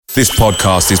This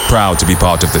podcast is proud to be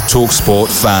part of the TalkSport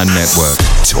Fan Network.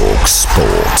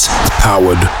 TalkSport.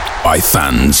 Powered by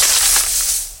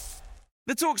fans.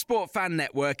 The TalkSport Fan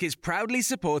Network is proudly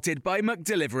supported by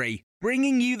McDelivery,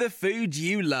 bringing you the food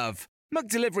you love.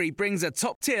 McDelivery brings a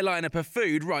top-tier lineup of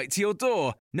food right to your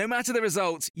door. No matter the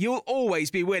result, you'll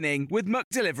always be winning with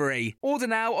McDelivery. Order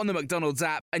now on the McDonald's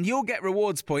app and you'll get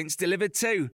rewards points delivered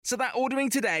too. So that ordering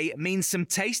today means some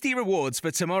tasty rewards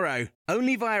for tomorrow.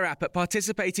 Only via app at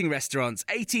participating restaurants.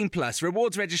 18 plus.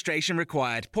 Rewards registration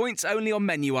required. Points only on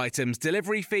menu items.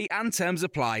 Delivery fee and terms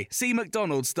apply. See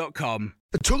mcdonalds.com.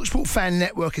 The TalkSport Fan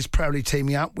Network is proudly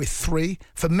teaming up with 3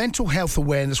 for Mental Health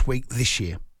Awareness Week this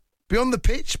year. Beyond the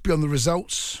pitch, beyond the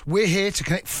results, we're here to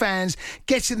connect fans,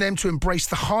 getting them to embrace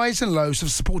the highs and lows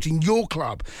of supporting your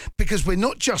club, because we're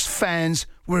not just fans,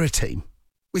 we're a team.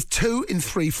 With 2 in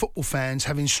 3 football fans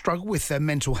having struggled with their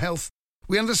mental health,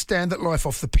 we understand that life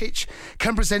off the pitch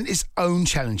can present its own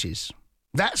challenges.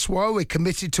 That's why we're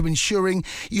committed to ensuring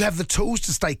you have the tools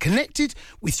to stay connected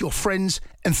with your friends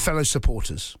and fellow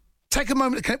supporters. Take a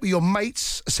moment to connect with your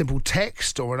mates. A simple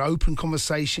text or an open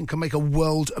conversation can make a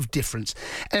world of difference.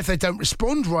 And if they don't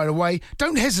respond right away,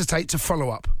 don't hesitate to follow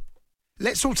up.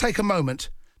 Let's all take a moment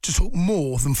to talk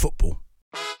more than football.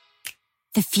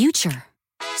 The future.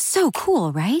 So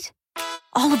cool, right?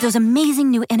 All of those amazing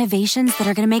new innovations that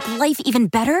are going to make life even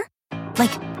better.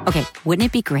 Like, okay, wouldn't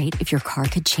it be great if your car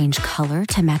could change color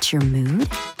to match your mood?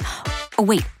 Oh,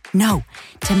 wait, no,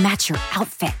 to match your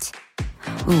outfit.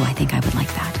 Ooh, I think I would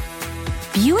like that.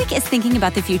 Buick is thinking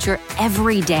about the future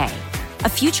every day. A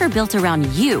future built around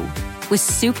you with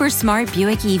super smart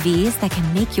Buick EVs that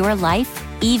can make your life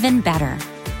even better.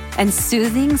 And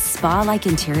soothing spa-like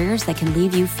interiors that can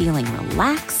leave you feeling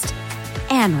relaxed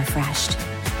and refreshed.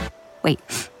 Wait,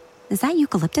 is that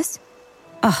eucalyptus?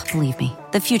 Oh, believe me,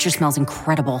 the future smells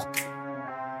incredible.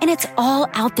 And it's all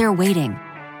out there waiting.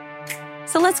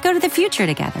 So let's go to the future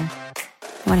together.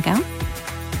 Want to go?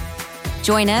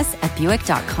 Join us at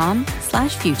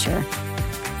Buick.com/future.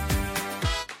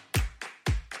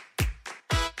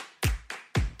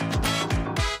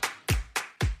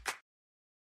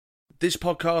 This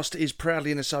podcast is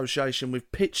proudly in association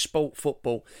with Pitch Sport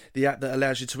Football, the app that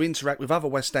allows you to interact with other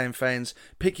West Ham fans,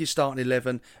 pick your starting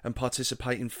 11 and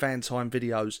participate in fan time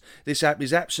videos. This app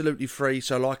is absolutely free,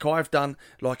 so like I've done,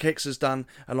 like X has done,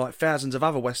 and like thousands of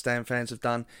other West Ham fans have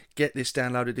done, get this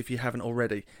downloaded if you haven't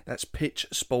already. That's Pitch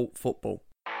Sport Football.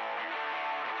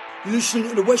 You're listening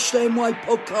to the West Ham Way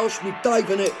podcast with Dave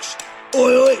and X.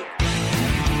 Oi, oi!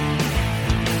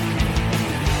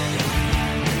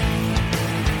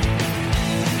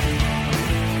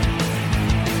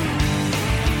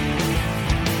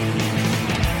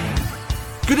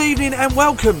 Good evening and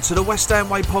welcome to the West Ham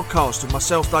Way podcast with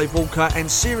myself, Dave Walker, and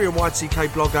serial YTK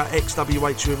blogger,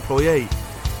 ex-WHU employee.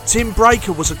 Tim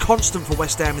Breacker was a constant for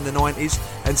West Ham in the 90s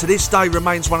and to this day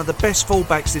remains one of the best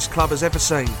fullbacks this club has ever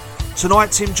seen.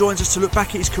 Tonight, Tim joins us to look back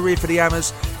at his career for the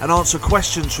Hammers and answer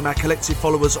questions from our collective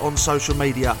followers on social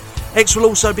media. X will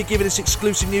also be giving us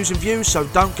exclusive news and views, so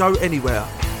don't go anywhere.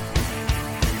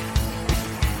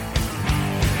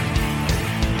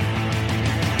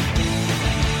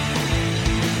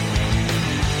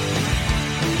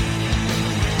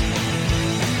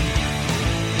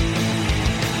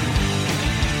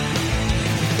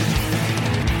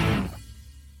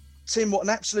 Tim, what an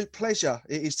absolute pleasure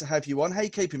it is to have you on. How you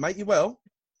keeping, mate? You well?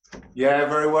 Yeah,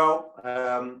 very well.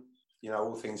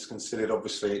 All things considered,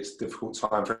 obviously it's a difficult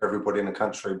time for everybody in the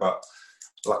country, but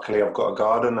luckily I've got a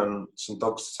garden and some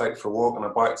dogs to take for a walk and a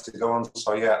bike to go on.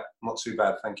 So yeah, not too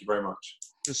bad. Thank you very much.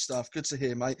 Good stuff. Good to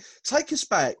hear, mate. Take us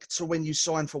back to when you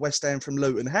signed for West Ham from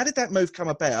Luton. How did that move come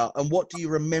about and what do you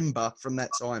remember from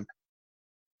that time?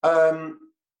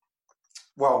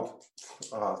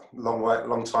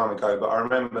 Long time ago, but I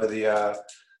remember the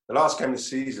last game of the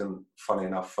season, funny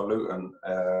enough, for Luton,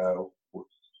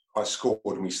 I scored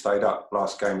and we stayed up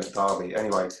last game at Derby.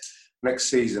 Anyway, next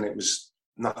season it was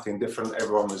nothing different.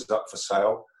 Everyone was up for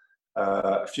sale.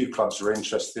 A few clubs were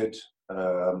interested.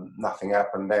 Nothing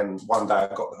happened. Then one day I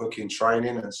got the hook in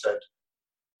training and said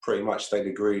pretty much they'd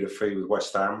agreed a fee with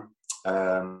West Ham.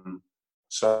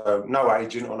 So no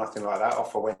agent or nothing like that.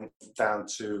 Off I went down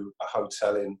to a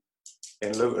hotel in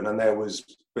Luton, and there was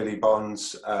Billy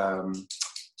Bonds,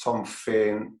 Tom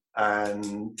Finn,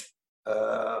 and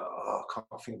I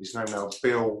can't think of his name now.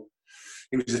 Bill.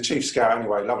 He was the chief scout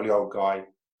anyway. Lovely old guy.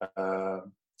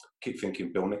 Keep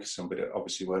thinking Bill Nicholson, but it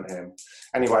obviously weren't him.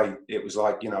 Anyway, it was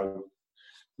like,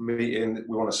 meeting.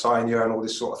 We want to sign you and all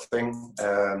this sort of thing.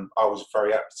 I was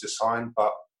very happy to sign,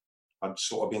 but I'd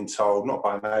sort of been told, not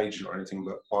by an agent or anything,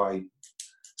 but by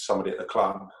somebody at the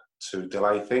club to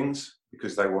delay things.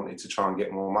 because they wanted to try and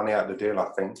get more money out of the deal, I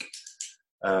think.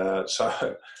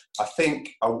 So I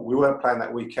think we weren't playing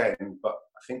that weekend, but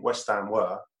I think West Ham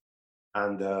were.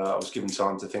 And I was given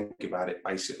time to think about it,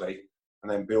 basically.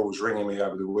 And then Bill was ringing me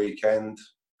over the weekend,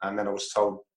 and then I was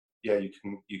told, yeah, you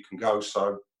can go.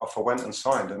 So off I went and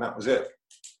signed, and that was it.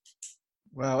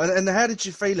 Wow. And how did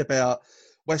you feel about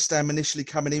West Ham initially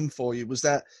coming in for you? Was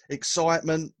that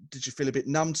excitement? Did you feel a bit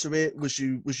numb to it? Was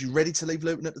you ready to leave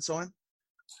Luton at the time?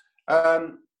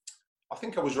 I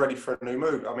think I was ready for a new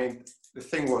move. I mean, the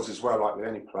thing was as well, like with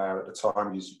any player at the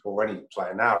time, or any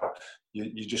player now,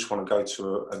 you just want to go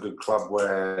to a good club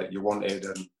where you wanted,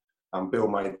 and Bill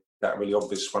made that really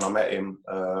obvious when I met him,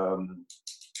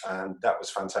 and that was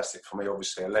fantastic for me.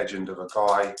 Obviously, a legend of a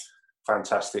guy,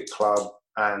 fantastic club,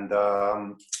 and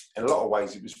in a lot of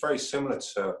ways, it was very similar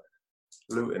to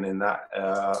Luton in that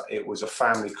it was a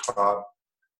family club.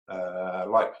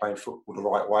 Like playing football the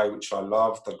right way, which I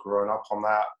loved. I'd grown up on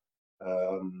that.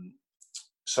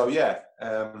 So yeah,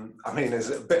 I mean, there's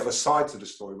a bit of a side to the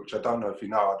story, which I don't know if you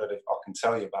know. I don't know if I can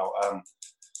tell you about.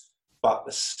 But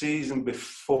the season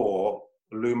before,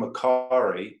 Lou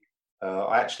Macari,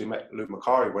 I actually met Lou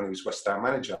Macari when he was West Ham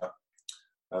manager,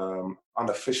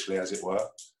 unofficially, as it were.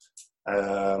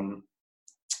 And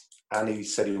he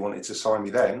said he wanted to sign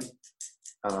me then,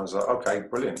 and I was like, okay,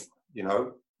 brilliant. You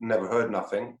know, never heard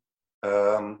nothing.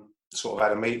 Sort of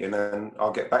had a meeting and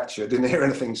I'll get back to you. I didn't hear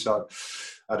anything, so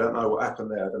I don't know what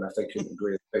happened there. I don't know if they couldn't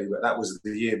agree with me, but that was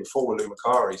the year before with Lou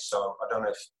Macari, so I don't know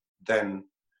if then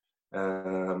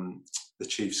the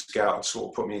chief scout had sort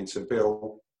of put me into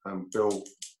Bill, and Bill,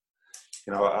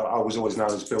 you know, I was always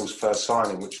known as Bill's first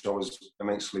signing, which I was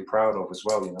immensely proud of as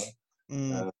well, you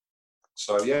know.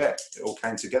 So yeah, it all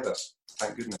came together,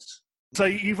 thank goodness. So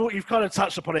you've kind of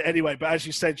touched upon it anyway, but as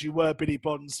you said, you were Billy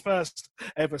Bond's first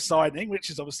ever signing, which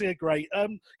is obviously a great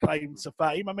claim to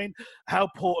fame. I mean, how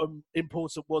important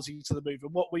was he to the move,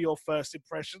 and what were your first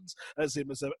impressions as him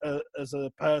as a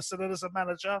person and as a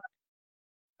manager?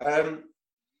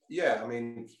 Yeah, I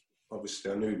mean,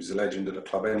 obviously I knew he was a legend of the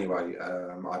club anyway.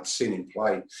 I'd seen him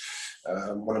play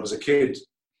when I was a kid,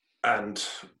 and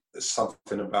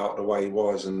something about the way he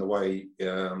was and the way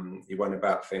he went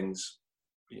about things.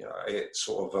 You know, it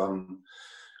sort of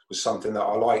was something that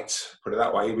I liked, put it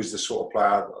that way. He was the sort of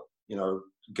player, you know,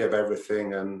 give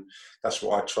everything, and that's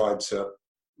what I tried to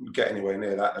get anywhere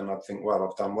near that, and I think, well,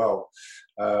 I've done well.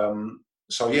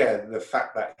 So, yeah, the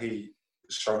fact that he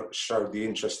showed the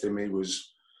interest in me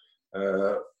was,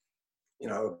 you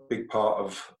know, a big part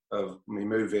of me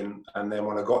moving. And then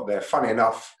when I got there, funny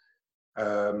enough,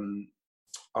 I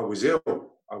was ill.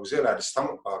 I had a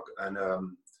stomach bug,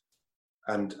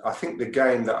 and I think the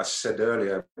game that I said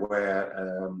earlier,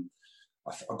 where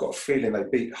I got a feeling they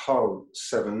beat Hull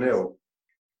 7-0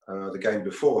 the game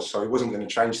before, so he wasn't going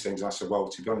to change things. And I said, well,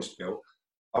 to be honest, Bill,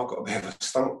 I've got a bit of a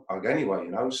stomach bug anyway,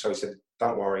 you know. So he said,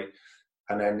 don't worry.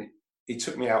 And then he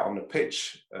took me out on the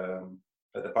pitch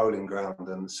at the bowling ground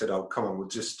and said, oh, come on, we'll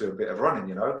just do a bit of running,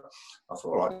 you know. I thought,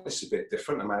 all right, this is a bit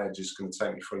different. The manager's going to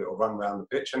take me for a little run around the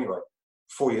pitch anyway.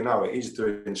 Before you know it, he's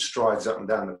doing strides up and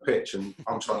down the pitch, and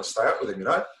I'm trying to stay up with him, you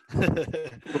know.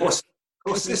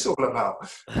 What's this all about?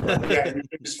 Yeah, he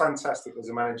was fantastic as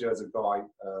a manager, as a guy,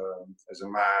 as a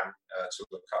man, to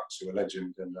look up to, a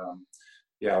legend. And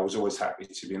yeah, I was always happy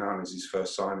to be known as his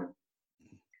first signing.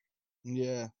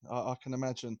 Yeah, I can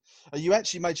imagine. You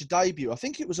actually made your debut. I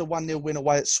think it was a 1-0 win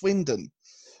away at Swindon.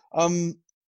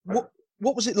 What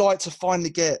was it like to finally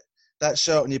get that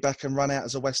shirt on your back and run out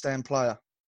as a West Ham player?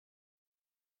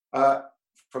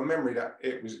 From memory, that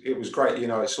it was great. You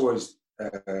know, it's always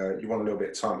you want a little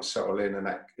bit of time to settle in, and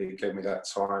that it gave me that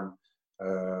time.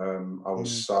 I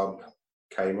was sub,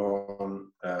 came on.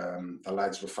 The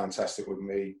lads were fantastic with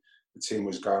me. The team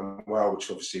was going well, which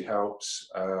obviously helps.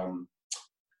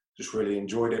 Just really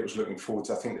enjoyed it. Was looking forward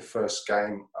to. I think the first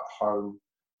game at home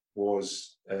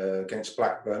was against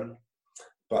Blackburn,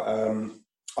 but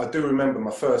I do remember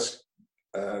my first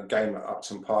game at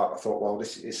Upton Park. I thought, well,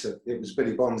 it was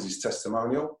Billy Bonds'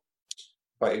 testimonial,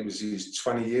 but it was his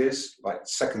 20 years, like,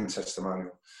 second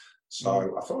testimonial.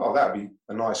 So I thought, oh, that'd be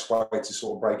a nice way to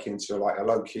sort of break into like a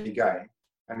low-key game.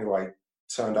 Anyway,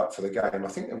 turned up for the game. I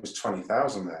think there was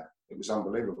 20,000 there. It was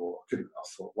unbelievable. I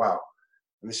thought, wow.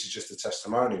 And this is just a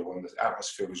testimonial, and the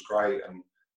atmosphere was great. And I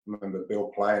remember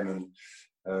Bill playing,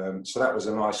 and so that was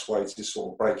a nice way to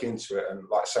sort of break into it. And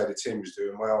like I say, the team was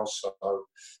doing well, so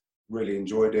really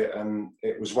enjoyed it. And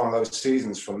it was one of those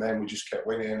seasons from then we just kept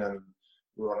winning, and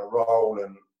we were on a roll.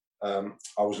 And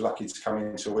I was lucky to come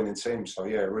into a winning team. So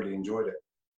yeah, really enjoyed it.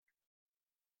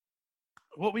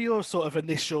 What were your sort of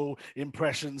initial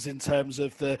impressions in terms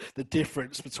of the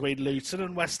difference between Luton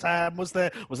and West Ham? Was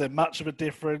there much of a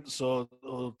difference, or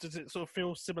did it sort of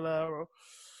feel similar? Or?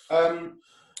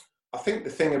 I think the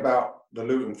thing about the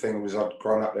Luton thing was I'd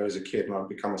grown up there as a kid and I'd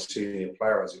become a senior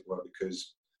player, as it were,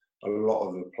 because a lot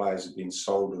of the players had been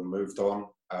sold and moved on.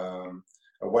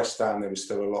 At West Ham, there was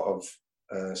still a lot of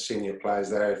senior players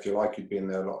there, if you like, who'd been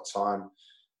there a lot of time.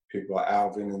 People like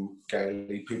Alvin and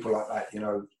Gailey, people like that,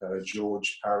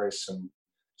 George Paris and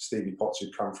Stevie Potts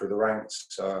who'd come through the ranks.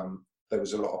 There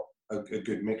was a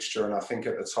good mixture, and I think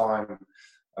at the time,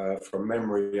 from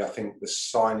memory, I think the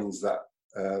signings that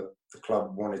the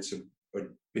club had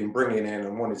been bringing in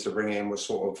and wanted to bring in was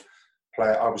sort of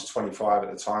player. I was 25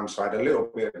 at the time, so I had a little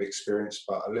bit of experience,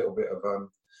 but a little bit of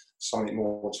something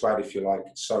more to add, if you like.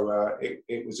 So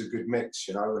it was a good mix,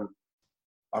 and I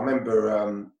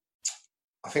remember.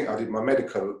 I think I did my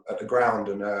medical at the ground,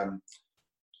 and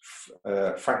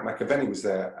Frank McAvenny was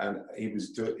there, and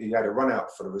he had a run out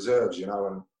for the reserves,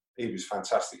 and he was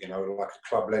fantastic, like a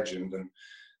club legend, and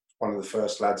one of the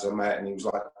first lads I met, and he was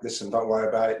like, "Listen, don't worry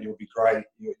about it. You'll be great.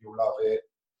 You'll love it."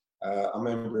 I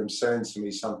remember him saying to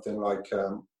me something like,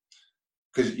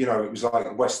 because it was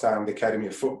like West Ham, the Academy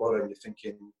of Football, and you're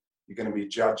thinking you're going to be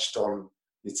judged on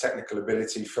your technical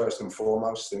ability first and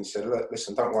foremost. And he said, "Look,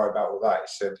 listen, don't worry about all that." He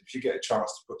said, "If you get a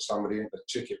chance to put somebody in a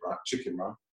chicken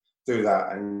run, do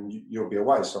that and you'll be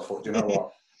away." So I thought, you know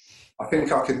what? I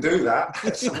think I can do that.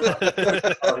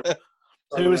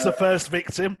 Who was the first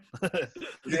victim?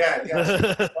 Yeah.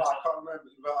 I can't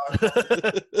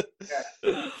remember.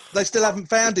 Yeah. They still haven't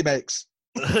found him, X.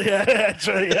 Yeah,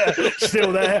 true, yeah.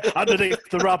 Still there, underneath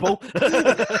the rubble.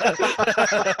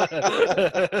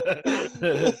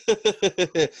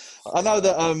 I know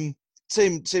that,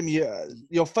 Tim,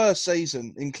 your first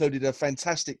season included a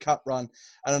fantastic cup run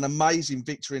and an amazing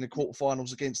victory in the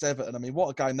quarterfinals against Everton. I mean, what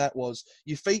a game that was.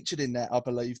 You featured in that, I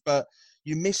believe, but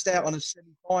you missed out on the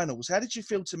semi-finals. How did you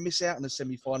feel to miss out on the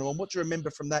semi-final, and what do you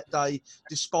remember from that day,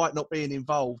 despite not being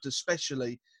involved,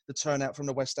 especially the turnout from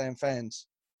the West Ham fans?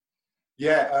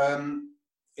 Yeah,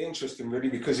 interesting really,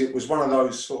 because it was one of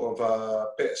those sort of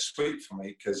bittersweet for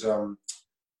me, because I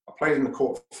played in the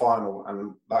quarter final,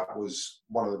 and that was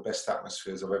one of the best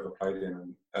atmospheres I've ever played in,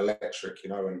 and electric,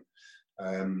 and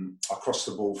I crossed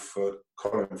the ball for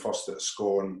Colin Foster to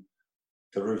score, and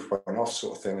the roof went off,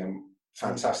 sort of thing, and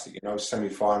fantastic,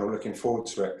 semi-final, looking forward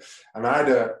to it. And I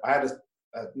had a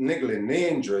niggling knee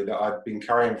injury that I'd been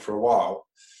carrying for a while,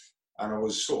 and I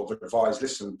was sort of advised,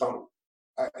 listen,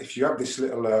 if you have this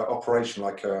little operation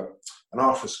like an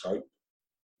arthroscope,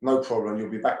 no problem, you'll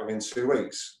be back within 2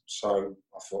 weeks. So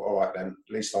I thought, all right then,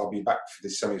 at least I'll be back for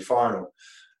this semi-final.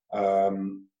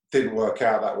 Didn't work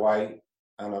out that way,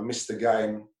 and I missed the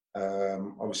game,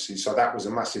 obviously, so that was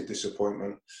a massive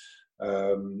disappointment.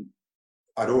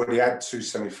 I'd already had 2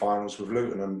 semi-finals with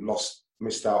Luton and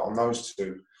missed out on those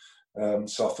 2.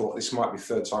 So I thought this might be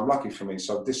third time lucky for me,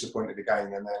 so disappointed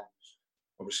again. And then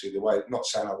obviously the way, not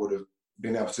saying I would have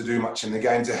been able to do much in the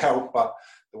game to help, but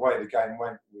the way the game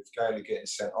went with Gailey getting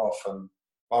sent off, and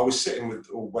I was sitting with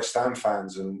all West Ham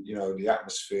fans, and the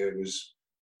atmosphere was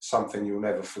something you'll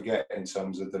never forget in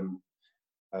terms of them,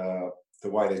 the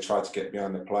way they tried to get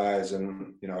behind the players,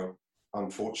 and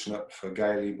unfortunate for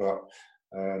Gailey, but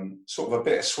sort of a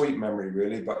bittersweet memory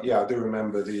really. But yeah, I do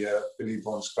remember the Billy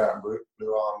Bonds Clout and Blue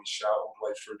Army shout all the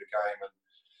way through the game,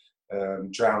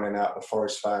 and drowning out the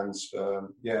Forest fans.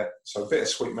 So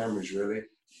bittersweet memories really.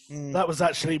 That was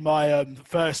actually my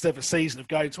first ever season of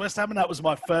going to West Ham, and that was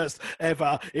my first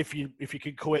ever, if you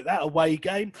can call it that, away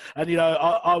game. And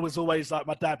I was always like,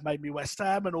 my dad made me West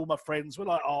Ham, and all my friends were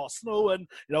like Arsenal, and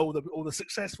all the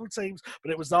successful teams.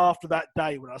 But it was after that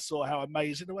day when I saw how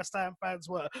amazing the West Ham fans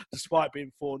were, despite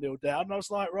being 4-0 down. And I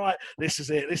was like, right, this is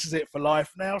it for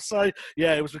life now. So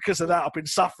yeah, it was because of that I've been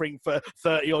suffering for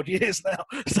 30 odd years now.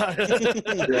 So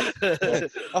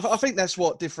I think that's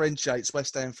what differentiates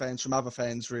West Ham fans from other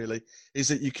fans, really, is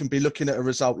that you can be looking at a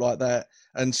result like that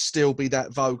and still be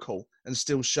that vocal and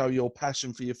still show your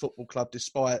passion for your football club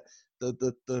despite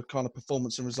the kind of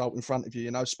performance and result in front of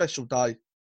you. Special day,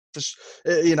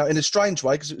 in a strange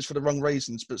way, because it was for the wrong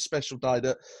reasons, but special day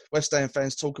that West Ham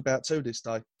fans talk about too this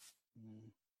day.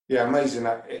 Yeah, amazing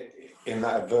that in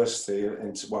that adversity,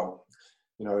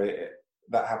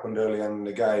 that happened early on in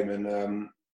the game, and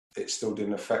it still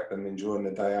didn't affect them enjoying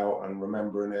the day out and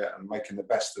remembering it and making the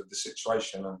best of the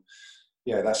situation. And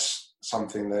yeah, that's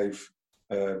something they've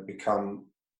become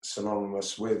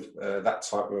synonymous with, that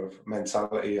type of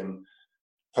mentality. And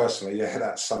personally, yeah,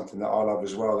 that's something that I love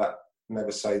as well, that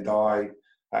never say die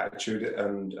attitude.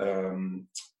 And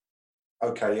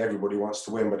okay, everybody wants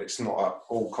to win, but it's not at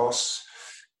all costs.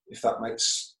 if that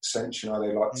makes sense. You know,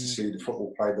 they like to see the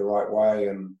football played the right way,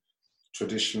 and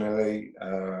traditionally,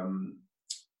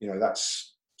 you know,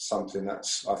 that's something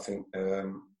that's, I think,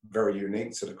 very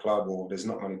unique to the club, or there's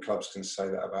not many clubs can say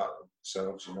that about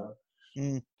themselves, you know.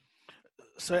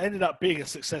 So it ended up being a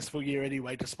successful year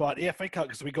anyway, despite the FA Cup,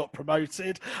 because we got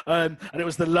promoted. And it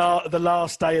was the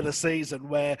last day of the season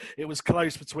where it was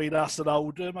close between us and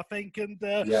Oldham, I think. And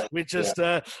we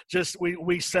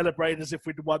celebrated as if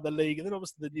we'd won the league. And then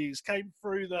obviously the news came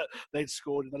through that they'd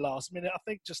scored in the last minute, I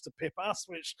think, just to pip us,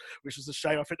 which was a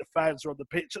shame. I think the fans were on the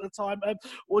pitch at the time.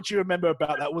 What do you remember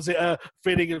about that? Was it a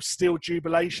feeling of still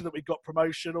jubilation that we got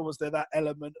promotion, or was there that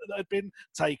element that had been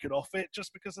taken off it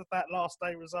just because of that last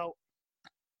day result?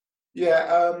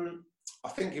 Yeah, I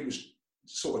think it was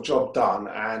sort of job done,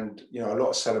 and you know, a lot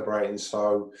of celebrating.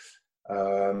 So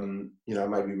you know,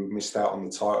 maybe we missed out on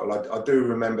the title. I do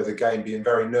remember the game being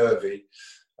very nervy,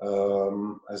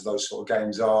 as those sort of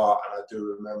games are, and I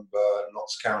do remember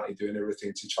Notts County doing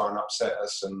everything to try and upset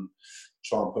us and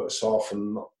try and put us off,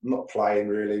 and not playing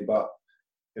really. But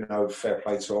you know, fair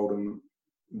play to Oldham,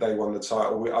 they won the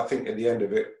title. I think at the end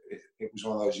of it, it was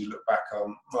one of those you look back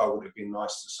on. Well, it would have been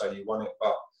nice to say you won it,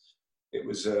 but it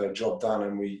was a job done,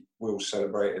 and we all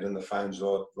celebrated, and the fans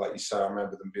were, like you say, I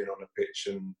remember them being on the pitch,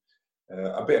 and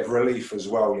a bit of relief as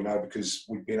well, you know, because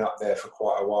we'd been up there for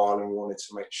quite a while, and we wanted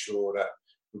to make sure that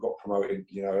we got promoted,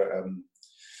 you know.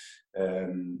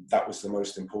 That was the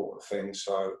most important thing.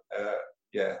 So,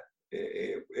 yeah,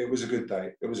 it was a good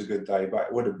day. It was a good day, but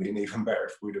it would have been even better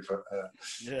if we'd have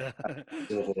had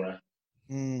silverware.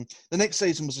 The next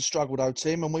season was a struggle though,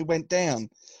 Tim, and we went down.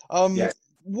 Yeah.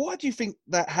 Why do you think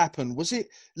that happened? Was it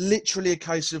literally a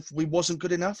case of we wasn't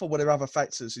good enough, or were there other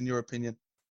factors, in your opinion?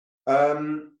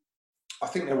 I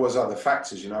think there was other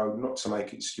factors, you know, not to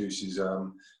make excuses.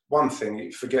 One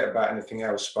thing, forget about anything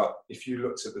else, but if you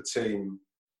looked at the team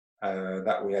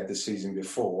that we had the season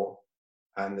before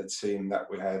and the team that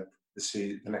we had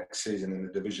the next season in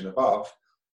the division above,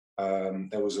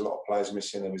 there was a lot of players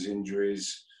missing. There was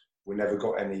injuries. We never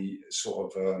got any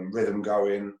sort of rhythm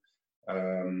going.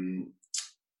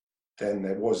 Then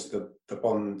there was the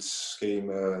bond scheme,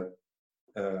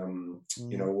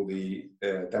 you know, all the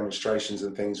demonstrations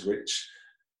and things, which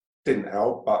didn't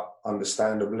help, but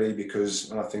understandably,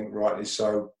 because, and I think rightly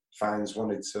so, fans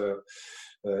wanted to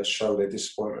show their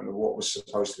disappointment of what was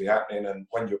supposed to be happening. And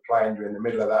when you're playing, you're in the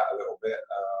middle of that a little bit.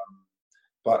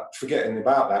 But forgetting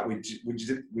about that, we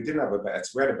didn't have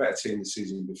we had a better team the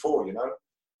season before, you know.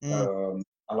 And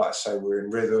like I say, we're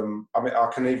in rhythm. I mean, I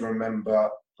can even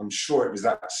remember, I'm sure it was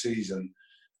that season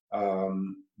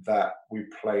that we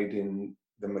played in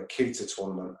the Makita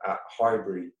tournament at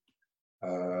Highbury.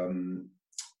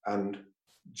 And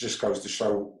just goes to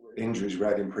show injuries we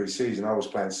had in pre-season. I was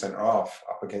playing centre-half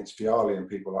up against Viali and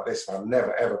people like this. And I've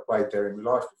never, ever played there in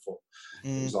my life before.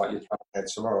 It was like, you're playing there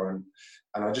tomorrow.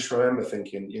 And I just remember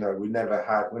thinking, you know,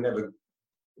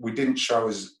 we didn't show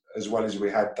as well as we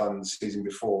had done the season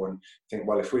before, and think,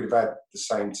 well, if we'd have had the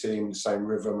same team, the same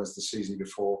rhythm as the season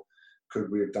before, could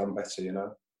we have done better, you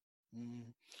know?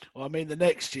 Well, I mean, the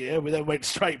next year we then went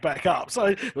straight back up, so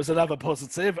it was another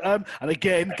positive. And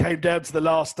again, came down to the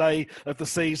last day of the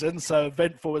season, so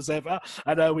eventful as ever.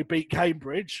 And we beat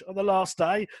Cambridge on the last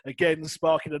day, again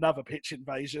sparking another pitch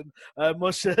invasion.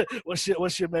 What's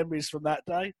your memories from that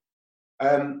day?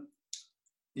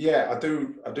 Yeah, I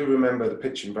do remember the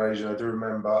pitch invasion. I do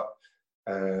remember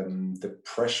the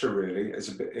pressure. Really, it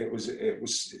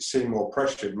seemed more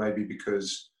pressured, maybe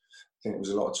because I think there was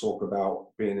a lot of talk about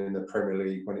being in the Premier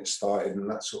League when it started and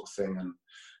that sort of thing, and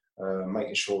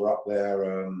making sure we're up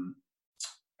there.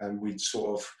 And we'd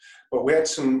but we had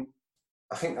some.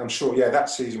 I'm sure. Yeah, that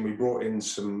season we brought in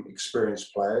some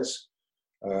experienced players,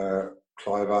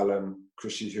 Clive Allen,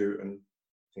 Chrissy Houghton,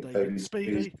 I think David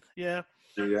Speedy, yeah.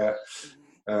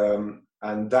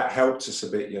 And that helped us a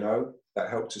bit, you know. That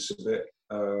helped us a bit.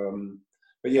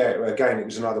 But yeah, again, it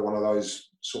was another one of those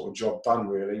sort of job done,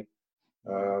 really.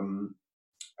 And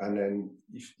then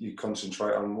you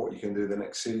concentrate on what you can do the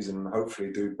next season and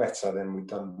hopefully do better than we've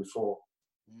done before.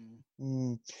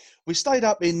 We stayed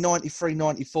up in 93,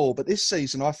 94, but this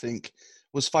season, I think,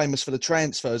 was famous for the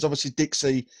transfers. Obviously,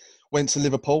 Dixie went to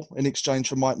Liverpool in exchange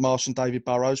for Mike Marsh and David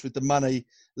Burrows, with the money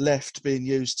left being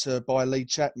used to buy Lee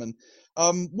Chapman.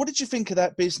 What did you think of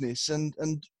that business,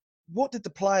 and what did the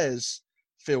players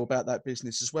feel about that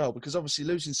business as well? Because obviously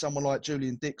losing someone like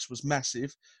Julian Dix was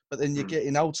massive, but then you're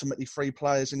getting ultimately 3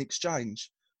 players in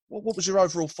exchange. What was your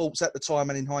overall thoughts at the time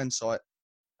and in hindsight?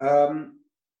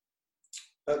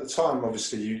 At the time,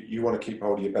 obviously, you want to keep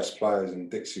hold of your best players, and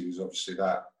Dixie was obviously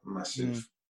that massive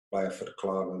player for the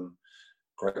club, and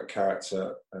great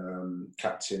character,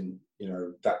 captain.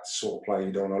 That sort of play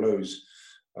you don't want to lose.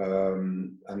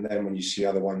 And then when you see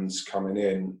other ones coming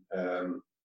in,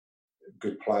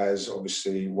 good players,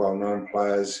 obviously well-known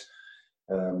players,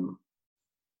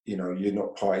 you're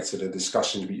not party to the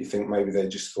discussions, but you think maybe they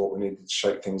just thought we needed to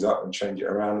shake things up and change it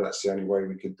around, and that's the only way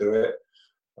we could do it.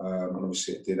 And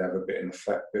obviously it did have a bit of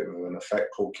an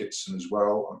effect. Paul Kitson as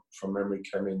well, from memory,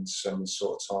 came in some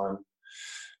sort of time.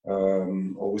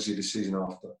 Or was he the season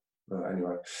after?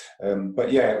 Anyway.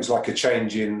 But yeah, it was like a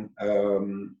change in,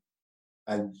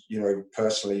 and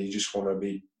personally you just want to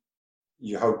be,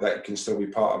 you hope that you can still be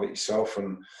part of it yourself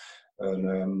and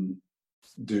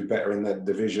do better in that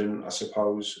division, I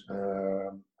suppose.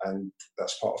 And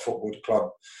that's part of football. The club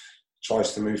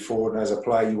tries to move forward, and as a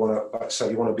player, you want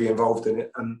to be involved in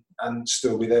it and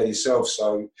still be there yourself.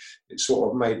 So it sort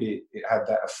of, maybe it had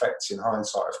that effect in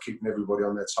hindsight of keeping everybody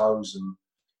on their toes, and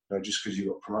just because you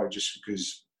got promoted, just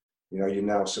because you're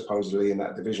now supposedly in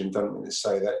that division, doesn't mean to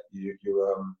say that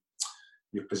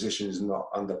your position is not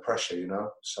under pressure.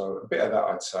 So a bit of that,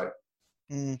 I'd say.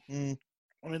 Mm-hmm.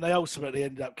 I mean, they ultimately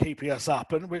ended up keeping us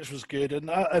up, which was good, and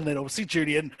then obviously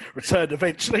Julian returned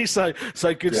eventually, so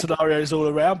good scenarios all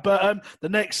around. But the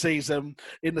next season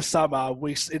in the summer,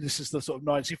 this is the sort of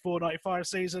 94-95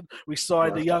 season, we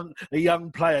signed a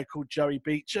young player called Joey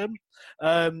Beecham,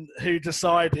 who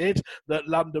decided that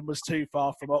London was too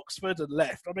far from Oxford and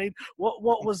left. I mean,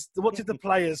 what did the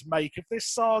players make of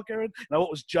this saga, and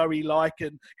what was Joey like,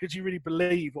 and could you really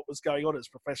believe what was going on as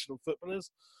professional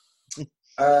footballers?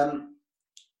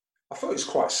 I thought it was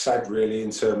quite sad, really,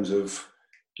 in terms of,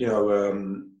 I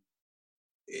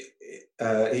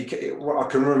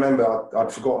can remember,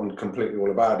 I'd forgotten completely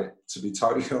all about it, to be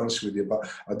totally honest with you, but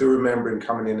I do remember him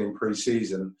coming in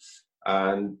pre-season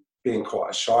and being quite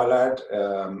a shy lad.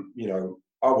 I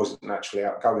wasn't naturally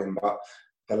outgoing, but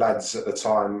the lads at the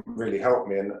time really helped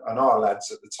me, and our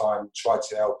lads at the time tried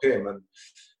to help him, and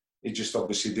he just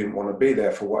obviously didn't want to be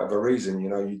there for whatever reason.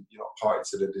 You're not party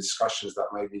to the discussions that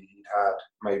maybe he'd had,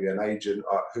 maybe an agent,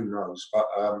 who knows. But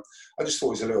I just thought it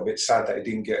was a little bit sad that he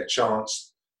didn't get a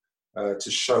chance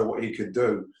to show what he could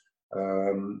do.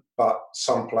 But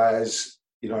some players,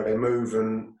 they move,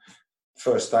 and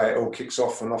first day it all kicks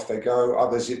off and off they go.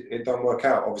 Others, it don't work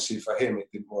out. Obviously for him,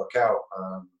 it didn't work out.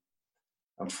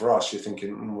 And for us, you're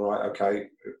thinking, right, okay,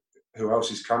 who else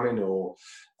is coming, or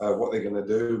what they're going to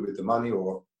do with the money,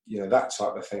 or that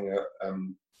type of thing.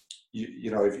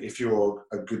 If you're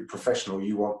a good professional,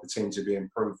 you want the team to be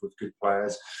improved with good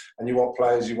players, and you want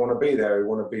players who want to be there, who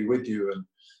want to be with you.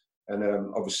 And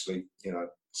obviously,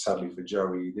 sadly for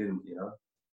Joey, he didn't.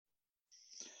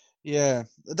 Yeah,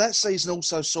 that season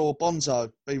also saw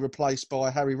Bonzo be replaced by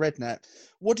Harry Redknapp.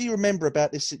 What do you remember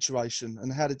about this situation,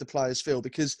 and how did the players feel?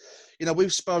 Because,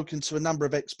 we've spoken to a number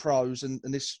of ex-pros, and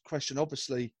this question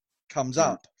obviously comes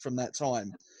up from that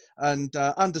time. And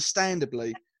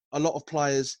understandably, a lot of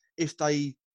players, if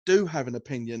they do have an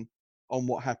opinion on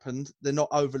what happened, they're not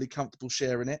overly comfortable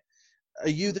sharing it. Are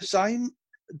you the same?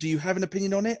 Do you have an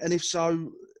opinion on it? And if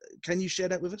so, can you share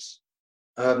that with us?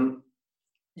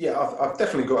 Yeah, I've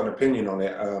definitely got an opinion on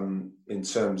it, in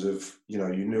terms of, you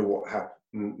knew what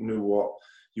happened,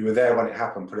 you were there when it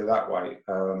happened, put it that way.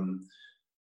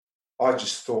 I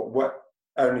just thought,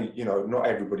 not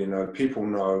everybody knows. People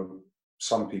know,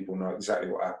 some people know exactly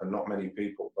what happened, not many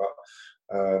people, but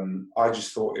I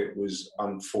just thought it was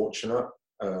unfortunate.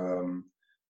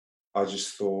 I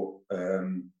just thought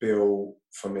Bill,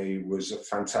 for me, was a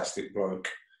fantastic bloke,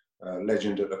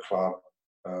 legend at the club.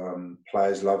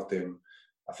 Players loved him.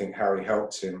 I think Harry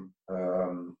helped him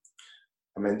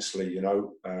immensely,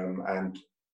 and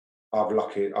I've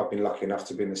been lucky enough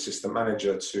to be an assistant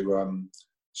manager to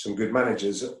some good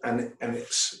managers, and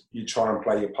it's, you try and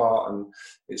play your part, and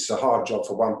it's a hard job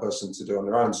for one person to do on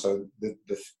their own. So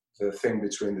the thing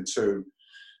between the two,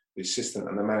 the assistant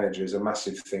and the manager, is a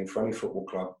massive thing for any football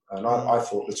club. And I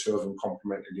thought the two of them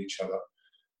complemented each other,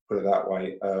 put it that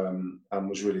way, and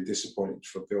was really disappointed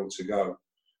for Bill to go.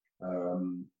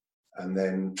 And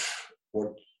then,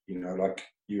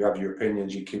 you have your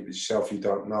opinions, you keep it yourself, you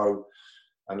don't know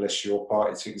unless you're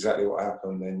party to exactly what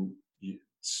happened. Then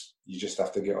you just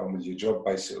have to get on with your job,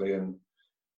 basically, and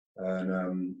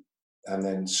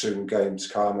then soon games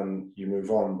come and you move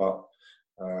on. But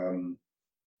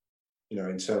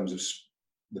in terms of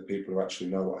the people who actually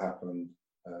know what happened,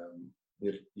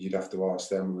 you'd have to ask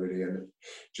them, really. And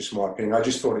just my opinion, I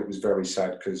just thought it was very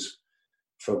sad, because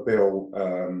for Bill,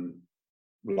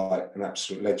 like an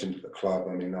absolute legend at the club.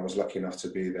 I mean, I was lucky enough to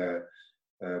be there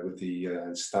with the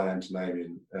stand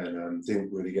naming, and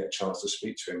didn't really get a chance to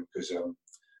speak to him because I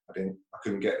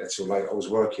couldn't get there till late. I was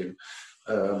working,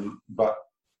 but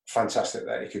fantastic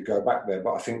that he could go back there.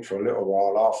 But I think for a little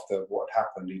while after what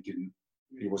happened,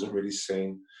 he wasn't really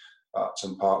seen at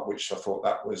Upton Park, which I thought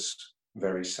that was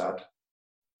very sad.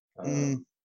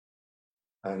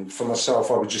 And for myself,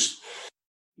 I was just,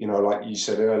 you know, like you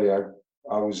said earlier,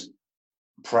 I was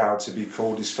proud to be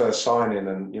called his first signing,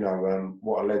 and you know,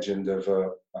 what a legend of a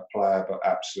player, but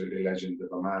absolutely legend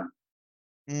of a man.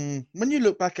 When you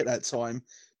look back at that time,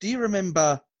 do you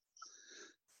remember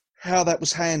how that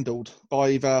was handled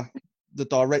by either the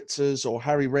directors or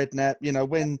Harry Redknapp? You know,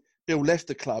 when Bill left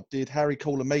the club, did Harry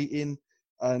call a meeting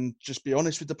and just be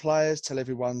honest with the players, tell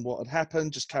everyone what had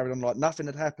happened, just carry on like nothing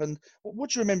had happened? What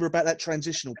do you remember about that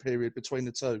transitional period between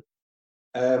the two?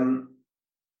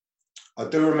 I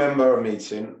do remember a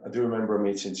meeting.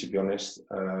 To be honest.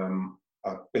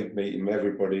 A big meeting with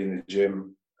everybody in the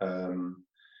gym.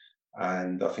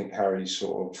 And I think Harry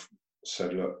sort of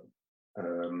said, look,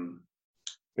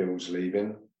 Bill's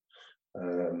leaving.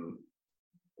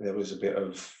 There was a bit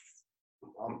of,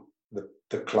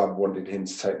 the club wanted him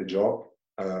to take the job,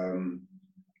 and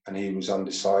he was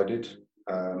undecided.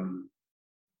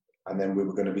 And then we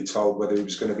were going to be told whether he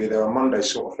was going to be there on Monday,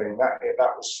 sort of thing. That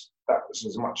was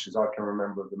as much as I can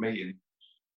remember of the meeting.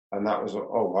 And that was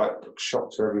all right,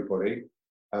 shock to everybody.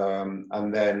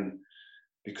 And then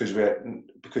because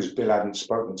Bill hadn't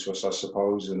spoken to us, I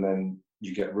suppose, and then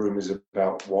you get rumours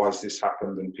about why has this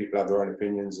happened, and people have their own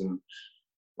opinions. And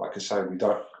like I say,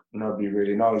 nobody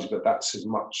really knows, but that's as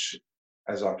much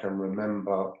as I can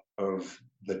remember of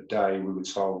the day we were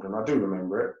told. And I do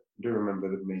remember it. I do remember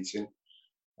the meeting.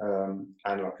 And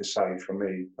like I say, for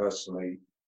me personally,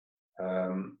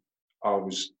 I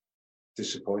was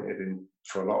disappointed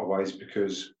for a lot of ways,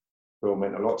 because Bill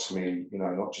meant a lot to me, you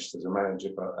know, not just as a manager,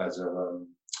 but as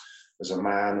a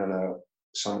man and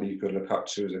somebody you could look up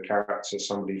to as a character,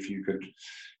 somebody if you could,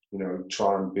 you know,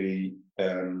 try and be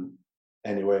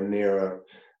anywhere near a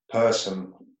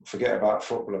person, forget about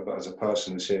footballer, but as a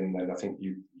person as him, then I think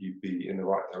you'd be in the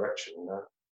right direction, you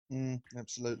know.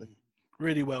 Absolutely.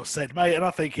 Really well said, mate. And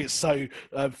I think it's so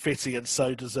fitting and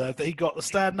so deserved that he got the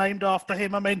stand named after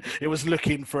him. I mean, it was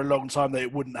looking for a long time that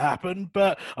it wouldn't happen,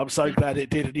 but I'm so glad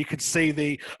it did. And you could see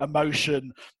the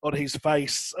emotion on his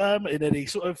face in any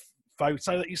sort of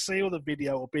photo that you see or the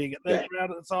video or being at the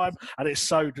ground at the time. And it's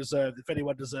so deserved. If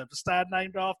anyone deserved a stand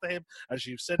named after him, as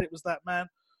you've said, it was that man.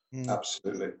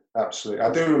 Absolutely.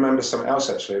 I do remember something else,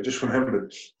 actually. I just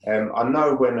remembered. I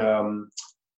know when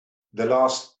the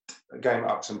last game at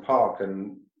Upton Park,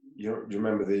 and you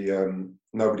remember the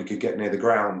nobody could get near the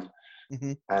ground,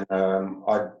 and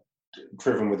I'd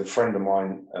driven with a friend of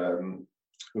mine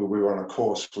who we were on a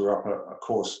course. We were up a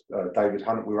course, David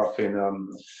Hunt. We were up in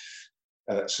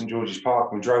St George's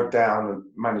Park. We drove down and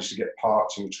managed to get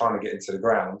parked, and we were trying to get into the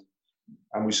ground,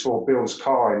 and we saw Bill's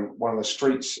car in one of the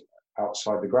streets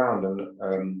outside the ground,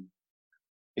 and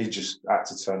he just had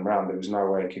to turn around. There was no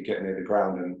way he could get near the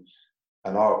ground, and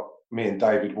me and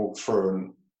David walked through,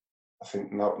 and I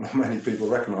think not many people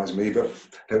recognised me, but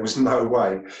there was no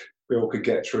way Bill could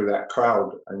get through that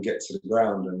crowd and get to the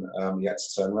ground, and he had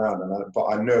to turn around. But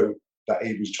I knew that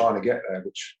he was trying to get there,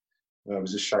 which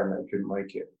was a shame that he couldn't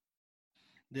make it.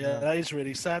 Yeah, that is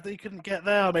really sad that you couldn't get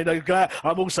there. I mean,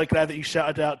 I'm also glad that you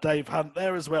shouted out Dave Hunt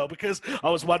there as well, because I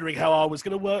was wondering how I was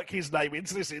going to work his name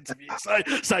into this interview.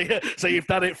 So you've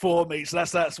done it for me. So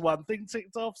that's one thing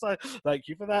ticked off. So thank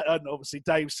you for that. And obviously,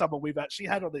 Dave's someone we've actually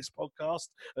had on this podcast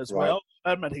as well.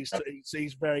 And he's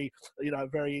very,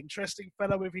 very interesting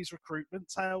fellow with his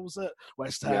recruitment tales at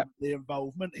West Ham, the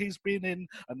involvement he's been in,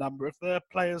 a number of the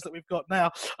players that we've got now.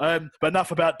 But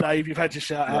enough about Dave. You've had your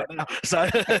shout out now.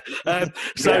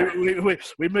 So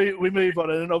we move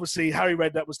on, and obviously Harry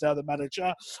Redknapp was now the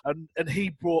manager, and he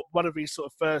brought one of his sort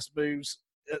of first moves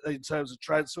in terms of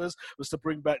transfers was to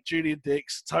bring back Julian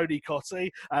Dix, Tony Cottee,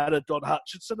 and Don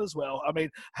Hutchinson as well. I mean,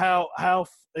 how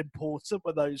important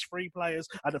were those three players,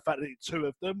 and the fact that two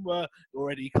of them were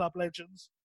already club legends?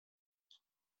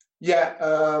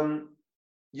 I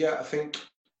think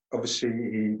obviously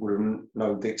he would have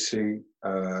known Dixie.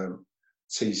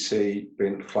 TC,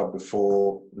 been at the club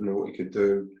before, knew what he could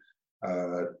do.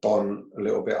 Don, a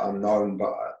little bit unknown,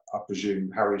 but I presume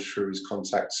Harry, through his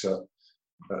contacts at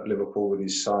Liverpool with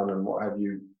his son and what have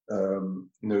you,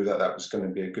 knew that was going to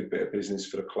be a good bit of business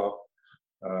for the club.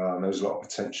 There was a lot of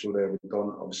potential there with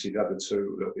Don. Obviously, the other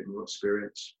two, a little bit more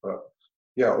experience. But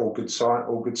yeah, all good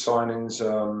signings,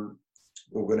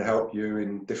 all going to help you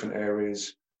in different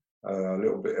areas. A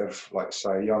little bit of, like I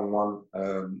say, a young one,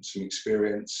 some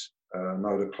experience.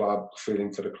 Know the club,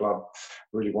 feeling for the club,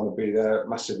 really want to be there,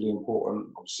 massively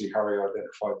important. Obviously, Harry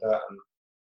identified that, and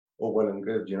all well and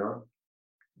good,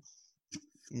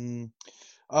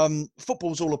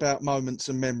 Football's all about moments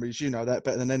and memories. You know that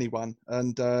better than anyone.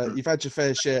 And you've had your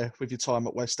fair share with your time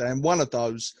at West Ham. One of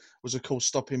those was, of course,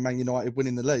 stopping Man United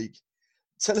winning the league.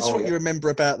 Tell us what you remember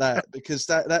about that, because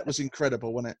that was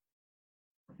incredible, wasn't it?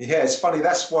 Yeah, it's funny.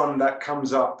 That's one that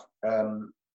comes up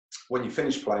when you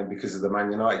finish playing because of the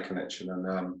Man United connection.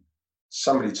 And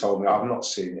somebody told me, I've not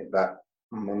seen it, that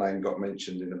my name got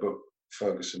mentioned in a book,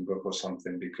 Ferguson book or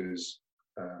something, because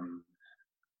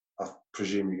I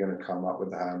presume you're going to come up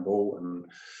with the handball.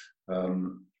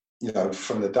 And, you know,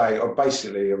 from the day,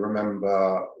 basically, I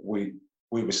remember we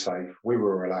were safe, we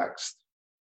were relaxed.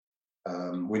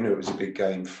 We knew it was a big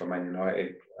game for Man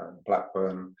United,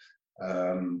 Blackburn,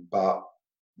 but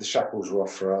the shackles were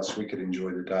off for us. We could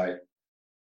enjoy the day.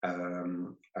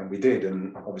 And we did.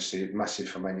 And obviously, massive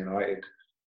for Man United.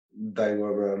 They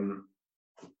were,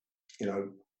 you know,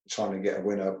 trying to get a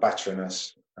winner, battering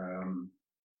us.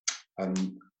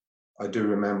 And I do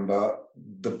remember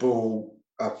the ball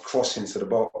crossing to the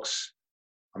box.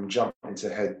 I'm jumping to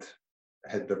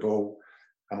head the ball,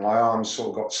 and my arm sort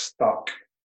of got stuck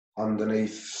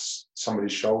underneath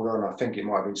somebody's shoulder, and I think it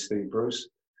might have been Steve Bruce.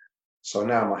 So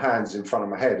now my hand's in front of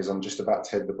my head as I'm just about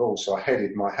to head the ball. So I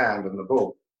headed my hand on the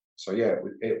ball. So yeah,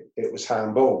 it was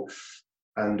handball.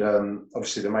 And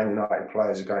obviously the Man United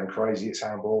players are going crazy. It's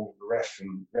handball. The ref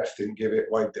didn't give it,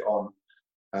 waved it on,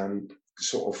 and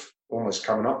sort of almost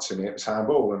coming up to me, it was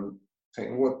handball. And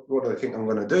thinking, what do they think I'm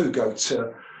going to do?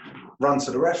 Run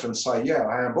to the ref and say, yeah,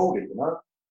 I handballed it, you know?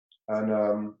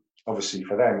 And obviously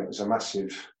for them, it was a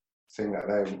massive thing that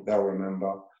they'll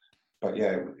remember. But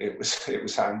yeah, it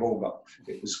was handball, but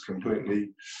it was completely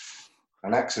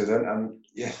an accident. And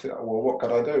yeah, well, what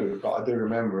could I do? But I do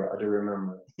remember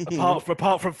it.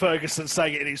 Apart from Ferguson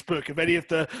saying it in his book, have any of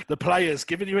the players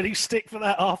given you any stick for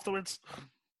that afterwards?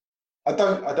 I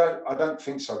don't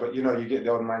think so. But you know, you get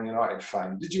the old Man United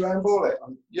fan. Did you handball it?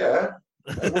 Yeah.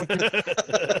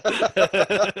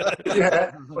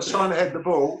 Yeah, I was trying to head the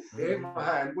ball. It hit my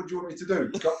hand. What do you want me to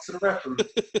do? Go up to the ref and,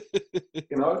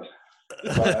 you know.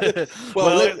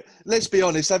 Well, let's be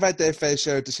honest. They've had their fair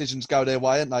share of decisions go their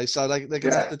way, haven't they? So they're going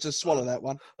to have to just swallow that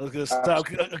one. I was going to say,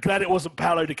 I'm glad it wasn't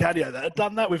Paolo Di Canio that had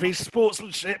done that. With his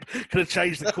sportsmanship, could have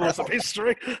changed the course of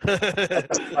history.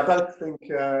 I don't think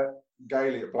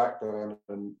Gailey at Blackburn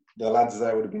and the lads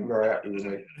there would have been very happy with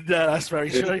me. Yeah, that's very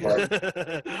true.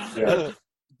 Yeah.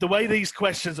 The way these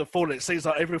questions are falling, it seems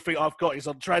like everything I've got is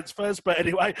on transfers. But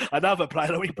anyway, another player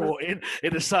that we brought in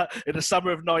the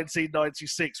summer of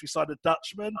 1996, we signed a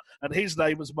Dutchman, and his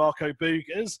name was Marco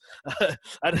Boogers,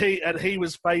 and he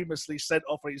was famously sent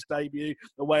off on his debut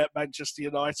away at Manchester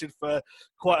United for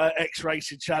quite an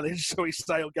X-rated challenge, shall we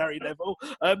say, on Gary Neville.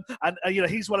 And you know,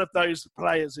 he's one of those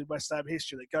players in West Ham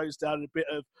history that goes down in a bit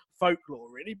of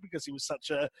folklore, really, because he was such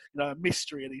a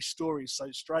mystery, and his story is so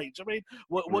strange. I mean,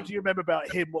 what do you remember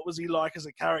about him? What was he like as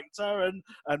a character,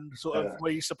 and sort of were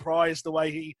you surprised the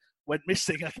way he went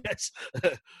missing, I guess?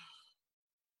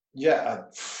 Yeah,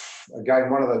 again,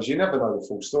 one of those, you never know the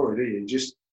full story, do you?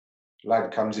 Just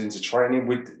lad comes into training.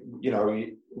 We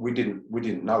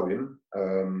didn't know him.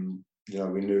 You know,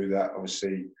 we knew that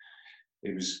obviously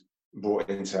he was brought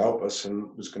in to help us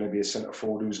and was going to be a centre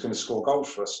forward who was going to score goals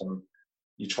for us. And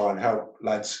you try and help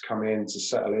lads come in to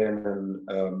settle in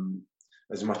and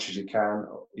as much as you can.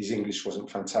 His English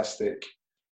wasn't fantastic,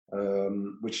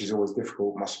 which is always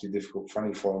difficult, must be difficult for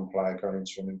any foreign player going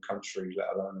into a new country,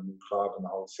 let alone a new club and the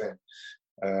whole thing.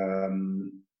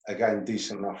 Again,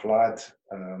 decent enough lad,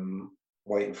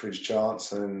 waiting for his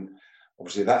chance, and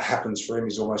obviously that happens for him.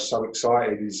 He's almost so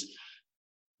excited, he's,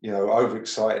 you know,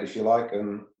 overexcited if you like,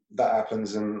 and that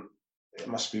happens, and it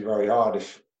must be very hard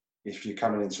if you're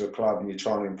coming into a club and you're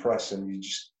trying to impress and you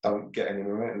just don't get any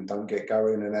momentum, don't get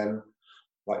going, and then,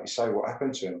 like you say, what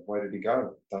happened to him? Where did he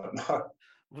go? Don't know.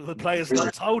 Well, the player's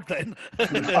not told then.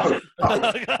 No.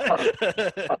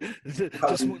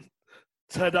 Just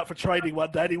turned up for training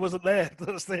one day and he wasn't there.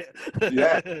 That's it.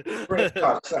 Yeah, pretty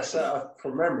much. That's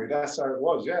from memory. That's how it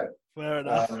was. Yeah. Fair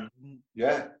enough.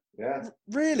 Yeah.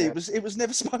 Really, yeah. It was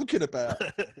never spoken about.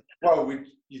 Well,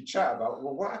 you chat about,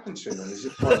 well, what happened to him? And is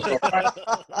it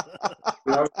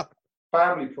you know,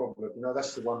 family problem? You know,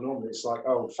 that's the one normally. It's like,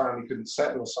 oh, family couldn't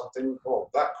settle or something. Oh,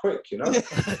 that quick, you know.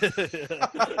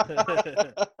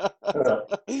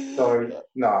 So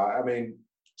no, I mean,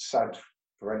 sad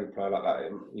for any player like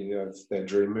that. You know, it's their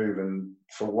dream move, and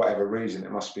for whatever reason,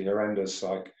 it must be horrendous.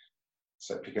 Like,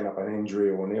 so picking up an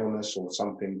injury or an illness or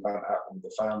something bad happened with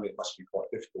the family, it must be quite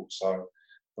difficult. So,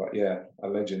 but yeah, a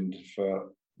legend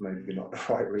for maybe not the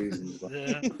right reasons. But.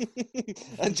 Yeah.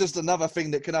 And just another thing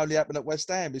that can only happen at West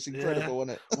Ham. It's incredible,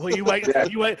 isn't it? Well, you wait.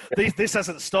 You wait. This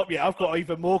hasn't stopped yet. I've got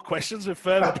even more questions with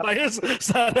further players.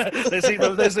 So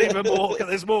there's even more.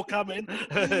 There's more coming.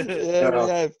 Yeah, we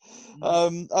have.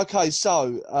 Okay,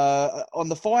 so on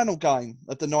the final game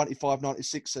of the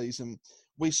 95-96 season,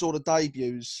 we saw the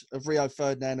debuts of Rio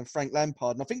Ferdinand and Frank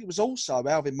Lampard, and I think it was also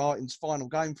Alvin Martin's final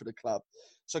game for the club.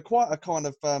 So quite a kind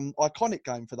of iconic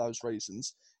game for those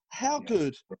reasons. How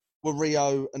good were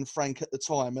Rio and Frank at the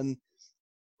time, and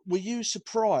were you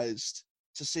surprised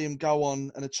to see them go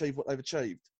on and achieve what they've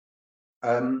achieved?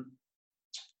 Yeah,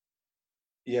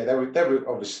 they were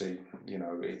obviously,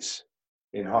 it's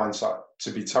in hindsight,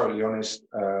 to be totally honest,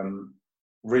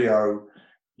 Rio,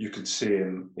 you could see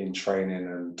him in training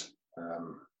and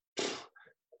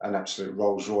an absolute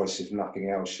Rolls Royce, if nothing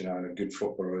else, and a good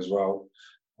footballer as well.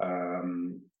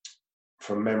 From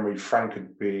memory, Frank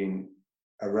had been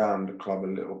around the club a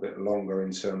little bit longer in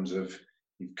terms of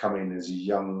he'd come in as a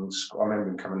young. I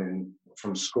remember him coming in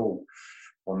from school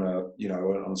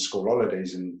on school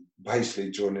holidays and basically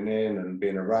joining in and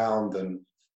being around and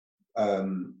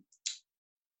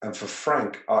for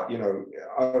Frank,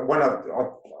 when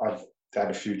I've had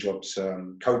a few jobs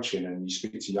coaching and you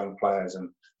speak to young players, and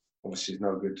obviously it's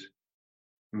no good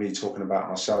me talking about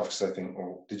myself because they think,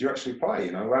 well, did you actually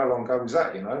play? How long ago was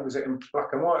that? Was it in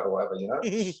black and white or whatever?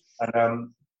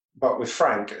 And but with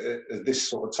Frank, at this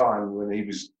sort of time when he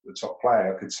was the top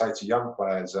player, I could say to young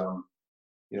players, do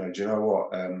you know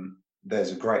what?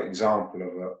 There's a great example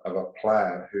of a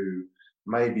player who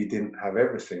maybe didn't have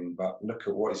everything, but look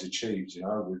at what he's achieved.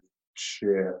 With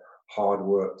sheer hard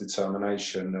work,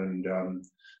 determination, and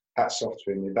hats off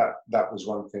to him. That was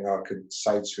one thing I could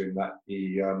say to him, that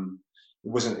he. It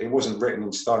wasn't written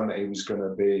in stone that he was going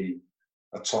to be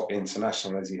a top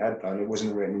international as he had done. It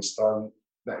wasn't written in stone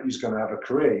that he was going to have a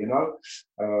career.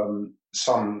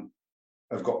 Some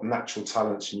have got natural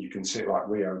talents, and you can see it like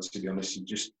Rio. To be honest,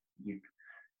 you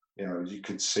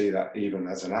could see that even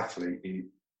as an athlete, he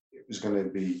was going to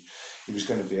be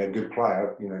a good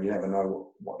player. You never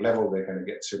know what level they're going to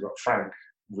get to. But Frank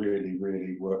really,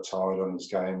 really worked hard on his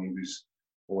game. He was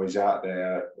always out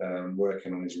there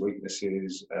working on his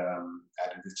weaknesses,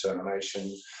 had a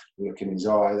determination, look in his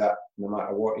eye that no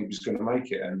matter what, he was going to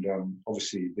make it. And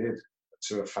obviously he did,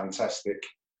 to a fantastic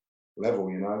level,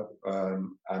 and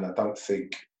I don't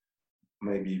think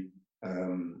maybe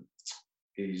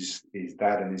his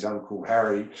dad and his uncle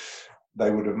Harry,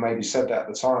 they would have maybe said that at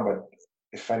the time, but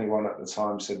if anyone at the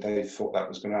time said they thought that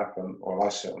was going to happen, or I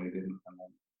certainly didn't, and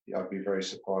I'd be very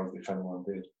surprised if anyone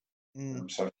did.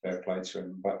 So fair play to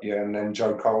him. But and then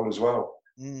Joe Cole as well,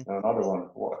 another one.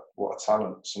 What a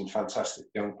talent! Some fantastic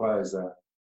young players there.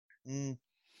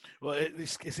 Well,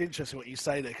 it's interesting what you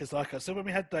say there, because like I said, when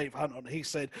we had Dave Hunt on, he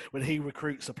said when he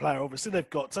recruits a player, obviously they've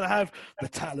got to have the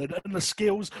talent and the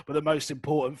skills, but the most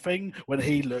important thing when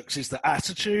he looks is the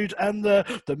attitude and the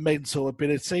mental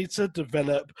ability to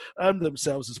develop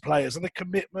themselves as players, and the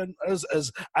commitment as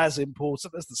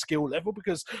important as the skill level,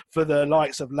 because for the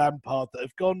likes of Lampard that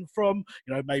have gone from,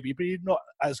 maybe being not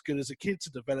as good as a kid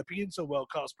to developing into a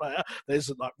world-class player,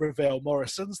 there's like Ravel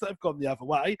Morrisons that have gone the other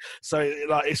way. So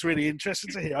it's really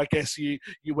interesting to hear. I guess you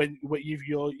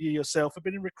yourself have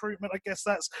been in recruitment. I guess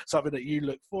that's something that you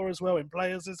look for as well in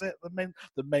players. Is it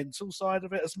the mental side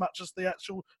of it as much as the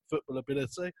actual football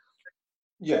ability?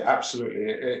 Yeah,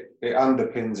 absolutely. It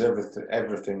underpins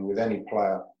everything with any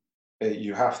player.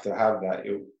 You have to have that.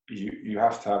 You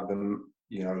have to have them.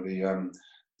 The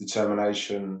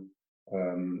determination.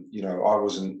 I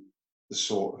wasn't the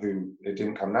sort who it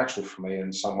didn't come natural for me.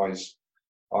 In some ways,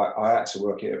 I had to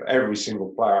work it. Every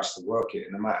single player has to work it,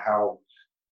 and no matter how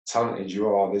talented you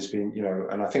are, there's been,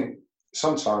 and I think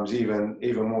sometimes even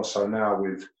more so now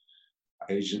with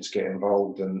agents get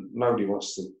involved, and nobody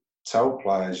wants to tell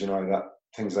players, that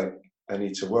things they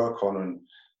need to work on, and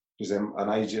because then an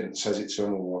agent says it to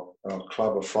them, or a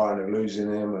club are frightened of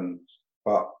losing him,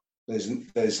 but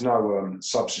there's no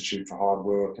substitute for hard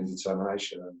work and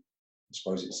determination. And I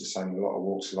suppose it's the same in a lot of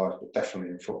walks of life, but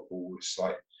definitely in football, it's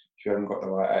like, if you haven't got the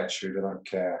right attitude, I don't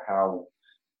care how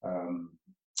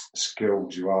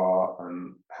skilled you are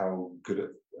and how good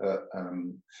at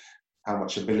how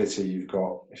much ability you've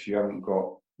got. If you haven't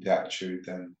got the attitude,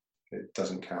 then it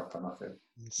doesn't count for nothing.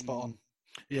 Spot on.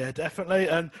 Yeah, definitely.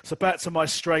 And so back to my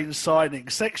strange signing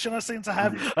section I seem to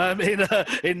have in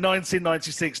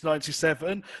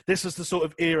 1996-97. This was the sort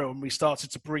of era when we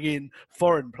started to bring in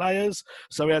foreign players.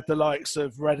 So we had the likes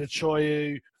of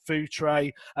Radachoyu,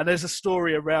 Futre, and there's a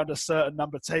story around a certain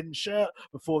number 10 shirt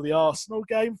before the Arsenal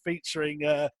game featuring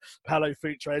Paulo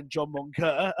Futre and John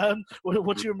Moncur.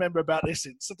 What do you remember about this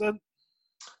incident?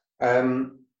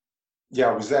 Yeah,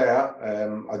 I was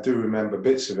there. I do remember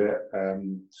bits of it,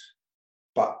 and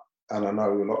I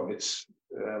know a lot of it's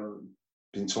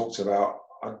been talked about.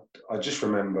 I just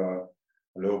remember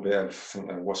a little bit of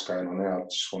thinking, what's going on now? I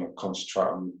just want to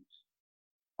concentrate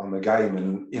on the game.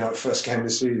 And first game of the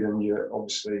season, you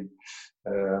obviously,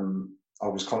 I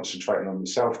was concentrating on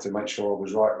myself to make sure I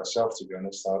was right myself. To be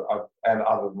honest, and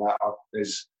other than that,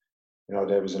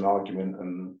 there was an argument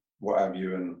and what have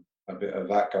you, and a bit of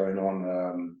that going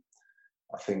on.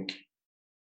 I think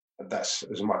that's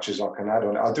as much as I can add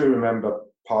on it. I do remember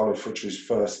Paulo Futre's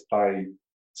first day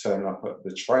turning up at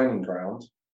the training ground,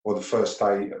 or the first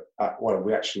day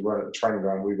we actually weren't at the training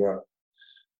ground. We were,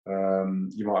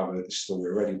 you might have heard this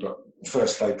story already, but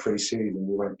first day pre-season,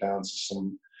 we went down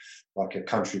to a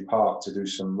country park to do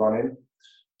some running.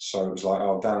 So it was like,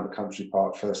 down the country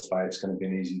park, first day, it's going to be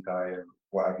an easy day and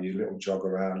what have you, little jog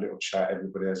around, little chat,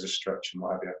 everybody has a stretch and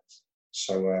what have you.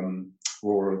 So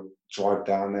we'll drive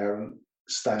down there and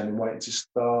stand and wait to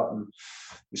start, and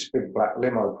this big black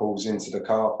limo pulls into the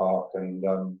car park, and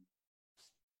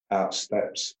out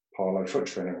steps Paulo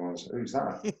Futre, and everyone's, who's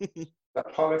that?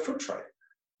 That Paulo Futre?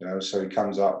 So he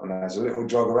comes up and has a little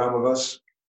jog around with us,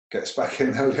 gets back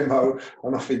in the limo,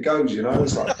 and off he goes.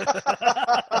 It's like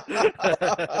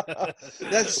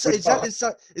that's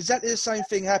exactly the same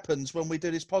thing happens when we do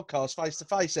this podcast face to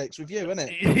face, X, with you, isn't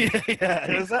it?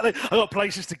 Yeah, exactly. I've got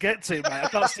places to get to, mate. I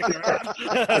can't stick around.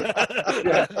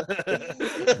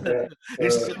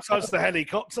 It's sometimes the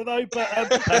helicopter though, but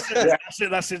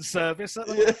that's in service.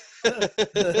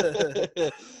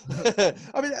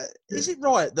 I mean, is it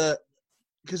right that?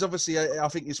 Because obviously, I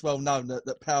think it's well known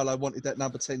that Paulo wanted that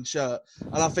number 10 shirt.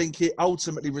 And I think it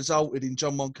ultimately resulted in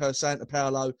John Moncur saying to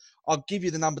Paulo, I'll give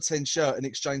you the number 10 shirt in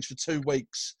exchange for 2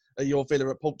 weeks at your villa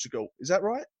at Portugal. Is that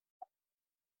right?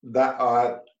 That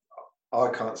I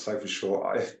can't say for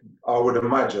sure. I would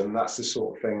imagine that's the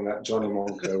sort of thing that Johnny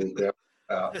Moncur would be able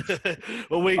to.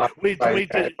 Well, we do.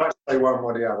 If I say one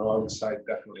or the other, I would say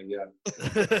definitely, yeah.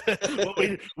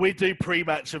 Well, we do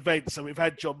pre-match events, so we've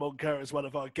had John Moncur as one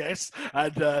of our guests,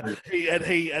 and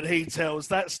he tells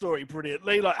that story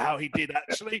brilliantly, like how he did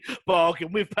actually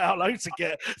bargain with Paulo to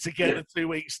get a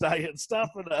 2-week stay and stuff,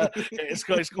 and it's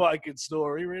quite a good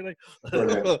story, really.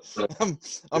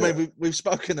 I mean, we've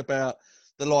spoken about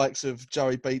the likes of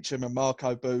Joey Beecham and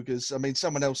Marco Boogers. I mean,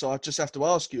 someone else I just have to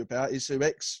ask you about is who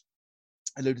X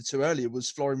alluded to earlier was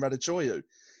Florin Radicioiu.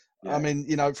 Yeah. I mean,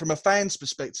 from a fan's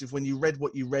perspective, when you read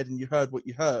what you read and you heard what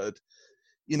you heard,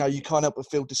 you can't help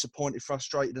but feel disappointed,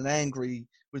 frustrated and angry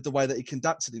with the way that he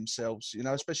conducted himself,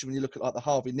 especially when you look at like the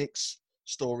Harvey Nicks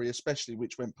story, especially,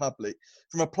 which went public.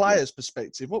 From a player's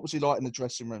perspective, what was he like in the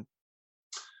dressing room?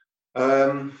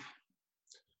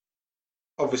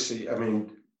 Obviously, I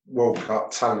mean, World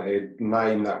Cup talented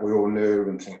name that we all knew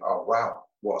and think, oh, wow,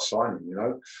 what a signing,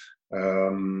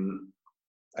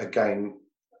 Again,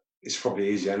 it's probably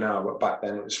easier now, but back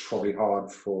then it was probably hard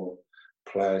for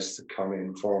players to come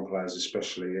in, foreign players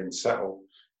especially, and settle.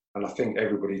 And I think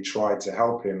everybody tried to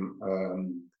help him.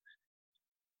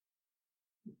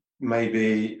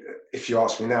 Maybe if you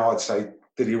ask me now, I'd say,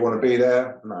 did he want to be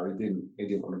there? No, he didn't. He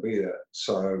didn't want to be there.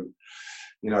 So,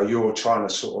 you're trying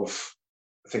to sort of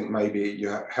think maybe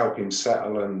you help him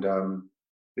settle, and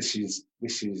this is the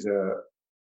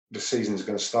season's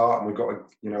going to start, and we've got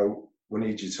to, we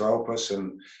need you to help us.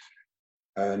 And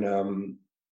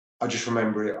I just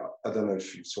remember it. I don't know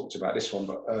if you've talked about this one,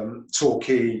 but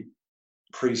Torquay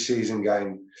pre-season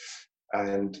game,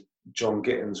 and John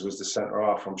Gittins was the centre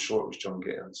half. I'm sure it was John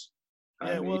Gittins.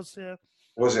 Yeah, it was. Yeah.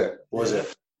 Was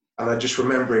it? And I just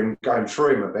remember him going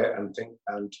through him a bit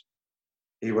and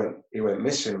he went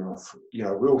missing. We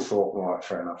all thought, right,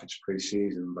 fair enough, it's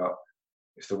pre-season, but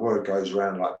if the word goes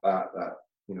around like that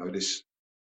this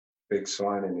big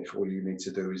signing, if all you need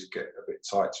to do is get a bit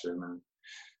tight to him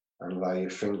and lay your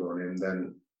finger on him,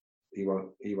 then he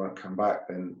won't come back.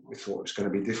 Then we thought it was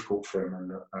going to be difficult for him,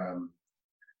 and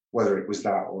whether it was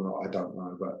that or not, I don't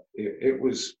know. But it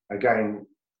was, again,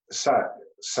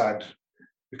 sad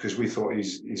because we thought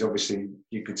he's obviously,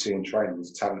 you could see in training,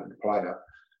 he's a talented player.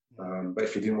 But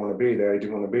if he didn't want to be there, he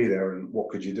didn't want to be there, and what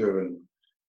could you do? And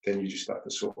then you just have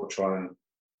to sort of try and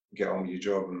get on with your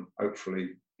job, and hopefully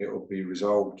it'll be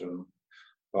resolved.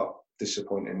 But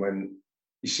disappointing when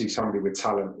you see somebody with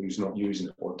talent who's not using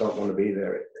it or don't want to be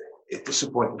there. It's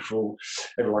disappointing for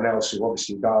everyone else who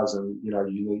obviously does, and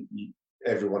you need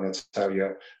everyone will tell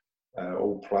you,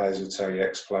 all players will tell you,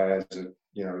 ex-players,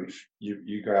 if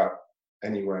you go out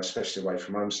anywhere, especially away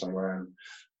from home somewhere, and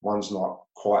one's not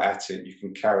quite at it, you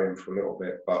can carry them for a little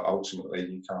bit, but ultimately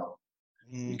you can't.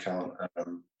 You can't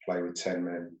play with 10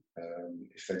 men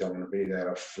if they don't want to be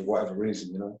there for whatever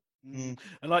reason, you know. And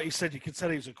like you said, you can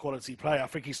tell he's a quality player. I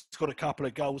think he's got a couple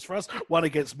of goals for us. One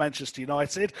against Manchester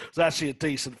United. It was actually a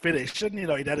decent finish. And, you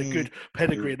know, he'd had a good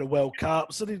pedigree in the World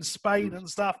Cups and in Spain and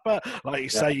stuff. But like you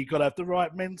say, you've got to have the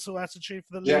right mental attitude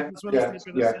for the league as well as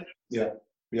the ability.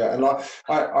 Yeah. And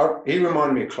I he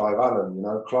reminded me of Clive Allen, you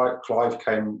know. Clive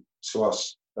came to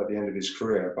us at the end of his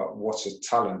career, but what a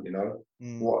talent, you know.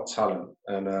 What a talent.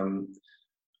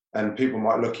 And people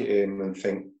might look at him and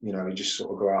think, you know, he just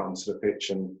sort of go out onto the pitch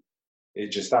and it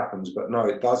just happens, but no,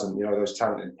 it doesn't. You know, those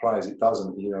talented players, it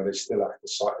doesn't. You know, they still have to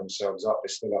psych themselves up. They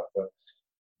still have to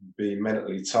be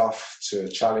mentally tough to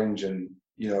challenge and,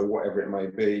 you know, whatever it may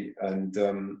be. And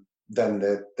then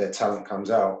their talent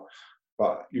comes out.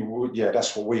 But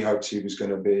that's what we hoped. He was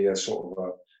going to be a sort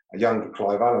of a younger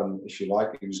Clive Allen, if you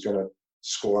like. He was going to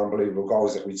score unbelievable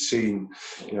goals that we'd seen,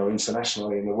 you know,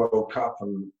 internationally in the World Cup.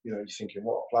 And, you know, you're thinking,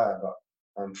 what a player. But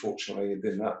unfortunately, it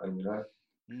didn't happen, you know.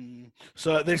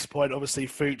 So at this point, obviously,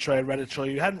 Futre and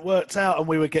Radicchio hadn't worked out, and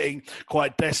we were getting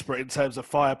quite desperate in terms of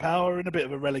firepower in a bit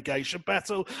of a relegation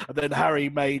battle. And then Harry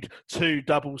made a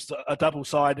double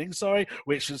signing,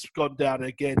 which has gone down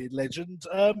again in legend.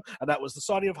 And that was the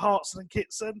signing of Hartson and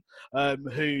Kitson,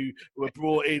 who were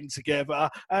brought in together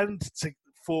and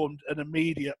formed an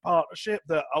immediate partnership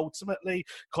that ultimately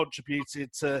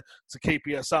contributed to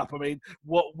keeping us up. I mean,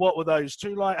 what were those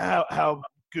two like? How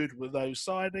good were those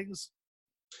signings?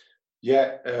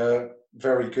 Yeah,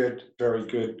 very good, very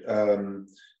good.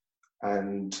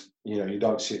 And, you know, you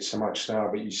don't see it so much now,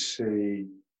 but you see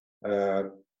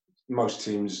most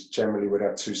teams generally would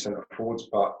have two centre forwards,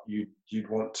 but you'd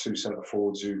want two centre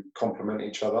forwards who complement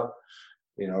each other.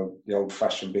 You know, the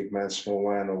old-fashioned big man,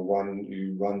 small man, or one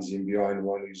who runs in behind,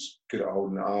 one who's good at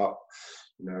holding it up.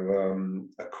 You know,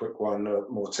 a quick one, a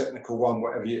more technical one,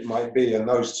 whatever it might be. And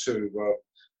those two were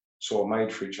sort of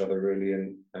made for each other, really,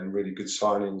 and really good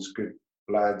signings, good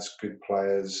lads, good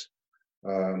players.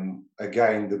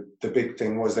 Again, the big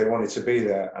thing was they wanted to be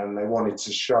there and they wanted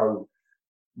to show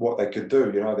what they could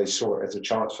do. You know, they saw it as a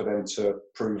chance for them to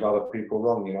prove other people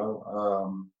wrong, you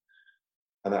know,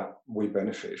 and that we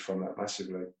benefited from that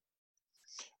massively.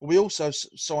 We also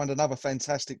signed another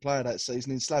fantastic player that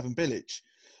season in Slaven Bilic.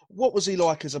 What was he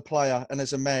like as a player and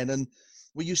as a man? And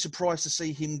were you surprised to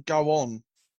see him go on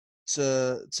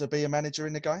to be a manager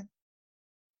in the game?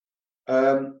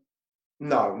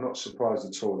 No, not surprised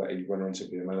at all that he went on to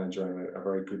be a manager and a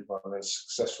very good one, a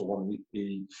successful one.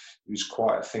 He was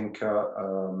quite a thinker,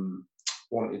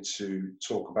 wanted to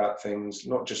talk about things,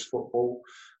 not just football,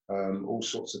 all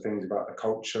sorts of things about the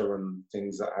culture and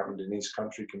things that happened in his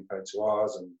country compared to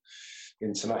ours, and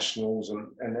internationals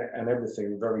and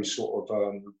everything. Very sort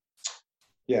of,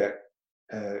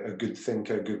 a good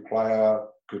thinker, good player,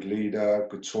 good leader,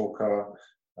 good talker.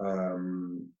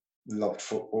 Loved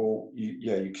football.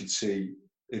 You could see.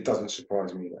 It doesn't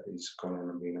surprise me that he's gone on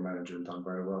and been a manager and done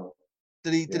very well.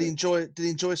 Did he enjoy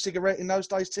a cigarette in those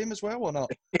days, Tim, as well, or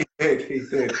not? He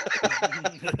did.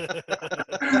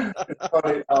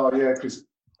 Oh yeah, because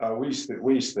we used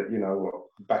to, you know,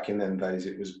 back in them days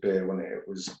it was beer, when it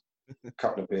was a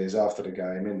couple of beers after the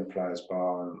game in the players'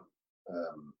 bar, and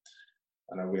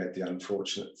I know we had the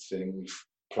unfortunate thing,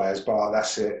 players' bar.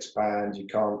 That's it. It's banned. You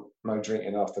can't, no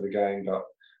drinking after the game, but.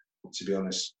 To be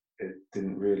honest, it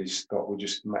didn't really stop. We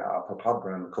just met up a pub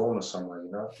around the corner somewhere, you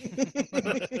know.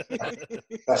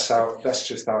 That's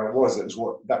just how it was.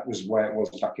 That was where it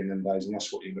was back in them days, and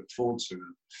that's what you looked forward to.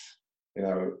 You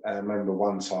know, I remember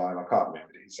one time, I can't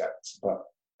remember the exact, but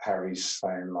Harry's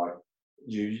saying like,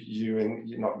 you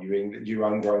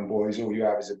homegrown boys, all you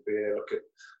have is a beer.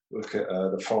 Look at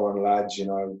the foreign lads, you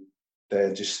know.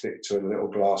 They just stick to a little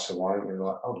glass of wine. We're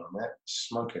like, hold on, mate,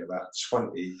 smoking about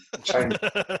 20,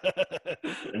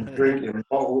 and drinking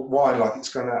wine like it's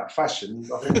gone out of fashion.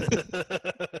 I think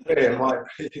beer might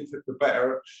be the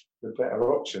better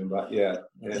option, but yeah.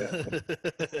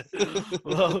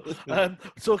 Well,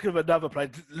 talking of another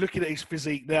player, looking at his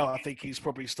physique now, I think he's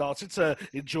probably started to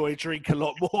enjoy drink a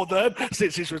lot more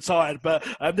since he's retired. But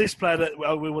this player that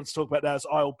we want to talk about now is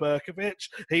Eyal Berkovic.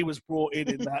 He was brought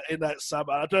in that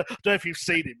summer. I don't know if you've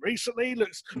seen him recently. He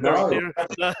looks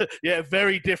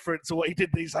very different to what he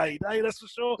did in his heyday, that's for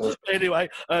sure. Anyway,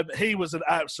 he was an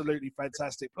absolutely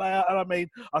fantastic player. And I mean,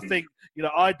 I think, you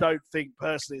know, I don't think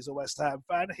personally as a West Ham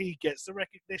fan, he he gets the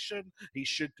recognition he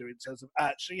should do in terms of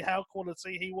actually how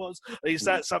quality he was? Is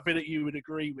that something that you would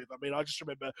agree with? I mean, I just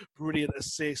remember brilliant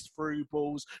assists, through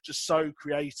balls, just so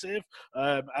creative.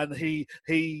 And he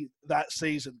that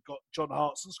season got John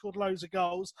Hartson scored loads of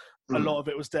goals. A lot of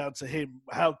it was down to him.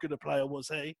 How good a player was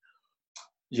he?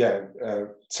 Yeah,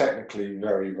 technically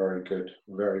very, very good.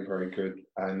 Very, very good.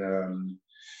 And,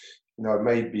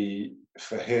 maybe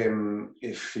for him,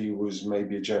 if he was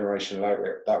maybe a generation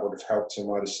later, that would have helped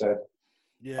him, I'd have said.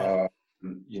 Yeah.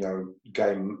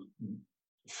 Game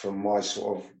from my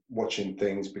sort of watching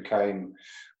things became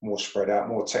more spread out,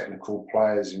 more technical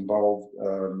players involved,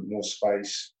 more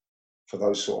space for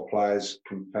those sort of players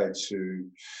compared to,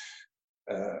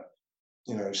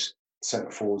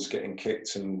 centre forwards getting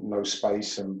kicked and no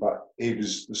space. But he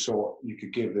was the sort you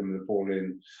could give them the ball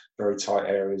in very tight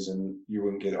areas and you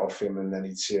wouldn't get it off him, and then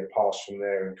he'd see a pass from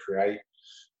there and create.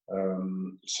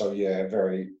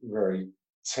 Very, very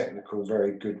technical,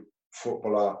 very good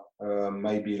footballer.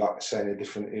 Maybe, like I say, in a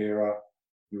different era,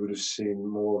 you would have seen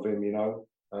more of him,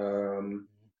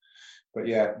 But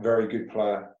yeah, very good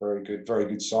player, very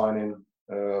good signing.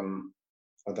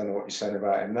 I don't know what you're saying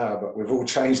about him now, but we've all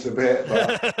changed a bit.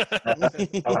 But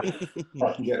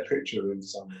I can get a picture of him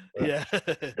somewhere. Yeah.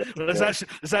 Well, there's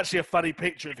actually a funny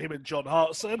picture of him and John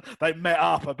Hartson. They met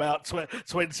up about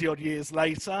 20 odd years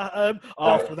later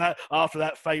after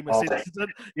that famous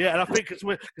incident. Yeah, and I think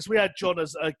because we had John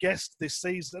as a guest this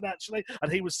season actually,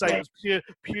 and he was saying it was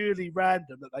purely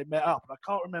random that they met up. And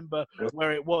I can't remember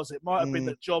where it was. It might have been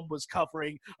that John was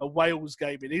covering a Wales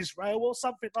game in Israel or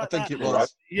something like that. I think it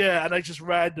was. Yeah, and they just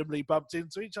randomly bumped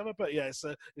into each other. But yeah, it's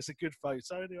a good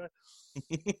photo anyway.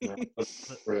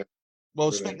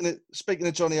 Well, speaking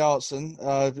of Johnny Hartson,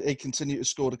 he continued to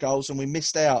score the goals, and we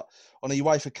missed out on a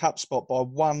UEFA Cup spot by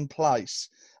one place.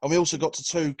 And we also got to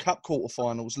 2 Cup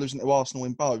quarterfinals, losing to Arsenal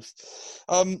in both.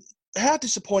 How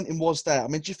disappointing was that? I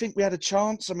mean, do you think we had a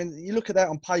chance? I mean, you look at that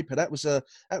on paper, that was a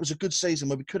good season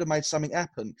where we could have made something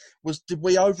happen. Did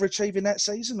we overachieve in that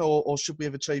season, or should we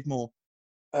have achieved more?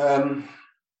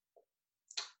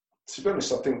 To be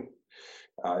honest, I think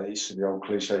it's the old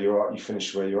cliche: you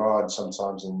finish where you are, and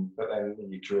sometimes, but then in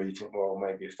your career you think, well,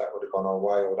 maybe if that would have gone our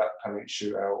way, or that penalty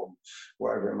shootout, or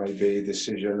whatever it may be,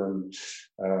 decision.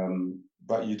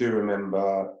 But you do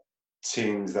remember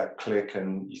teams that click,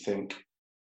 and you think,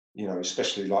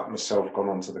 especially like myself, gone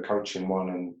on to the coaching one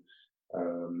and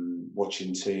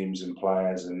watching teams and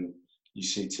players, and you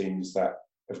see teams that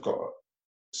have got.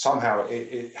 Somehow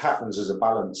it happens as a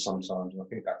balance sometimes. And I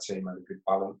think that team had a good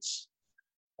balance.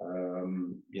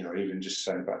 Even just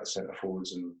saying about the centre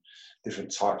forwards and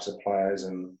different types of players,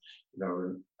 and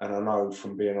I know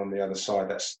from being on the other side,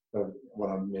 that's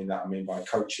what I mean by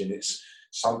coaching. It's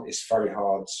very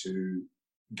hard to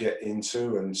get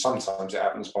into, and sometimes it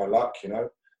happens by luck, But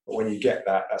when you get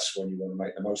that, that's when you want to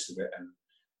make the most of it, and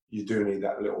you do need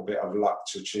that little bit of luck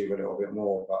to achieve a little bit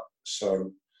more. But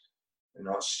so. In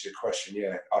answer to your question,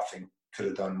 yeah, I think could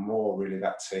have done more, really,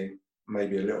 that team.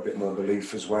 Maybe a little bit more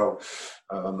belief as well.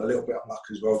 A little bit of luck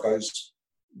as well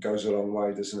goes a long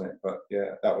way, doesn't it? But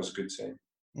yeah, that was a good team.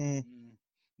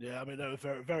 Yeah, I mean, they were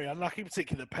very, very unlucky,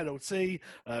 particularly the penalty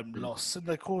loss in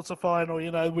the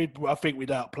quarterfinal. I think we'd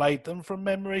outplayed them from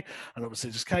memory, and obviously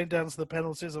it just came down to the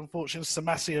penalties. Unfortunately,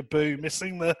 Samassi Abu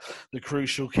missing the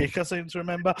crucial kick, I seem to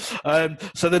remember.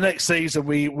 So the next season,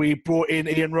 we brought in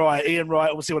Ian Wright. Ian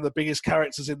Wright, obviously one of the biggest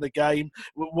characters in the game.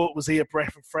 What was he, a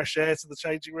breath of fresh air to the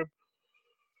changing room?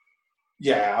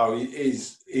 Yeah,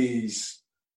 he's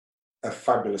a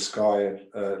fabulous guy,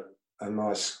 a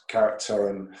nice character,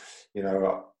 and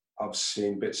I've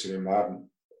seen bits of him. I haven't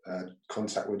had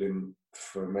contact with him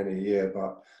for many years,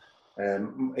 but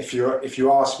if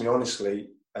you ask me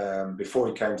honestly, before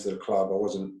he came to the club, I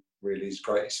wasn't really his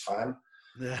greatest fan.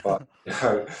 Yeah. But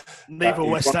neither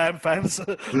West Ham fans.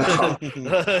 No.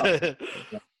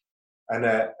 And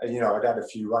I'd had a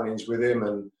few run-ins with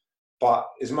him, but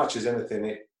as much as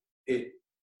anything,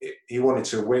 he wanted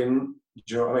to win.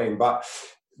 Do you know what I mean? But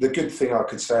the good thing I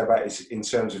could say about it is, in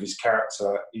terms of his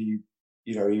character, he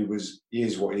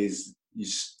is what he is. You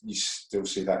still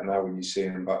see that now when you see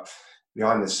him, but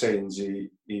behind the scenes, he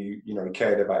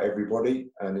cared about everybody,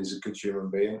 and he's a good human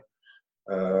being.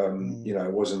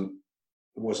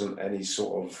 Wasn't any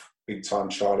sort of big time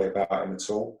Charlie about him at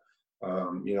all.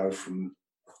 From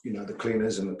the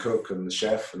cleaners and the cook and the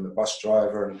chef and the bus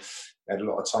driver, and had a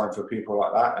lot of time for people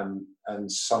like that,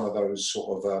 and some of those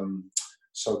sort of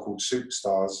so-called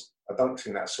superstars. I don't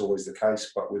think that's always the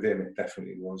case, but with him it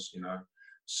definitely was.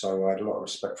 So I had a lot of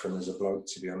respect for him as a bloke,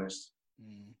 to be honest.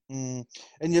 In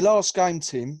your last game,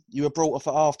 Tim, you were brought off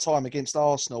at half-time against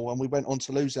Arsenal, and we went on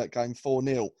to lose that game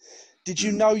 4-0. Did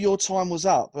you know your time was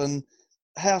up, and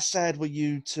how sad were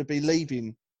you to be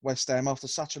leaving West Ham after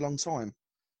such a long time?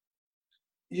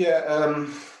 Yeah,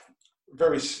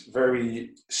 very,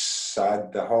 very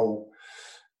sad. The whole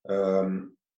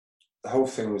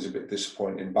thing was a bit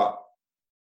disappointing, but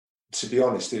to be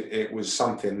honest, it was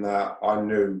something that I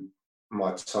knew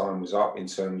my time was up in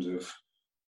terms of,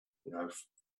 you know,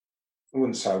 I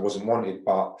wouldn't say I wasn't wanted,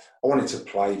 but I wanted to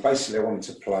play. Basically, I wanted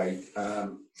to play.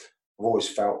 I've always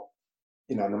felt,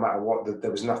 you know, no matter what,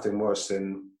 there was nothing worse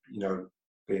than, you know,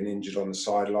 being injured on the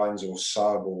sidelines or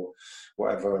sub or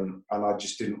whatever, and I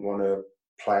just didn't want to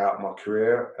play out my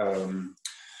career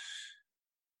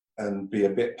and be a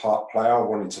bit part player. I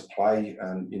wanted to play,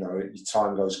 and you know, your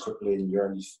time goes quickly, and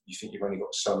you think you've only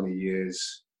got so many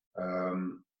years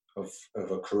of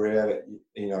a career that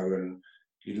you know, and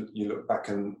you look back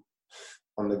on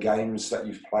the games that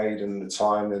you've played and the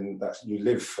time, and that you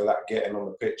live for that, getting on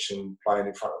the pitch and playing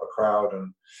in front of a crowd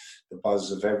and the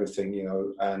buzz of everything, you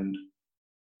know. And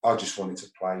I just wanted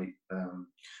to play.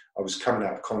 I was coming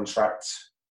out of contract,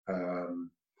 and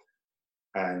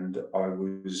I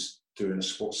was doing a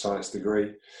sports science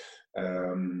degree.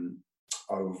 I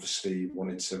obviously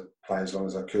wanted to play as long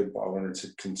as I could, but I wanted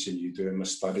to continue doing my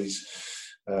studies.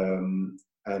 And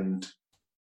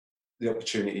the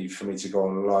opportunity for me to go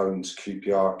on loan to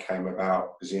QPR came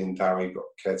about because Ian Dowie got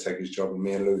caretaker's job, and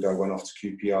me and Ludo went off to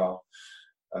QPR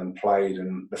and played.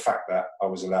 And the fact that I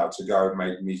was allowed to go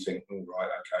made me think, all right,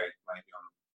 okay, maybe I'm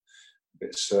a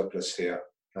bit surplus here.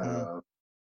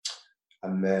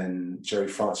 And then Jerry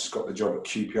Francis got the job at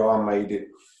QPR, made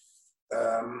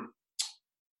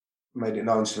it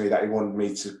known to me that he wanted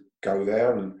me to go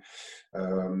there, and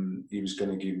he was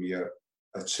going to give me a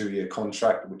 2-year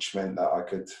contract, which meant that I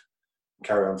could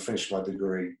carry on, finish my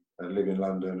degree, and live in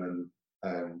London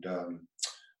and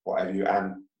what have you,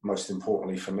 and most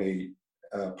importantly for me,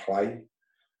 play.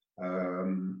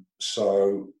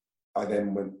 So I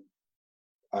then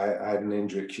I had an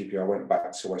injury at QPR. I went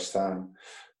back to West Ham,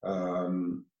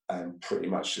 and pretty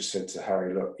much just said to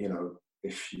Harry, look, you know,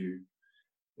 if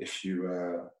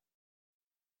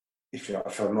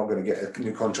I'm not going to get a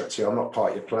new contract here, I'm not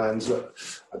part of your plans. Look,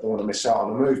 I don't want to miss out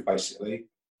on a move, basically.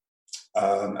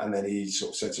 And then he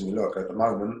sort of said to me, look, at the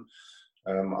moment,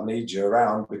 I need you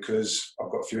around because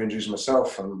I've got a few injuries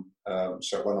myself. And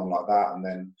so it went on like that. And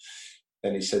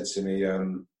then he said to me,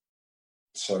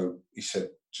 so he said,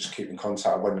 just keep in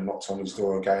contact. I went and knocked on his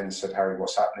door again and said, Harry,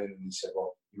 what's happening? And he said,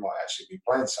 well, you might actually be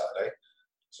playing Saturday.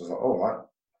 So I was like, all right,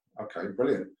 okay,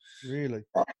 brilliant. Really?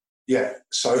 Yeah.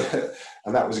 So,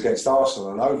 and that was against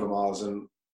Arsenal and Overmars, and,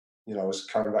 you know, I was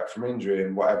coming back from injury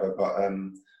and whatever. But I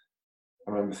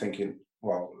remember thinking,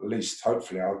 well, at least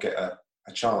hopefully I'll get a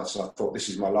chance. And I thought, this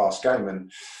is my last game. And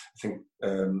I think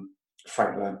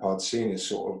Frank Lampard Sr.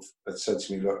 sort of had said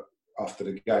to me, look, after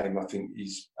the game, I think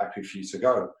he's happy for you to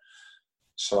go.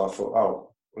 So I thought,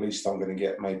 oh, at least I'm going to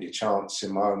get maybe a chance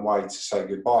in my own way to say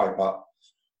goodbye. But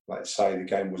like I say, the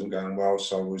game wasn't going well,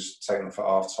 so I was taken off at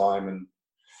half time, and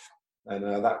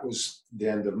that was the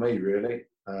end of me, really.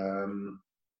 And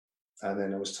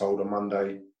then I was told on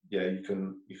Monday, yeah, you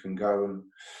can go, and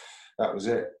that was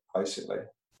it, basically.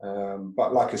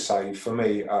 But like I say, for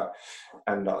me,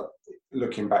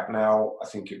 looking back now, I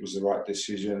think it was the right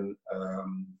decision.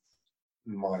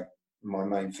 My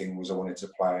main thing was I wanted to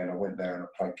play, and I went there and I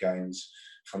played games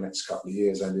for the next couple of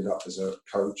years. I ended up as a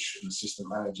coach and assistant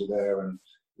manager there, and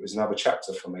it was another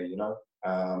chapter for me, you know.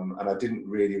 And I didn't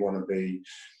really want to be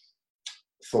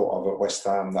thought of at West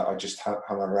Ham that I just hung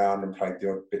around and played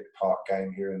the odd bit part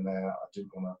game here and there. I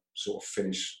didn't want to sort of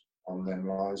finish on them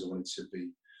lines. I wanted to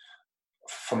be,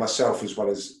 for myself as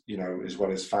well as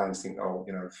fans, think, oh,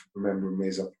 you know, remember me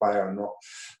as a player and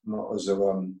not as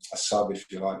a sub, if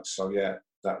you like. So yeah,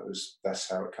 that's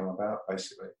how it came about,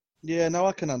 basically. Yeah, no,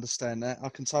 I can understand that. I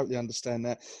can totally understand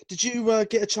that. Did you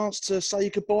get a chance to say your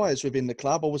goodbyes within the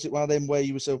club, or was it one of them where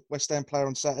you was a West Ham player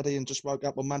on Saturday and just woke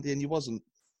up on Monday and you wasn't?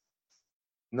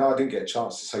 No, I didn't get a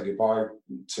chance to say goodbye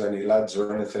to any lads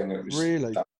or anything. It was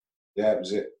really, it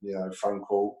was it. You know, phone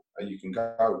call, you can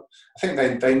go. I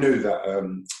think they knew that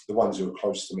the ones who were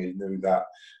close to me knew that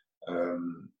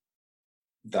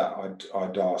that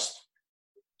I'd asked,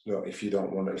 look, if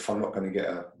I'm not going to get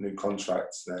a new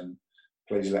contract, then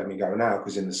please let me go now,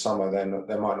 because in the summer then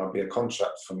there might not be a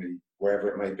contract for me wherever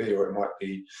it may be, or it might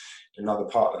be another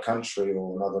part of the country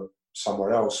or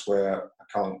somewhere else where I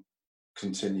can't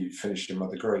continue finishing my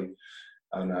degree.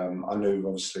 And I knew,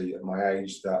 obviously, at my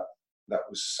age that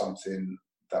was something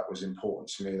that was important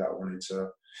to me, that I wanted to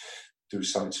do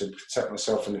something to protect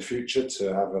myself in the future,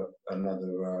 to have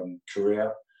another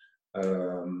career.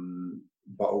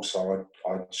 But also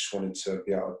I just wanted to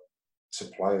be able to to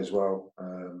play as well.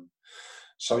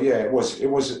 So yeah, it was.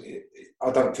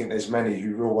 I don't think there's many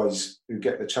who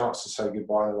get the chance to say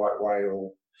goodbye in the right way,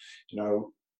 or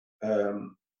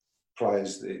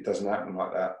players. It doesn't happen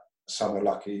like that. Some are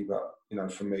lucky, but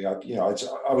for me, I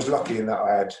was lucky in that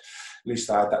I had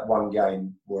that one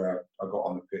game where I got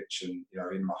on the pitch, and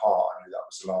in my heart I knew that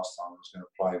was the last time I was going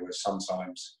to play. Where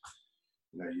sometimes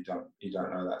you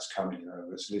don't know that's coming.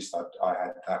 But at least I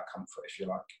had that comfort, if you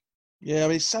like. Yeah, I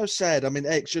mean, it's so sad. I mean,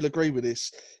 X, you'll agree with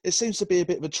this. It seems to be a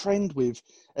bit of a trend with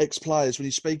ex-players when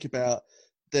you speak about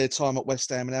their time at West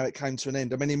Ham and how it came to an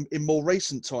end. I mean, in more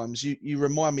recent times, you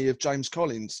remind me of James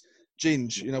Collins,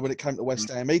 Ginge, when it came to West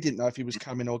Ham. He didn't know if he was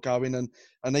coming or going, and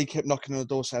he kept knocking on the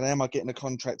door saying, am I getting a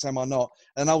contract, am I not?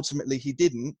 And ultimately, he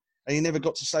didn't, and he never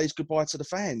got to say his goodbye to the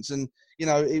fans. And,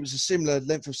 it was a similar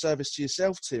length of service to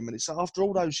yourself, Tim. And it's after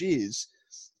all those years,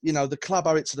 the club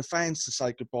owe it to the fans to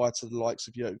say goodbye to the likes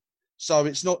of you. So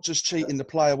it's not just cheating the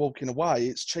player walking away,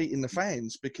 it's cheating the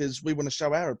fans, because we want to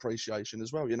show our appreciation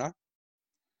as well,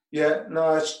 Yeah,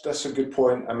 no, that's a good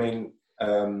point. I mean,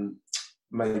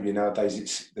 maybe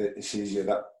nowadays it's easier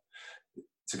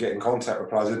to get in contact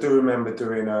with players. I do remember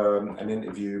doing an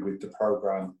interview with the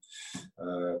programme,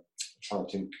 trying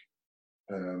to think,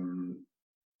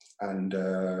 and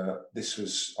this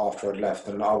was after I'd left,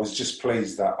 and I was just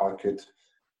pleased that I could,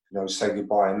 say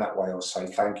goodbye in that way, or say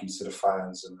thank you to the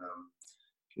fans, and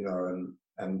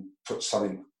and put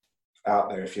something out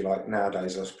there, if you like.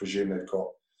 Nowadays, I presume they've got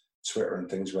Twitter and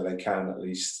things where they can at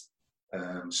least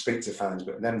speak to fans,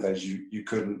 but in them days you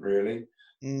couldn't really.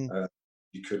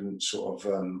 You couldn't sort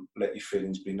of let your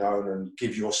feelings be known and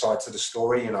give your side to the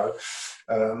story, and all,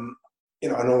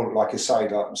 like I say,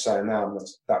 like I'm saying now,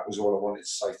 that was all I wanted to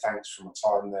say. Thanks for my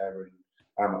time there and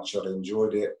how much I'd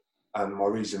enjoyed it. And my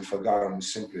reason for going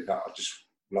was simply that I just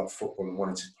loved football and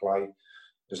wanted to play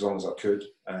as long as I could,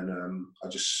 and I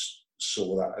just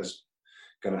saw that as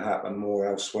going to happen more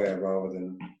elsewhere rather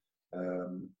than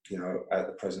at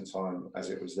the present time as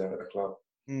it was there at the club.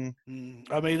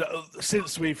 I mean,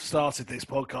 since we've started this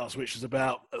podcast, which is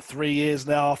about 3 years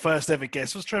now, our first ever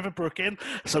guest was Trevor Brooking.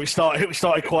 So we started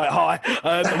quite high.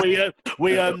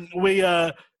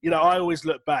 I always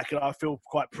look back and I feel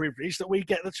quite privileged that we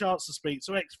get the chance to speak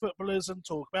to ex-footballers and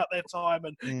talk about their time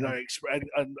and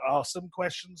and ask them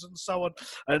questions and so on.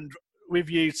 And with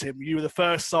you, Tim, you were the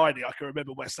first signing I can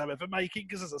remember West Ham ever making,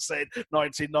 because, as I said,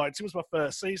 1990 was my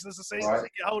first season as a season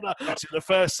ticket holder. So the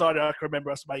first signing I can remember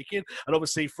us making. And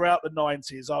obviously, throughout the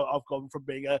 90s, I've gone from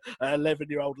being an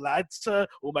 11-year-old lad to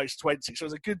almost 20. So it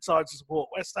was a good time to support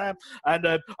West Ham. And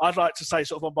I'd like to say,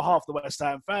 sort of on behalf of the West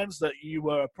Ham fans, that you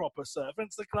were a proper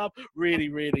servant to the club, really,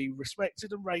 really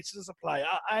respected and rated as a player.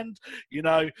 And,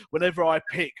 whenever I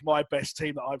pick my best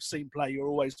team that I've seen play, you're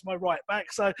always my right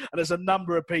back. So, and there's a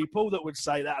number of people that would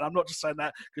say that, and I'm not just saying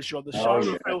that because you're on the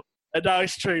show. No,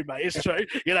 it's true, mate. It's true.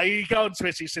 You go on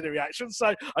Twitter, you see the reactions.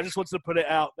 So I just wanted to put it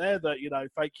out there that,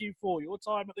 thank you for your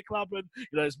time at the club, and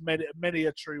there's many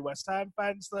a true West Ham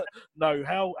fans that know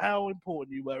how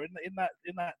important you were in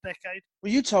that decade.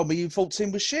 Well, you told me you thought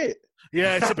Tim was shit.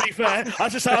 Yeah, to be fair, I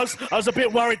was a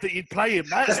bit worried that you'd play him.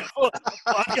 That's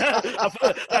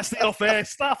the off-air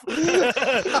stuff.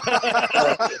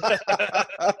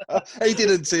 He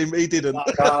didn't, Tim. He didn't.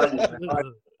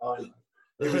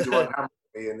 He was the one hammering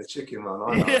me in the chicken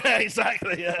run. Yeah,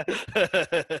 exactly. Yeah.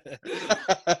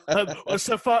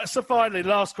 So finally,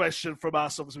 last question from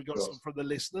us. Obviously, we've got some from the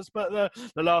listeners, but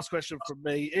the last question from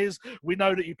me is: we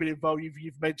know that you've been involved.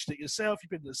 You've mentioned it yourself.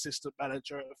 You've been an assistant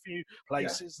manager at a few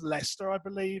places, Leicester, I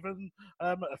believe, and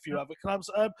a few other clubs.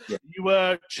 You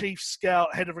were chief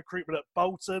scout, head of recruitment at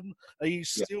Bolton. Are you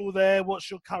still there?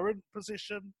 What's your current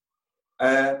position?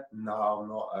 No, I'm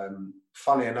not.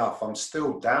 Funny enough, I'm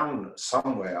still down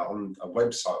somewhere on a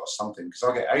website or something, because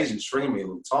I get agents ringing me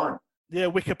all the time. Yeah,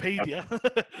 Wikipedia.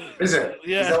 Is it?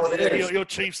 Yeah, is that what it is? You're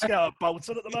chief scout at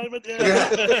Bolton at the moment.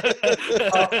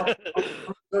 Yeah.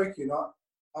 I'm joking.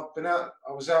 I've been out.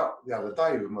 I was out the other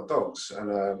day with my dogs and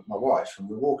my wife, and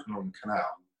we're walking on the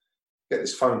canal. Get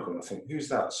this phone call, and I think, who's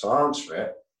that? So I answer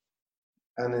it,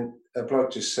 and then a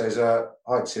bloke just says,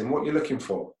 "Hi Tim, what are you looking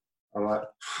for?" I'm like,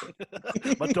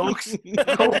 my dogs. I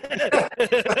don't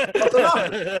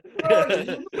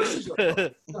know.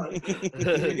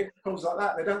 You get calls like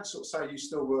that. They don't sort of say, "You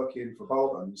still working for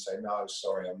Bolton?" You say, "No,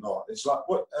 sorry, I'm not." It's like,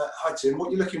 "What? Hi Tim, what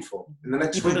are you looking for in the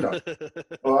next window?"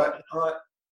 All right.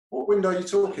 What window are you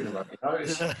talking about? I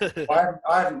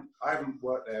haven't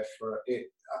worked there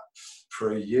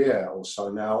for a year or so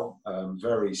now.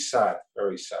 Very sad.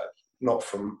 Not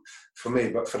for me,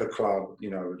 but for the club,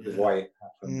 the way it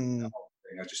happened, the whole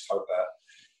thing. I just hope that,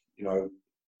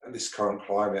 in this current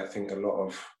climate, I think a lot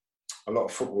of a lot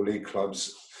of football league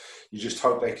clubs, you just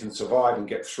hope they can survive and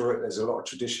get through it. There's a lot of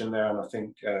tradition there, and I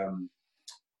think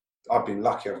I've been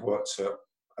lucky. I've worked at,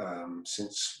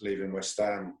 since leaving West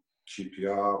Ham,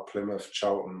 QPR, Plymouth,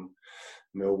 Charlton,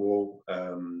 Millwall,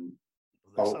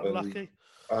 Bolton. Lucky.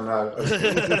 I know.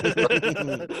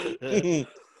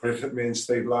 With me and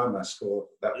Steve Lomas scored.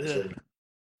 That was it.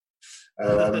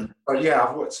 But yeah,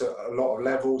 I've watched a lot of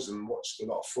levels and watched a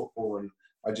lot of football, and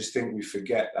I just think we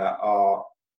forget that our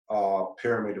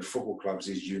pyramid of football clubs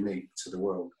is unique to the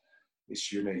world.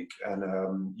 It's unique, and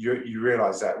you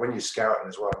realise that when you're scouting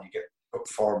as well, you get put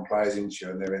foreign players into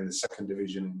you, and they're in the second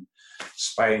division in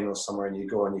Spain or somewhere, and you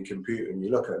go on your computer and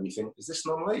you look at them, and you think, is this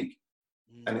non-league?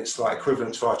 And it's like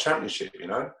equivalent to our championship, you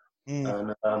know.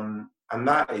 And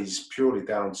that is purely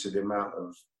down to the amount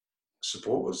of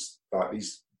supporters. Like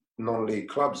these non-league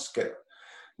clubs get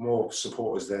more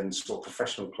supporters than sort of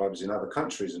professional clubs in other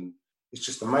countries, and it's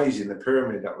just amazing the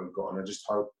pyramid that we've got. And I just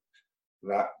hope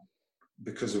that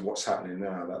because of what's happening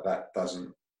now, that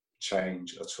doesn't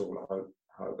change at all. I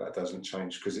hope that doesn't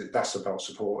change, because that's about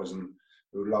supporters and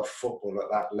who love football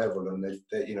at that level. And they,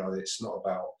 you know, it's not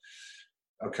about,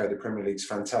 okay, the Premier League's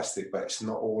fantastic, but it's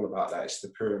not all about that. It's the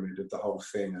pyramid of the whole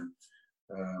thing, and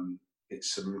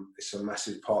it's a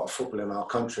massive part of football in our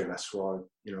country, and that's why,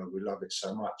 you know, we love it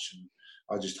so much. And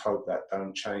I just hope that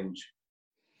don't change.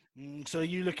 So are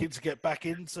you looking to get back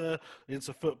into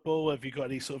football? Have you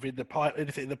got any sort of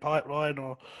anything in the pipeline,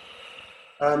 or?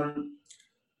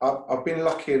 I've been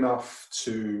lucky enough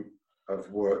to have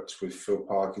worked with Phil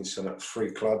Parkinson at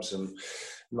 3 clubs, and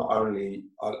not only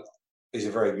he's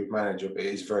a very good manager, but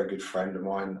he's a very good friend of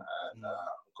mine, and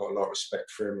I've got a lot of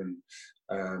respect for him.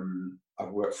 And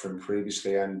I've worked for him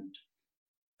previously, and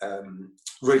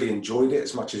really enjoyed it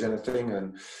as much as anything.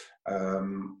 And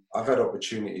I've had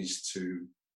opportunities to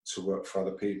work for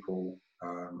other people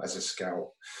as a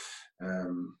scout,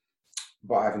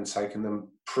 but I haven't taken them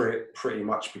pretty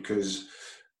much because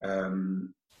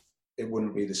it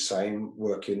wouldn't be the same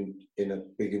working in a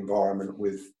big environment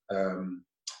with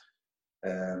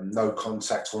no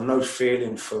contact or no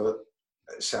feeling for,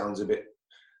 it sounds a bit,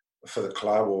 for the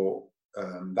club or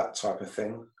that type of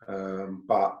thing.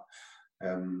 But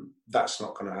that's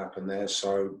not going to happen there.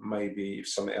 So maybe if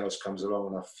something else comes along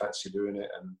and I fancy doing it,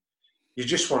 and you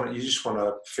just want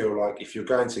to feel like if you're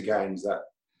going to games that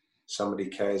somebody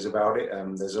cares about it.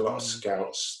 There's a lot of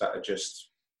scouts that are just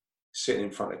sitting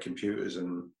in front of computers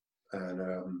and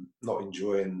not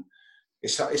enjoying.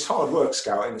 It's hard work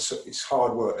scouting. It's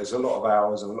hard work. There's a lot of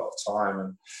hours and a lot of time,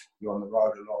 and you're on the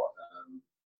road a lot.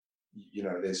 You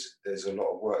know, there's a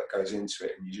lot of work that goes into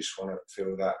it, and you just want to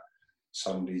feel that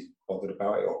somebody's bothered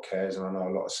about it or cares. And I know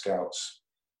a lot of scouts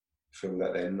feel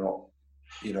that they're not.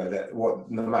 You know, that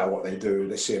no matter what they do,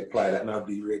 they see a player that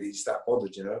nobody really is that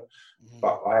bothered. You know,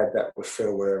 but I had that with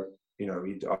Phil, where you know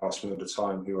he'd ask me all the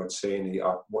time who I'd seen.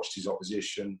 I watched his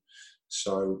opposition.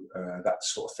 So that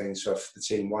sort of thing. So if the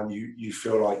team won, you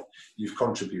feel like you've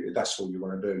contributed. That's all you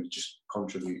want to do, just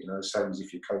contribute. You know, same as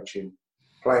if you're coaching,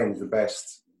 playing the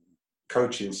best,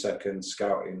 coaching second,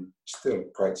 scouting. Still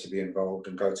great to be involved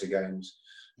and go to games.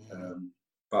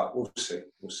 But we'll see.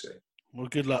 Well,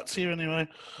 good luck to you anyway.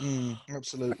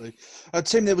 Absolutely.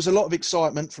 Tim, there was a lot of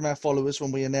excitement from our followers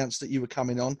when we announced that you were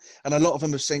coming on, and a lot of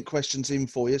them have sent questions in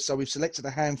for you. So we've selected a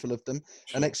handful of them,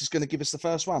 and X is going to give us the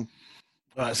first one.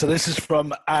 Right, so this is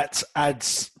from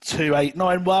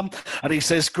 @ads2891, and he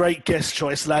says, "Great guest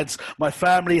choice, lads. My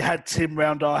family had Tim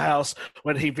round our house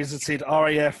when he visited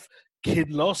RAF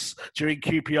Kinloss during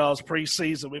QPR's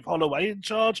pre-season with Holloway in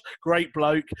charge. Great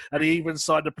bloke, and he even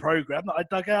signed a programme that I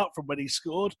dug out from when he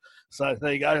scored. So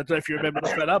there you go. I don't know if you remember the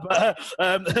fella, but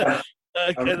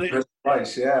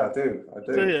Nice, yeah, I do.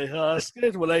 Do you? Oh, that's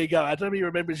good. Well, there you go. Adam, he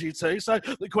remembers you too. So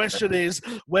the question is,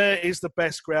 where is the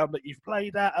best ground that you've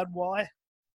played at, and why?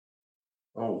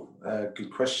 Oh,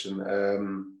 good question.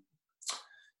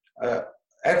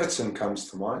 Everton comes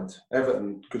to mind.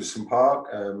 Everton, Goodison Park.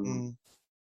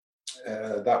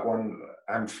 That one,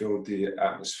 Anfield, the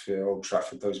atmosphere, Old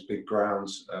Trafford, those big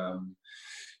grounds.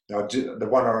 The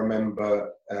one I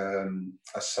remember,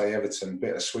 I say Everton,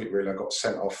 bittersweet really. I got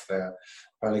sent off there,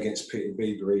 playing against Peter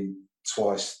Beagrie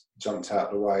twice, jumped out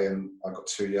of the way, and I got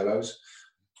 2 yellows.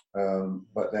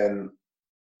 But then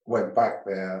went back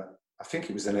there. I think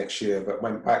it was the next year, but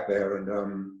went back there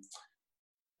and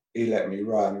he let me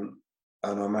run,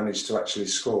 and I managed to actually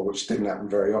score, which didn't happen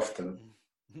very often.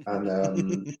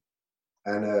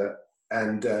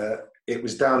 And it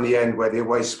was down the end where the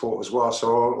away supporters were,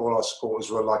 so all our supporters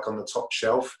were like on the top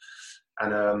shelf,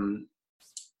 and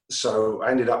so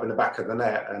I ended up in the back of the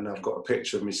net, and I've got a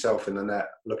picture of myself in the net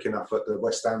looking up at the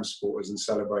West Ham supporters and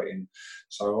celebrating.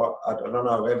 So I don't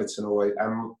know, Everton always,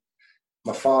 and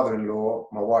my father-in-law,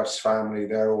 my wife's family,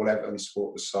 they're all Everton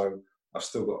supporters. So I've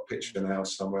still got a picture now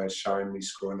somewhere showing me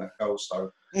scoring that goal.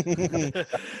 So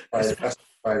that's my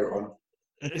favourite one.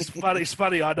 It's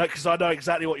funny. I know, because I know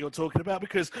exactly what you're talking about.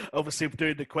 Because obviously,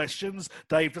 doing the questions,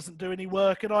 Dave doesn't do any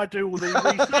work, and I do all the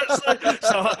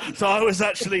research. So I was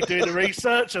actually doing the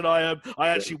research, and I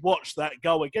actually watched that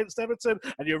goal against Everton.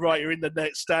 And you're right, you're in the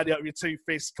net, standing up with your two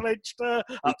fists clenched, up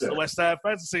to the West Ham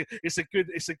fans. It's a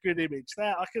good image.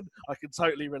 That I can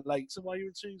totally relate to why you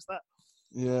would choose that.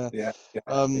 Yeah.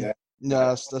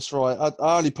 No, that's right.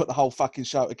 I only put the whole fucking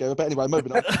show together. But anyway,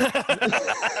 moving on.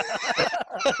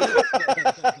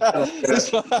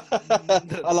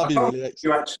 I love you, really.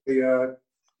 You actually,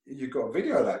 you got a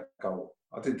video of that goal.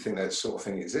 I didn't think that sort of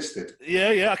thing existed.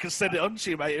 Yeah, I can send it on to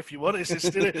you, mate, if you want. It's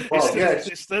still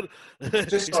existent.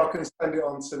 Just so I can send it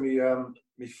on to me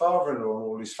father-in-law and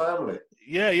all his family.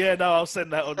 Yeah, no, I'll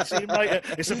send that on to you, mate.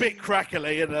 It's a bit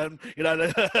crackly and a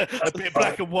bit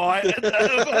black and white.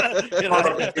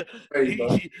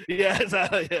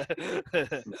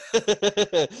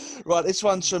 Right, this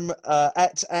one's from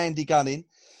at Andy Gunning.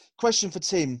 Question for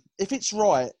Tim. If it's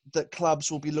right that clubs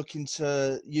will be looking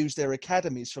to use their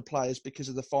academies for players because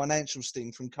of the financial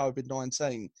sting from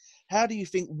COVID-19, how do you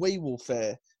think we will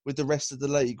fare with the rest of the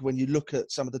league when you look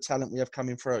at some of the talent we have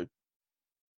coming through?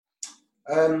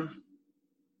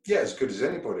 Yeah, as good as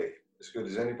anybody.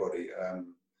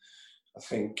 I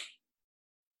think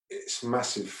it's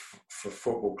massive for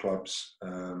football clubs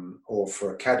or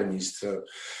for academies to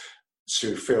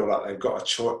feel like they've got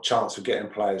a chance of getting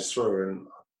players through.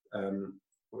 And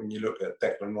when you look at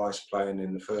Declan Rice playing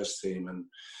in the first team and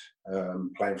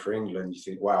playing for England, you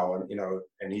think, wow,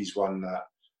 and he's one that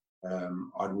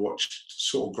I'd watched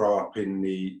sort of grow up in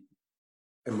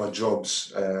my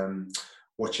jobs.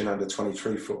 Watching under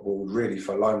 23 football, really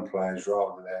for lone players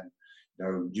rather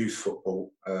than youth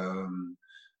football.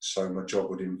 So my job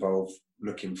would involve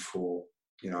looking for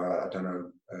I don't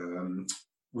know.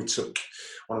 When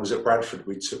I was at Bradford,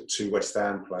 we took 2 West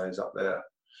Ham players up there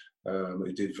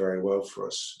who did very well for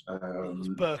us. It was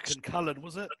Burke and Cullen,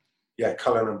 was it? Yeah,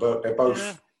 Cullen and Burke. They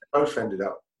both ended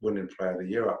up winning Player of the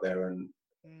Year up there, and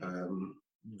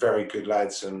very good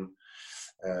lads and.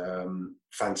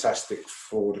 Fantastic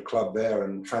for the club there,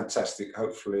 and fantastic,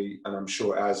 hopefully, and I'm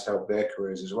sure it has helped their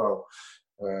careers as well.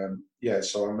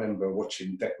 So I remember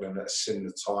watching Declan at a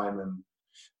similar time,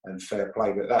 and fair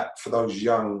play. But that for those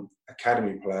young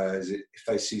academy players, if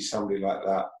they see somebody like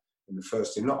that in the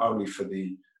first team, not only for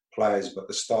the players but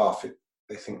the staff,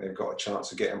 they think they've got a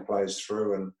chance of getting players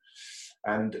through.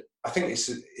 And I think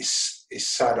it's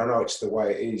sad. I know it's the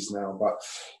way it is now, but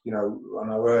I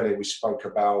know earlier we spoke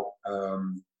about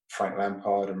Frank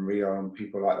Lampard and Rio and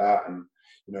people like that, and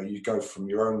you go from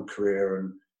your own career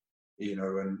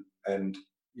and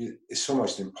it's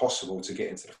almost impossible to get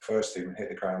into the first team and hit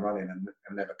the ground running and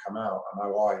never come out. I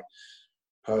know I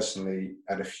personally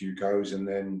had a few goes and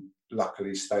then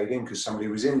luckily stayed in because somebody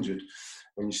was injured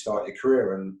when you start your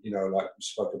career, and like we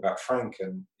spoke about Frank,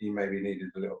 and he maybe needed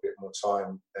a little bit more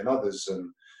time than others,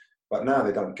 but now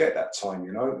they don't get that time,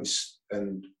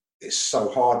 and it's so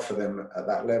hard for them at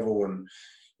that level, and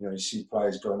you see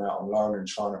players going out on loan and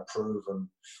trying to prove,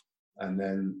 and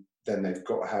then they've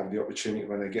got to have the opportunity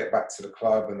when they get back to the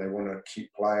club and they want to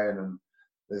keep playing, and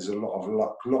there's a lot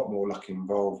more luck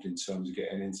involved in terms of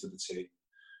getting into the team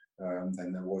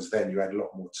than there was then. You had a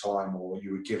lot more time, or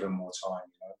you were given more time,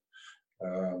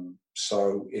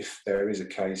 so if there is a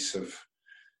case of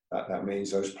that means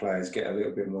those players get a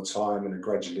little bit more time and are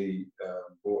gradually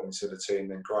brought into the team,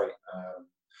 then great.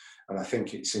 And I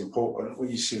think it's important when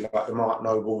you see like the Mark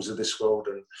Nobles of this world,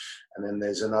 and then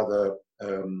there's another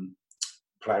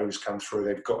player who's come through,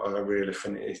 they've got a real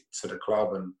affinity to the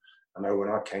club. And I know when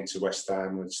I came to West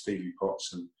Ham with Stevie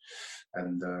Potts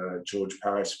and George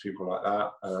Paris, people like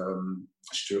that,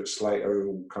 Stuart Slater, who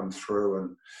all come through,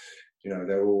 and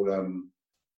they're all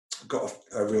got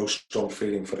a real strong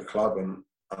feeling for the club, and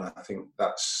I think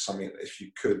that's something that if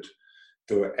you could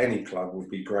do at any club would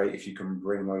be great, if you can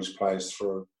bring those players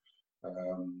through.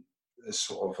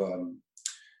 Sort of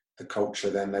the culture,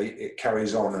 then it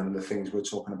carries on, and the things we're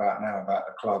talking about now about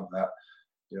the club, that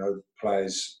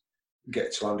players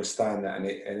get to understand that, and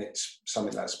it's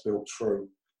something that's built through.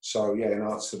 So yeah, in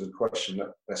answer to the question,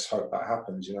 let's hope that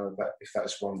happens. That if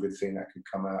that's one good thing that could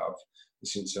come out of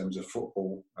this in terms of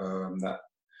football, that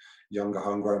younger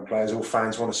homegrown players, all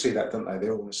fans want to see that, don't they? They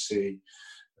all want to see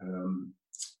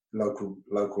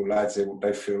local lads.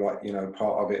 They feel like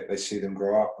part of it. They see them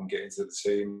grow up and get into the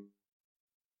team,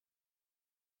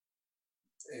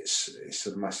 it's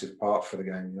a massive part for the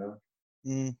game, you know.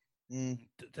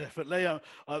 Definitely.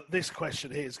 This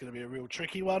question here is going to be a real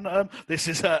tricky one. This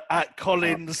is at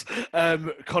Collins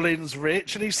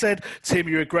Rich, and he said, "Tim,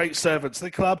 you're a great servant to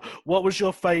the club. What was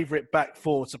your favourite back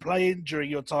four to play in during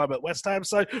your time at West Ham?"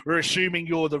 So we're assuming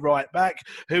you're the right back.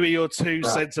 Who are your two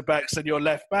centre backs and your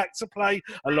left back to play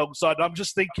alongside? And I'm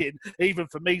just thinking, even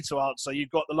for me to answer,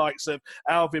 you've got the likes of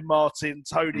Alvin Martin,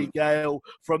 Tony Gale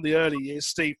from the early years,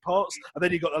 Steve Potts, and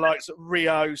then you've got the likes of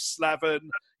Rio, Slaven.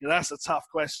 You know, that's a tough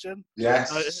question.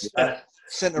 Yes.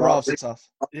 Centre halves are tough.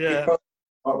 Yeah.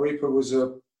 Mark Reaper was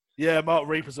a... Yeah, Mark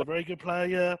Reaper's a very good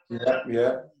player,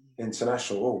 Yeah.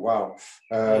 International. Oh, wow.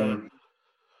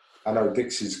 I know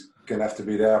Dixie's going to have to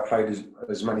be there. I played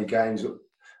as many games.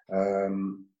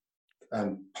 And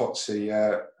Potsy,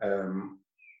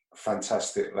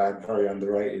 fantastic lad, very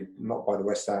underrated, not by the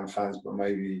West Ham fans, but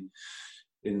maybe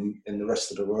in the rest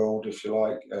of the world, if you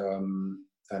like.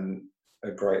 And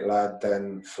a great lad.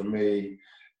 Then for me,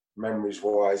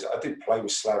 memories-wise, I did play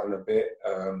with Slaven a bit,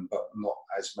 but not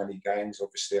as many games.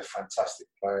 Obviously, a fantastic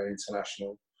player,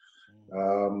 international.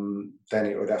 Then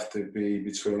it would have to be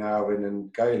between Alvin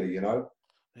and Gailey, you know.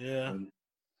 Yeah.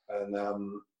 And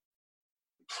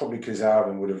probably because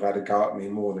Alvin would have had a go at me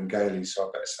more than Gailey, so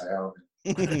I better say Alvin.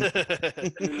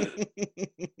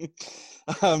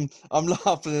 I'm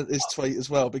laughing at this tweet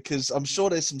as well because I'm sure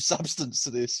there's some substance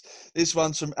to this. This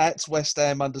one's from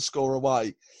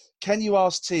 @WestHam_away. Can you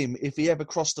ask Tim if he ever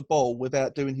crossed the ball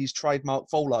without doing his trademark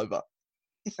fall over?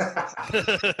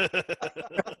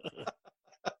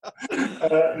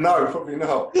 No, probably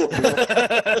not. You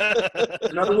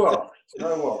know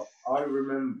what? I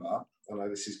remember, I know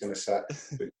this is going to sound,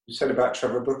 but you said about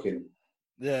Trevor Brooking.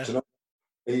 Yeah. Do you know,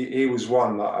 he was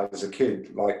one that as a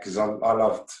kid, like, because I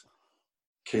loved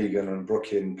Keegan and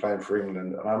Brooking playing for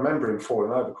England, and I remember him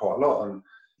falling over quite a lot, and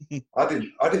I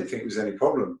didn't think it was any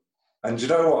problem. And do you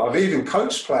know what? I've even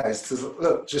coached players to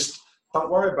look, just don't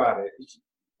worry about it.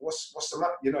 What's the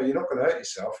matter? You know, you're not going to hurt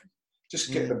yourself.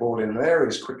 Just get the ball in there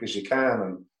as quick as you can.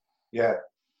 And yeah,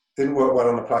 didn't work well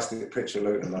on the plastic pitch at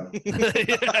Luton though.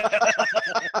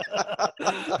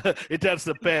 It does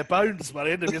the bare bones by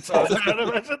the end of your time.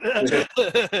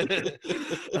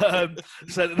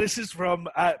 So this is from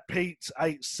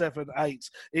Pete878.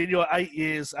 In your 8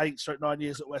 years, 8/9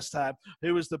 years at West Ham,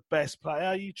 who was the best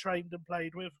player you trained and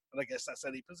played with? And I guess that's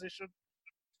any position.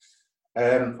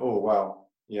 Oh wow,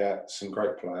 yeah, some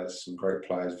great players.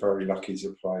 Very lucky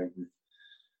to play with.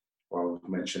 Well, we've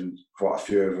mentioned quite a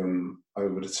few of them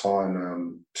over the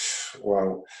time.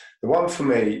 Well, the one for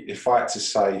me, if I had to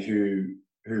say who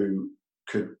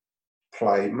could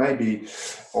play, maybe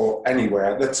or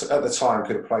anywhere at the time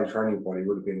could have played for anybody,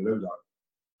 would have been Ludo.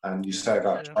 And you say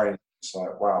about training, it's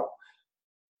like, wow,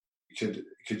 could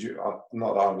you?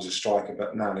 Not that I was a striker,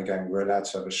 but now and again we're allowed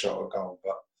to have a shot at goal.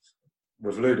 But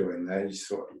with Ludo in there, you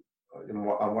thought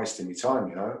I'm wasting my time,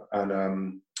 you know.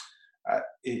 And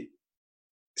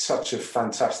such a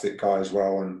fantastic guy as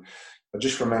well. And I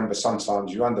just remember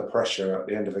sometimes you're under pressure at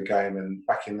the end of a game, and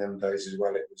back in them days as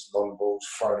well, it was long balls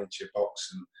thrown into your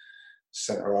box and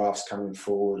centre halves coming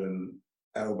forward and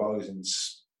elbows and,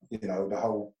 you know, the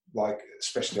whole, like,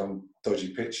 especially on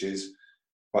dodgy pitches.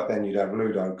 But then you'd have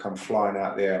Ludo come flying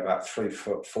out there about 3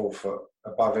 foot, 4 foot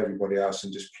above everybody else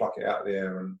and just pluck it out the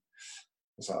air. And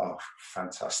it's like, oh,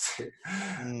 fantastic.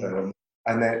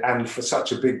 And for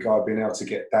such a big guy, being able to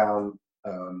get down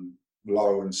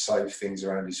low and save things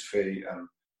around his feet, and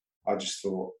I just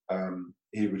thought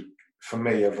he would, for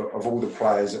me, of all the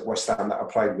players at West Ham that I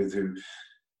played with, who,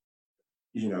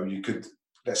 you know, you could,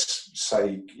 let's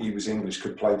say he was English,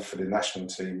 could play for the national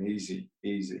team, easy,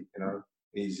 you know,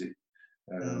 easy.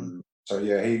 So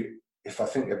yeah, if I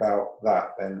think about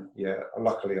that, then yeah,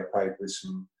 luckily I played with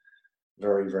some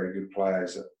very, very good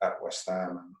players at West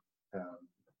Ham,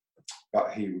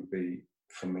 but he would be,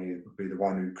 for me, would be the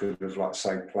one who could have, like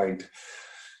say, played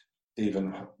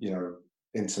even, you know,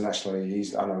 internationally.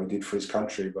 I know he did for his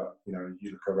country, but, you know,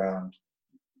 you look around,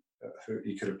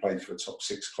 he could have played for a top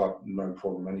 6 club, no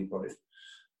problem, anybody.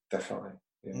 Definitely.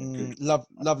 Yeah,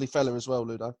 lovely fella as well,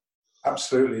 Ludo.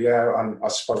 Absolutely, yeah. And I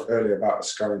spoke earlier about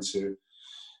us going to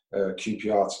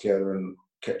QPR together and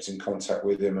kept in contact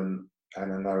with him, and I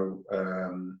know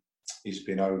he's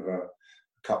been over a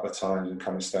couple of times and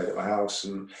come and stayed at my house,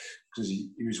 and because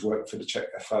he was working for the Czech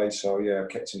FA, so yeah, I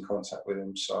kept in contact with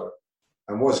him. So,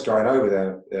 and was going over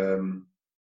there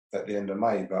at the end of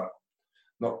May, but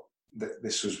not.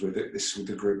 This was with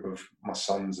the group of my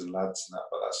sons and lads and that,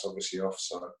 but that's obviously off.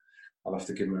 So I'll have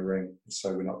to give him a ring.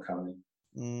 So we're not coming.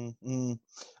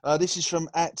 This is from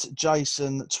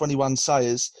 @Jason21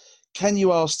 Sayers. Can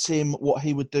you ask Tim what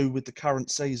he would do with the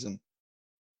current season?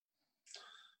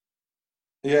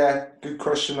 Yeah, good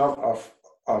question. I've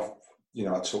I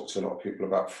talk to a lot of people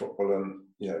about football, and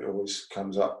it always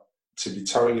comes up. To be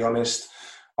totally honest,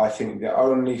 I think the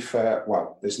only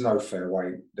there's no fair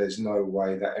way. There's no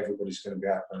way that everybody's going to be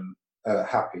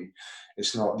happy.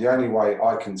 It's not. The only way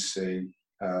I can see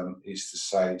is to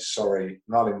say, sorry,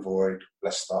 null and void,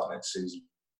 let's start next season.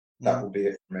 That will be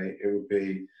it for me. It would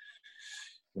be,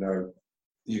 you're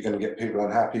going to get people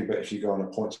unhappy, but if you go on a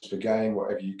points per game,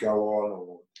 whatever you go on,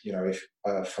 or, if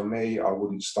for me, I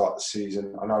wouldn't start the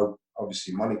season. I know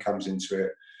obviously money comes into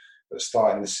it, but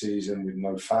starting the season with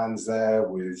no fans there,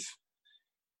 with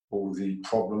all the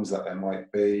problems that there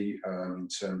might be in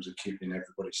terms of keeping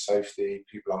everybody's safety,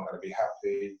 people aren't going to be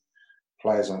happy,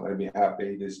 players aren't going to be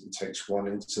happy. It takes one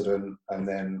incident, and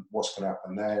then what's going to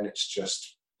happen then? It's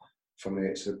just, for me,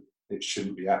 it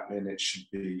shouldn't be happening. It should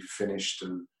be finished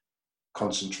and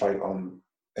concentrate on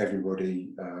everybody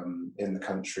in the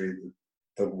country,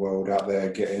 the world out there,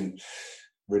 getting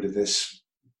rid of this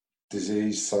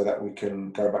disease so that we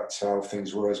can go back to how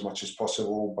things were as much as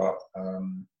possible. But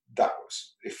that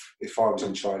was, if I was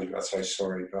in charge of it, I'd say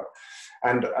sorry. But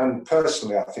and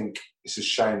personally, I think it's a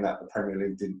shame that the Premier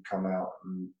League didn't come out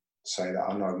and say that.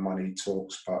 I know money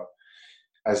talks, but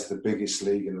as the biggest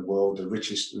league in the world, the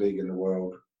richest league in the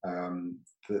world,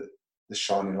 the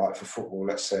shining light for football,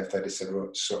 let's say if they just said,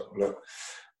 look,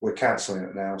 we're cancelling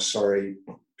it now, sorry,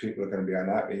 people are going to be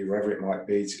unhappy, whoever it might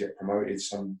be, to get promoted.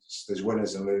 There's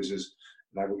winners and losers.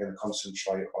 Now we're going to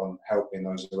concentrate on helping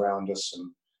those around us,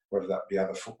 and whether that be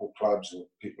other football clubs or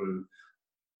people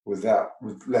with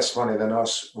less money than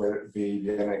us, whether it be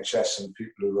the NHS and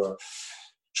people who are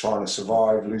trying to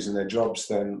survive, losing their jobs,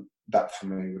 then that for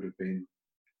me would have been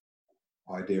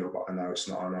ideal. But I know it's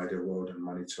not an ideal world, and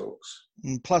money talks.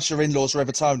 Plus your in-laws are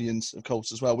Evertonians, of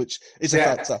course, as well, which is a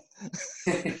factor.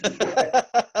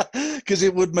 Because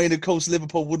it would mean, of course,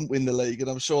 Liverpool wouldn't win the league, and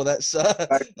I'm sure that's... They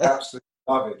absolutely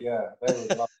love it, yeah. They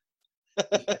would love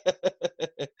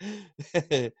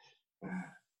it.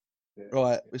 Yeah.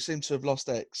 Right, we seem to have lost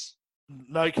X.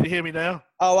 No, can you hear me now?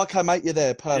 Oh, okay, mate, you're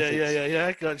there. Perfect.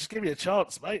 Yeah. Just give me a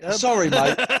chance, mate. Sorry,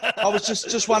 mate. I was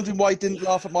just wondering why you didn't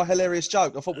laugh at my hilarious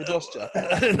joke. I thought we'd lost you.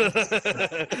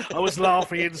 I was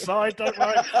laughing inside, don't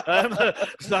worry.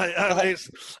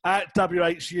 It's at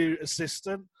WHU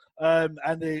assistant,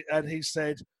 and he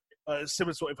said,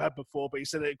 similar to what we've had before, but he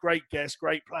said a great guest,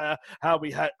 great player. How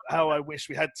I wish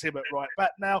we had Tim at right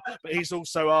back now. But he's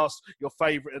also asked your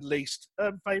favourite and least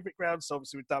favourite ground. So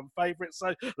obviously we've done favourites.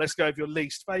 So let's go with your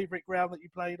least favourite ground that you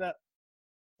played at.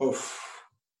 Well,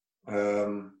 I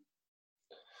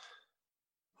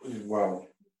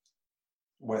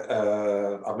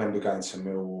remember going to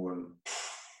Millwall and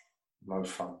no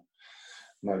fun.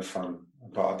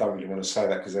 But I don't really want to say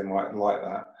that because they might like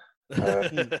that.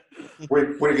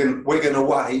 Wigan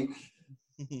away.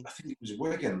 I think it was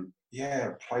Wigan.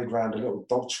 Yeah, played round a little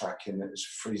dog track and it was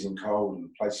freezing cold and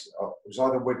it was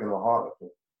either Wigan or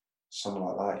Hartlepool, something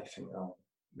like that. You think, oh,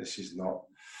 this is not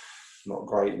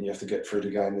great, and you have to get through the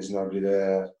game. There's nobody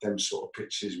there. Them sort of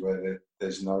pitches where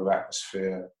there's no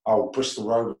atmosphere. Oh, Bristol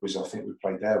Rovers. I think we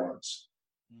played there once.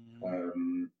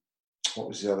 What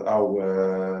was the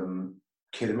other?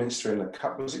 Kidderminster in the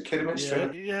cup. Was it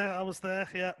Kidderminster? Yeah, I was there.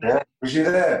 Yeah. Was you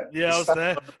there? Yeah, I was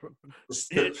there.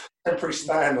 The temporary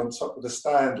stand on top of the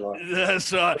stand, like.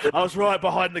 That's right. I was right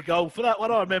behind the goal for that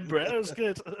one. I remember it. It was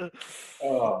good.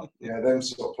 Oh, yeah, them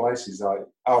sort of places.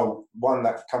 One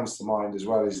that comes to mind as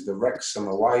well is the Wrexham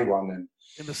away one, and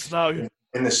in the snow.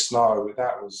 In the snow,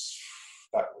 it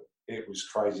was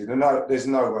crazy. There's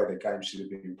no way the game should have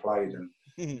been played, and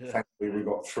thankfully we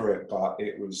got through it. But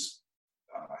it was.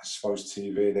 I suppose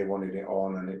TV, they wanted it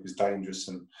on, and it was dangerous.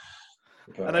 And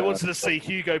they wanted to see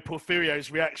Hugo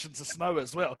Porfirio's reaction to snow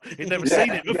as well. He'd never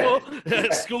seen it before.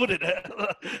 Scored it.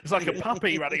 It's like a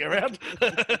puppy running around.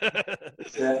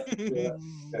 Yeah.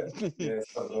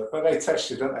 But they test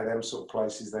you, don't they? Them sort of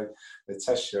places, they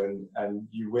test you, and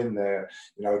you win there.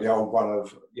 The old one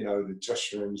of the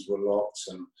dressing rooms were locked,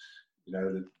 and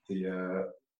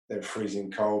they're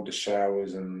freezing cold, the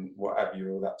showers and what have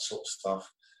you, all that sort of stuff.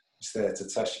 It's there to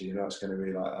test you. It's going to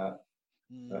be like that.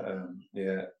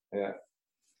 Yeah.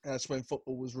 That's when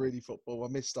football was really football. I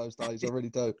miss those days. I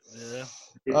really do.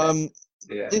 Yeah.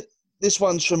 This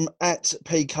one's from at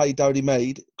PK Dodie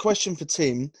Mead. Question for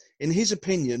Tim. In his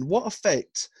opinion, what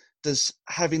effect does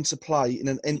having to play in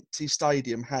an empty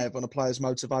stadium have on a player's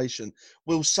motivation?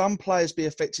 Will some players be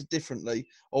affected differently,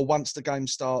 or once the game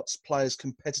starts, players'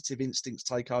 competitive instincts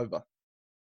take over?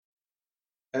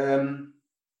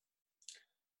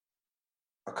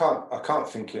 I I can't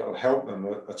think it'll help them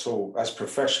at all. As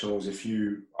professionals,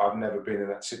 I've never been in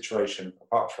that situation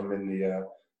apart from in the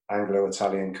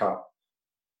Anglo-Italian Cup,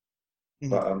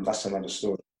 but that's another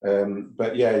story.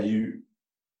 But yeah, you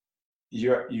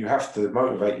have to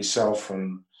motivate yourself,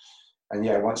 and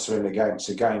yeah, once they're in the game, it's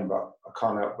a game. But I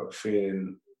can't help but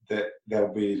feeling that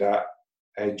there'll be that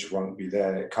edge won't be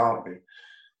there. It can't be.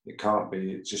 It can't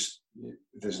be. It just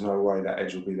there's no way that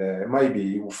edge will be there. It may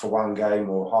be for one game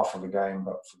or half of a game,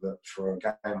 but for a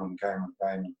game, I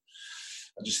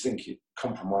just think it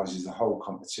compromises the whole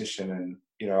competition. And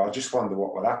I just wonder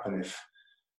what would happen if,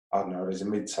 I don't know, there's a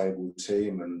mid-table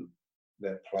team and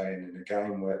they're playing in a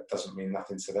game where it doesn't mean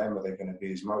nothing to them. Are they going to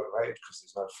be as motivated because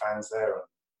there's no fans there?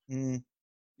 And,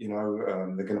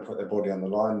 they're going to put their body on the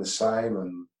line the same.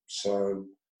 And so,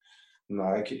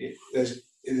 no,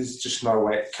 there's just no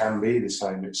way it can be the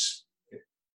same. It's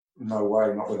no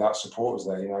way, not without supporters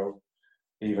there.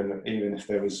 Even if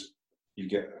there was, you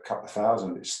get a couple of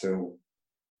thousand, it's still,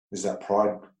 there's that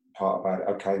pride part about it.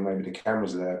 Okay, maybe the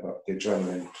cameras are there, but the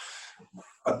adrenaline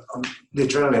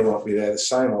won't be there the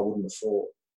same. I wouldn't have thought.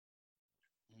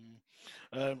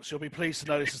 So you'll be pleased to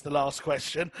know this is the last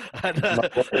question, and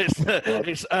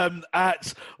it's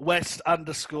at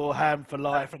West_Ham for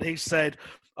life, and he said,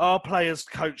 "Are players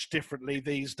coached differently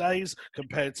these days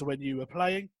compared to when you were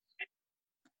playing?"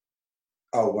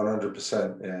 Oh,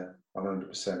 100%, yeah,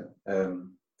 100%.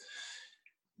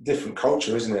 Different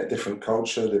culture, isn't it? Different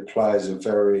culture. The players are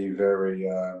very, very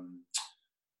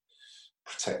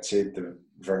protected. They're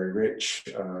very rich.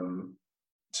 To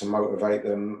motivate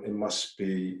them, it must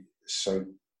be so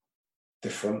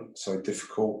different, so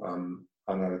difficult. I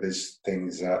know there's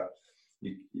things that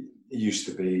it used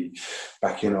to be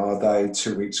back in our day,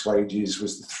 2 weeks' wages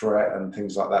was the threat and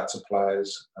things like that to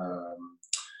players,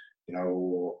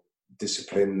 or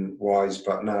discipline-wise.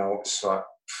 But now it's like,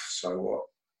 so what?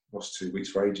 What's 2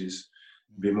 weeks' wages?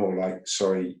 It'd be more like,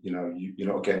 sorry, you're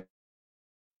not getting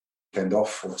weekend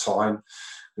off or time.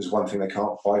 There's one thing they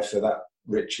can't buy for that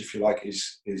rich, if you like,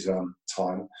 is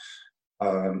time.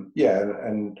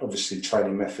 And obviously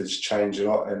training methods change a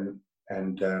lot,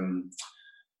 and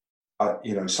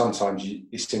sometimes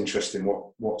it's interesting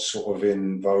what's sort of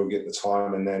in vogue at the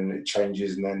time, and then it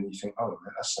changes, and then you think, oh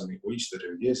man, that's something we used to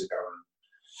do years ago,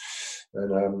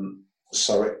 and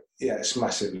so it's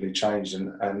massively changed.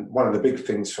 And one of the big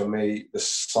things for me, the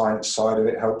science side of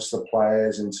it helps the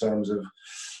players in terms of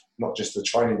not just the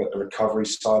training but the recovery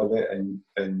side of it, and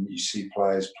you see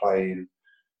players playing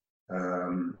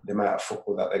the amount of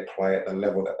football that they play at the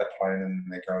level that they're playing, and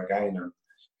they go again. And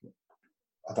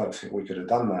I don't think we could have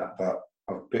done that, but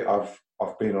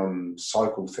I've been on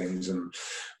cycle things, and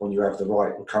when you have the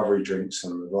right recovery drinks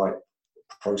and the right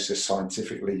process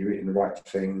scientifically, you're eating the right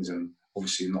things, and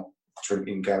obviously not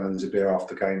drinking gallons of beer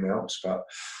after game helps, but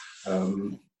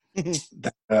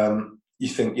you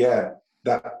think,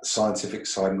 that scientific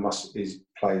side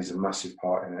plays a massive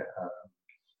part in it.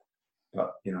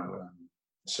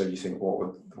 So you think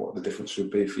what the difference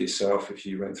would be for yourself if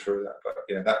you went through that. But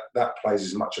yeah, that plays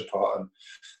as much a part, and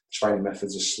training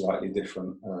methods are slightly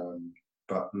different,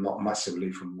 but not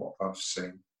massively from what I've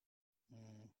seen.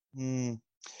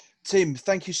 Tim,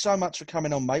 thank you so much for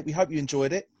coming on, mate. We hope you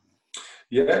enjoyed it.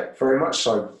 Yeah, very much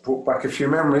so. Brought back a few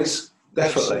memories,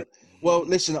 definitely. Excellent. Well,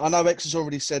 listen, I know X has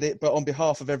already said it, but on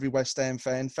behalf of every West Ham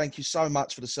fan, thank you so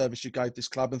much for the service you gave this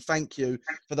club, and thank you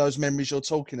for those memories you're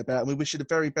talking about. And we wish you the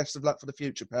very best of luck for the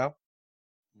future, pal.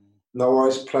 No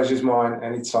worries. Pleasure's mine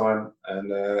anytime. And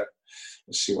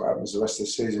let's see what happens the rest of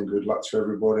the season. Good luck to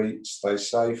everybody. Stay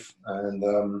safe. And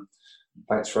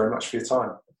thanks very much for your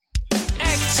time.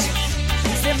 X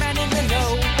is the man in the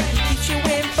know. He keeps you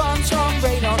informed on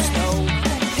rain or snow.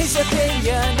 His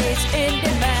opinion is in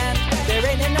demand. There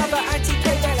ain't another ITK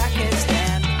that I can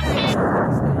stand.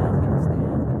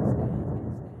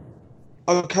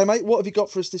 Okay, mate, what have you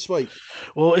got for us this week?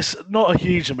 Well, it's not a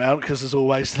huge amount because there's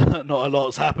always not a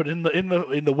lot's happened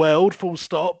in the world, full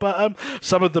stop. But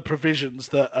some of the provisions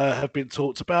that have been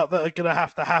talked about that are going to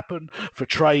have to happen for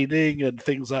training and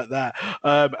things like that,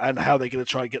 and how they're going to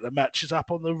try and get the matches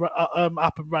up on the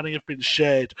up and running have been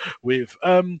shared with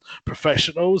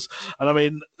professionals. And I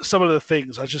mean, some of the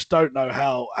things I just don't know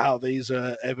how these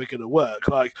are ever going to work.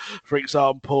 Like, for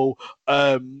example,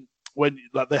 when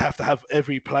they have to have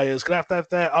every player's going to have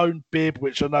their own bib,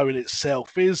 which I know in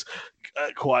itself is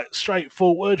quite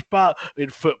straightforward. But in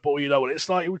football, you know what it's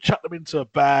like. You would chuck them into a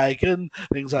bag and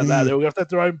things like that. They all have to have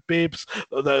their own bibs,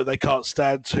 although they can't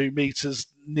stand 2 meters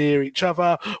near each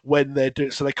other when they're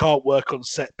doing, so they can't work on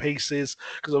set pieces,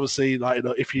 because obviously, like, you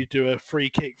know, if you do a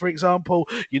free kick, for example,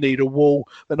 you need a wall.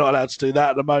 They're not allowed to do that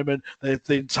at the moment. They've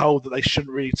been told that they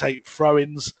shouldn't really take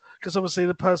throw-ins, because obviously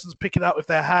the person's picking it up with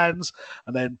their hands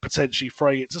and then potentially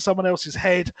throwing it to someone else's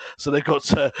head. So they've got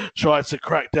to try to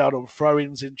crack down on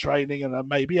throw-ins in training, and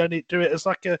maybe only do it as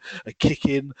like a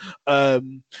kick-in.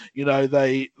 You know,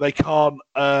 they can't.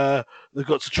 They've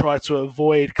got to try to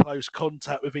avoid close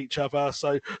contact with each other.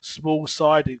 So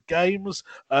small-sided games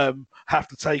have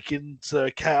to take into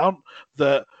account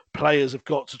that players have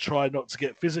got to try not to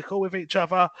get physical with each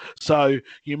other. So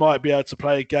you might be able to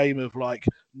play a game of like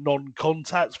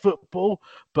non-contact football,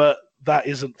 but that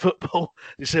isn't football.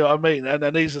 You see what I mean? And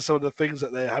then these are some of the things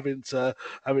that they're having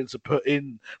to put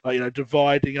in, like, you know,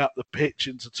 dividing up the pitch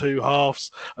into 2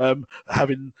 halves,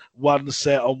 having one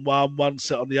set on one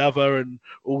set on the other, and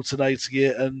alternating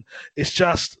it. And it's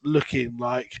just looking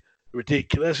like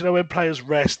ridiculous. You know, when players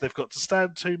rest, they've got to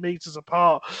stand 2 meters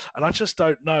apart, and I just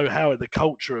don't know how in the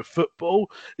culture of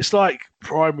football, it's like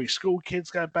primary school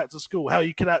kids going back to school, how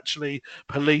you can actually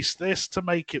police this to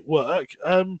make it work.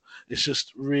 It's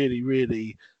just really,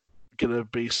 really going to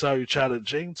be so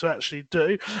challenging to actually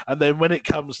do. And then when it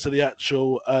comes to the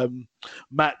actual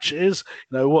matches,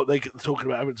 you know, what they're talking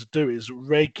about having to do is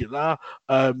regular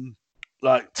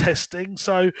like testing.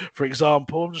 So, for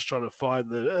example, I'm just trying to find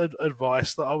the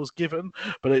advice that I was given,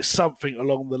 but it's something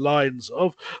along the lines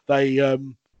of they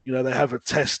have a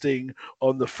testing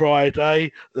on the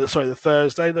Thursday,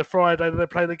 the Friday, then they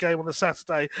play the game on the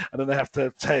Saturday, and then they have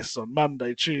to test on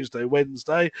Monday, Tuesday,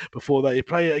 Wednesday before they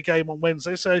play a game on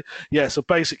Wednesday. So, yeah, so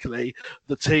basically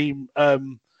the team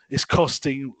is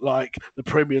costing like the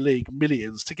Premier League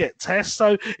millions to get tests.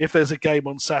 So if there's a game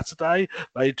on Saturday,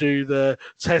 they do the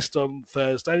test on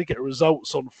Thursday, they get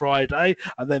results on Friday,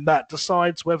 and then that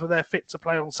decides whether they're fit to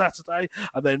play on Saturday.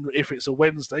 And then if it's a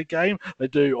Wednesday game, they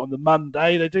do on the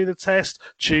Monday, they do the test,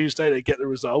 Tuesday they get the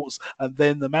results, and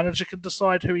then the manager can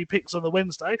decide who he picks on the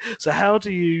Wednesday. So how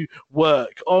do you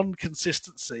work on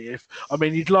consistency?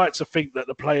 You'd like to think that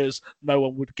the players, no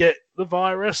one would get the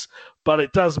virus, but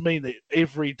it does mean that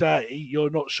every day you're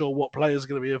not sure what players are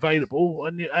going to be available,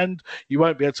 and you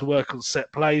won't be able to work on set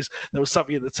plays. There was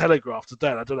something in the Telegraph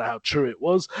today, and I don't know how true it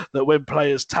was, that when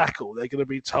players tackle, they're going to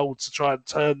be told to try and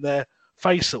turn their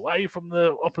face away from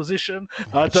the opposition.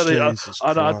 I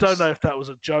don't know if that was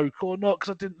a joke or not,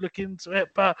 because I didn't look into it,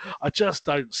 but I just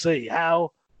don't see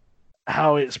how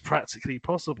it's practically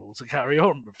possible to carry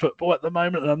on with football at the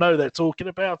moment. And I know they're talking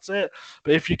about it,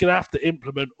 but if you're going to have to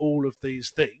implement all of these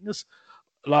things,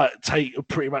 like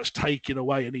pretty much taking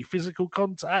away any physical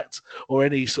contact or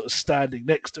any sort of standing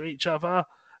next to each other,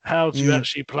 how do you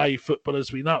actually play football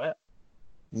as we know it?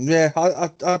 Yeah,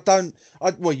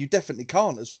 well, you definitely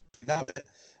can't as we know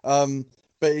it.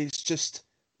 But it's just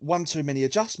one too many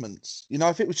adjustments. You know,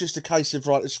 if it was just a case of,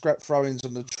 right, scrap throw-ins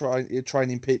on the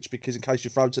training pitch because in case you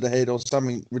throw to the head or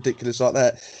something ridiculous like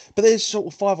that. But there's sort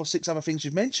of 5 or 6 other things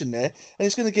you've mentioned there, and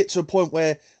it's going to get to a point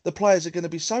where the players are going to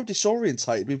be so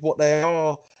disorientated with what they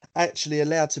are actually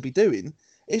allowed to be doing.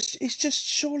 It's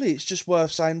just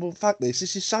worth saying, well, fuck this.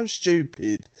 This is so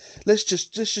stupid. Let's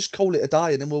just call it a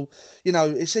day, and then we'll, you know,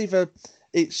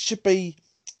 it should be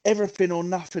everything or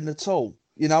nothing at all.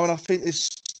 You know, and I think there's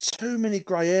too many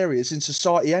grey areas in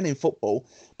society and in football,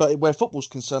 but where football's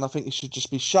concerned, I think it should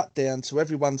just be shut down so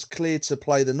everyone's clear to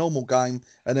play the normal game,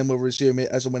 and then we'll resume it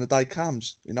as and when the day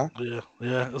comes, you know?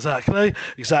 Yeah,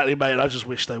 exactly, mate. I just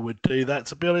wish they would do that,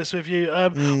 to be honest with you.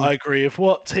 I agree with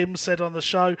what Tim said on the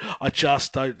show. I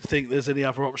just don't think there's any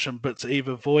other option but to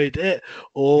either void it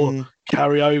or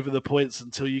carry over the points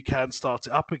until you can start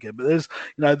it up again. But there's,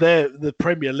 you know, the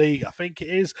Premier League, I think it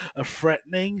is, are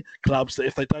threatening clubs that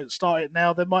if they don't start it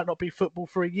now, there might not be football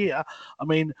for a year. I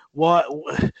mean,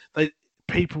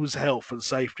 people's health and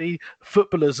safety,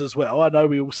 footballers as well. I know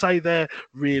we all say they're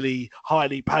really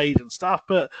highly paid and stuff,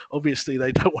 but obviously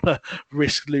they don't want to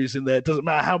risk losing their. It doesn't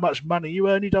matter how much money you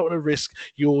earn, you don't want to risk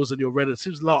yours and your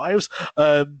relatives' lives.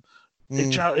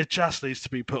 It just needs to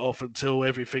be put off until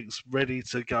everything's ready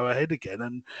to go ahead again.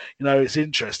 And, you know, it's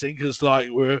interesting because, like,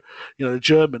 the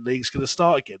German league's going to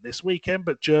start again this weekend,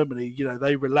 but Germany, you know,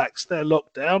 they relaxed their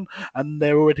lockdown and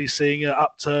they're already seeing an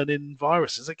upturn in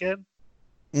viruses again.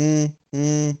 And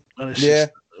it's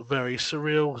just very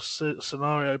surreal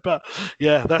scenario. But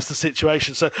yeah, that's the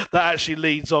situation. So that actually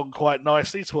leads on quite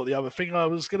nicely to what the other thing I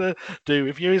was going to do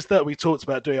with you is that we talked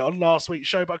about doing it on last week's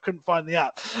show, but I couldn't find the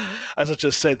app. As I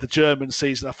just said, the German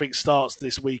season, I think, starts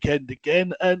this weekend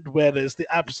again. And where there's the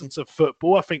absence of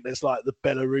football, I think there's like the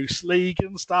Belarus League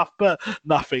and stuff, but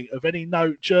nothing of any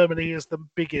note. Germany is the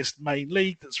biggest main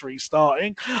league that's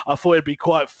restarting. I thought it'd be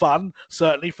quite fun,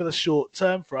 certainly for the short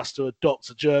term, for us to adopt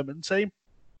a German team.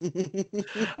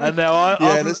 And now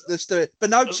let's do it. But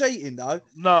no cheating though.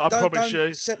 No, I promise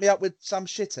you. Set me up with some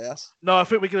shit house. No, I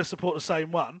think we're going to support the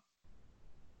same one.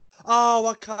 Oh,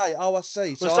 okay. Oh, I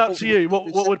see. So it's up to you. What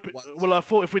would be, well, I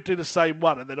thought if we do the same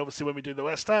one, and then obviously when we do the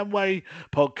West Ham Way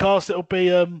podcast, it'll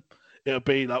be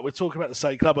like we're talking about the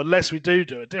same club, unless we do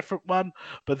a different one.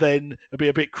 But then it'll be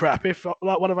a bit crap if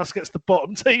like one of us gets the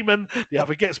bottom team and the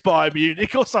other gets Bayern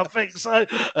Munich or something. So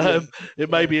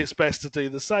maybe it's best to do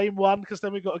the same one, because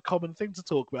then we've got a common thing to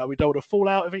talk about. We don't want to fall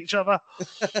out of each other.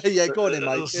 Yeah, go on in,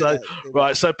 mate.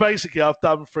 Right. So basically, I've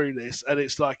done through this, and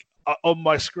it's like, on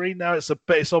my screen now, it's on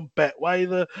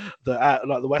Betway,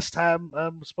 the West Ham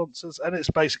sponsors, and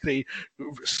it's basically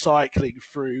cycling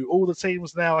through all the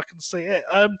teams now. I can see it,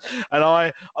 and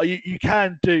you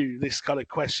can do this kind of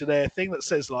questionnaire thing that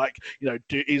says, like,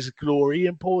 is glory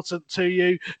important to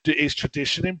you? Is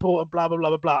tradition important? Blah blah blah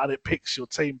blah blah, and it picks your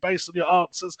team based on your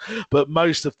answers. But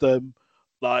most of them,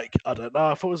 like, I don't know,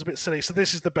 I thought it was a bit silly. So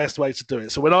this is the best way to do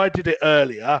it. So when I did it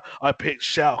earlier, I picked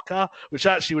Schalke, which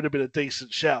actually would have been a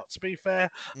decent shout, to be fair.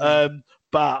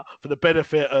 But for the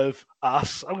benefit of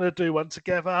us, I'm going to do one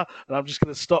together, and I'm just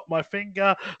going to stop my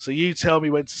finger. So you tell me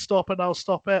when to stop, and I'll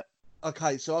stop it.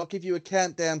 Okay, so I'll give you a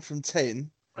countdown from 10.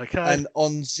 Okay. And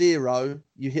on 0,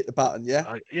 you hit the button,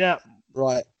 yeah? Yeah.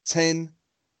 Right. 10,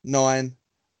 9,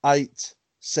 8,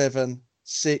 7,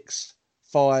 6,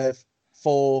 5,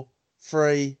 4,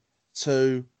 3,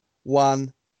 2,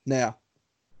 1, now.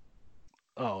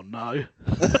 Oh, no.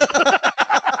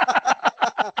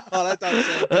 Oh, that does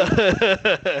sound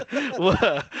good.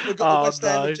 We've got the West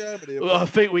Ham in Germany. Well, I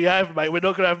think we have, mate. We're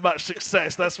not going to have much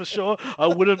success, that's for sure. I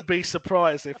wouldn't be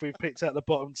surprised if we picked out the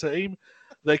bottom team.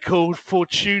 They're called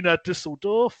Fortuna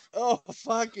Düsseldorf. Oh,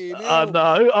 fucking hell. I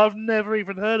know. I've never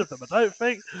even heard of them, I don't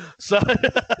think. So,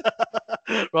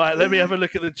 right, let me have a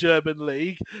look at the German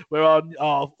league, where I'm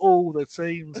all the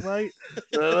teams, mate.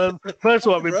 First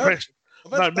of all, I'm impressed.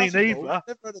 No, me neither. I've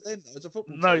never heard of them, though, as a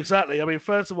football team. Exactly. I mean,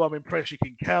 first of all, I'm impressed you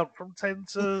can count from 10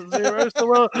 to 0.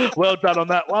 So well done on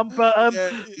that one. But yeah,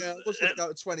 I was going to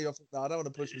go to 20. I thought, no, I don't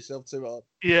want to push myself too hard.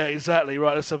 Yeah, exactly.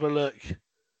 Right, let's have a look.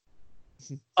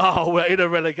 Oh, we're in a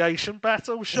relegation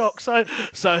battle. Shock. So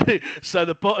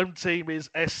the bottom team is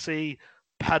SC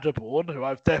Paderborn, who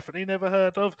I've definitely never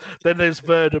heard of. Then there's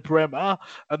Werder Bremer,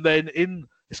 and then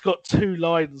it's got 2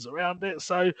 lines around it.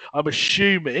 So I'm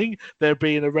assuming they're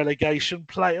being a relegation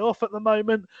playoff at the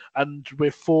moment, and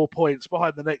with 4 points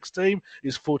behind the next team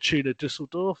is Fortuna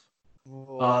Düsseldorf.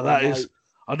 That is.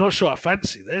 I'm not sure I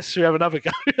fancy this. Should we have another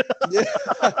go? Yeah,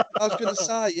 I was going to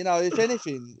say, if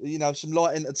anything, some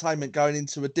light entertainment going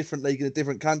into a different league in a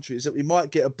different country is that we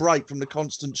might get a break from the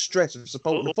constant stress of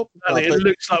supporting the football club. It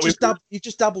looks like you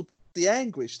just doubled the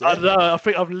anguish there. I know. I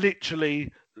think I've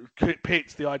literally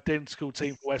picked the identical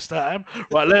team for West Ham.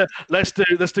 Right, let's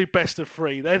do best of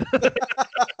 3 then.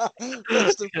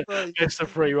 Best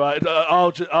of 3, right?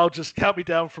 I'll just count me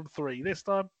down from 3 this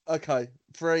time. Okay,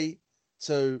 3,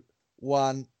 2,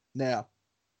 1, now.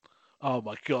 Oh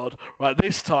my God! Right,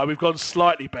 this time we've gone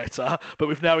slightly better, but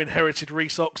we've now inherited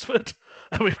Reece Oxford,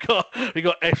 and we've got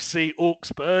FC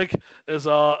Augsburg as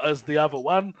the other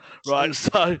one. Right,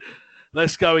 so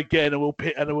let's go again, and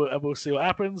we'll see what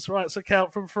happens. Right, so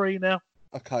count from 3 now.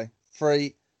 Okay,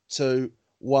 3, 2,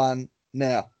 1,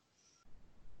 now.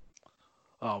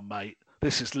 Oh mate,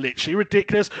 this is literally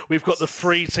ridiculous. We've got the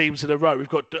 3 teams in a row.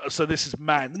 So this is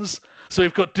Mainz. So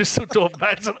we've got Düsseldorf,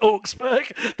 Mainz, and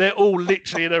Augsburg. They're all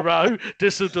literally in a row.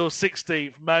 Düsseldorf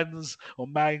 16th, Mainz, I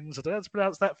don't know how to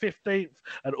pronounce that, 15th,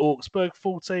 and Augsburg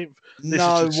 14th.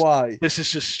 No way. This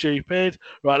is just stupid.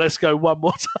 Right, let's go one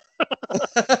more time.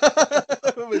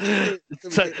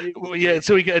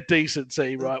 Until we get a decent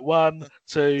team. Right, 1,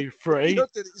 2, 3. You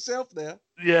looked at it yourself there.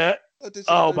 Yeah.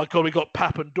 Oh my God, we got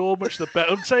Papendorm, the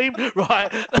better team, right?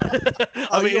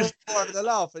 I mean,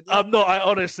 I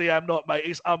honestly am not, mate.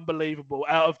 It's unbelievable.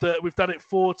 We've done it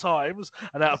 4 times,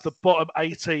 and out of the bottom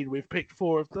 18, we've picked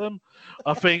 4 of them.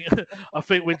 I think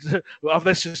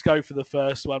let's just go for the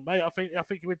first one, mate. I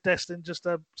think we're destined just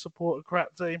to support a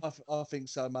crap team. I think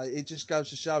so, mate. It just goes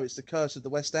to show it's the curse of the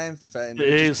West Ham fan. It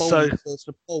is so to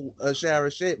support a shower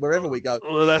of shit wherever we go.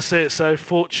 Well, that's it. So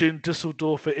Fortune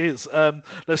Düsseldorf it is.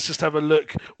 Let's just have have a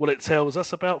look what it tells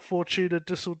us about Fortuna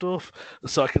Düsseldorf,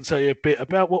 so I can tell you a bit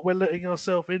about what we're letting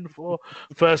ourselves in for.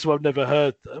 First of all, I've never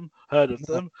heard of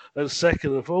them, and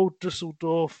second of all,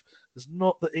 Düsseldorf is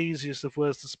not the easiest of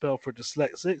words to spell for a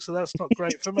dyslexic, so that's not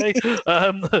great for me.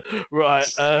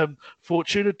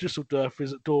 Fortuna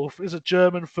Düsseldorf is a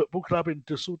German football club in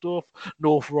Düsseldorf,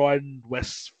 North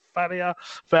Rhine-Westphalia,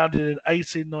 founded in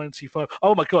 1895.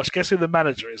 Oh my gosh, guess who the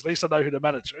manager is? At least I know who the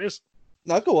manager is.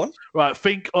 No, go on. Right,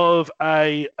 think of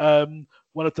a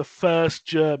one of the first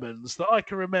Germans that I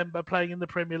can remember playing in the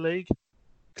Premier League.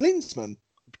 Klinsmann.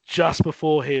 Just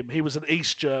before him, he was an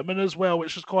East German as well,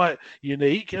 which was quite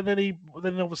unique. And then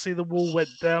obviously the wall went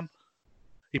down.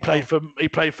 He played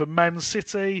for Man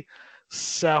City,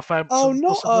 Southampton. Oh,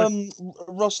 not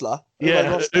Rosler.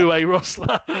 Yeah, Uwe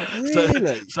Rosler.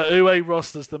 Really? So Uwe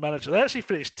Rosler's the manager. They actually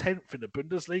finished 10th in the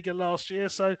Bundesliga last year,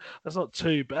 so that's not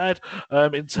too bad.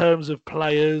 In terms of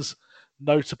players,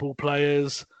 notable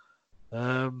players.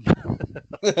 Never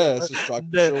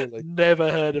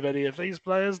heard of any of these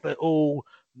players.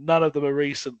 None of them are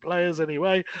recent players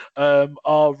anyway.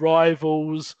 Our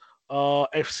rivals are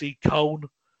FC Köln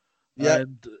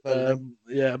and Bayern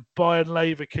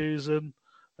Leverkusen,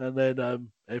 and then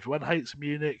everyone hates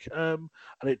Munich. And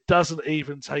it doesn't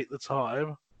even take the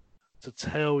time to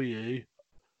tell you.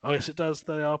 Oh yes, it does.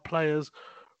 They are players,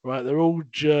 right? They're all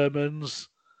Germans.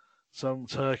 Some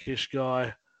Turkish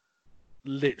guy.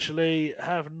 Literally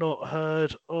have not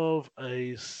heard of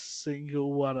a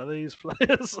single one of these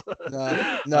players.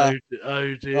 No.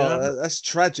 Oh dear. Oh, that's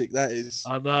tragic, that is.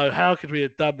 I know. How could we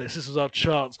have done this? This was our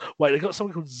chance. Wait, they got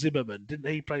someone called Zimmerman.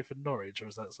 Didn't he play for Norwich, or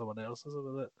is that someone else?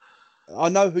 I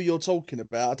know who you're talking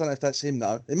about. I don't know if that's him,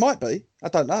 though. It might be. I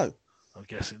don't know. I'm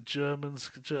guessing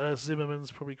Germans. Zimmerman's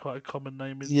probably quite a common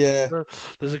name. Yeah.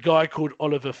 There's a guy called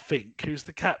Oliver Fink, who's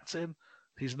the captain.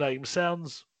 His name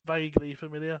sounds vaguely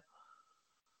familiar.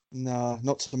 No,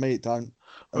 not to me, it don't.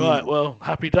 Right, well,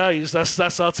 happy days.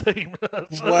 That's our team.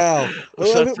 Wow.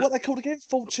 What are they called again?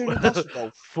 Fortuna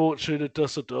Düsseldorf. Fortuna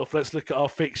Düsseldorf. Let's look at our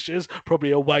fixtures.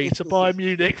 Probably away to Bayern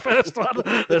Munich first one.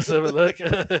 Let's have a look.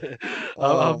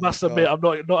 I must admit, I'm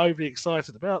not overly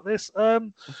excited about this.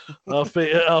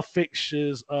 Our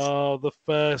fixtures are, the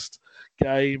first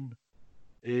game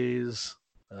is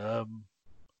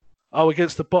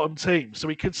against the bottom team. So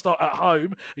we could start at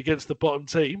home against the bottom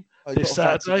team this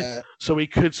Saturday. So we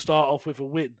could start off with a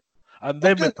win. And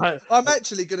then I'm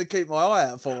actually going to keep my eye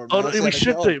out for them. We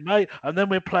should do, mate. And then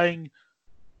we're playing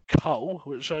Cole,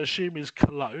 which I assume is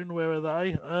Cologne. Where are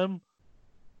they?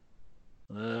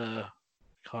 Can't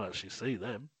actually see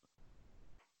them.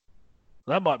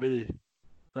 That might be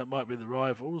the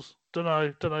rivals. Don't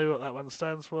know what that one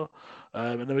stands for.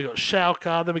 And then we got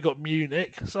Schalke. Then we got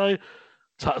Munich. So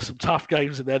some tough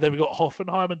games in there. Then we got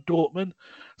Hoffenheim and Dortmund.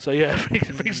 So yeah,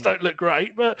 things don't look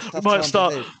great, but we might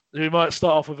start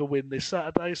off with a win this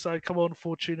Saturday. So come on,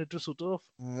 Fortuna Düsseldorf.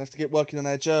 We'll have to get working on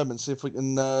our German, see if we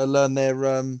can learn their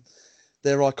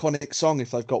iconic song if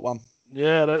they've got one.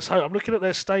 Yeah, let's hope. I'm looking at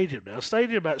their stadium now.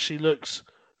 Stadium actually looks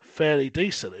fairly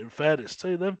decent, in fairness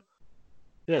to them.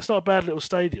 Yeah, it's not a bad little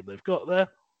stadium they've got there.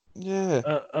 Yeah.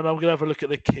 And I'm going to have a look at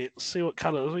the kit, see what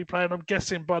colours we're playing. I'm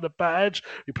guessing by the badge,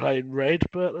 we're playing red,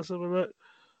 but let's have a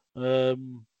look.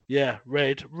 Yeah,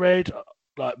 red,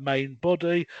 like main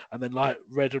body, and then like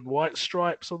red and white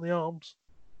stripes on the arms.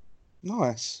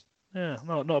 Nice. Yeah,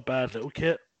 not a bad little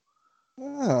kit.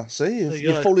 Ah, see,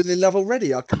 you're falling in love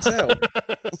already, I can tell.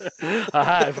 I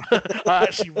have. I'm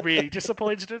actually really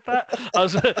disappointed with that.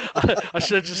 I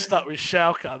should have just stuck with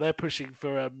Schalke. They're pushing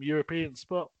for European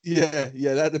spot. Yeah,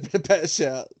 that'd have been a better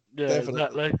shout. Yeah,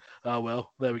 definitely. Exactly. Oh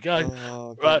well, there we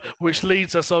go. Right, which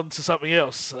leads us on to something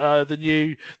else. The other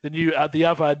new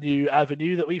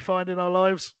avenue that we find in our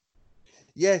lives.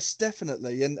 Yes,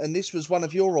 definitely. And this was one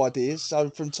of your ideas. So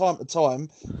from time to time,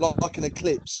 like an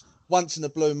eclipse, once in a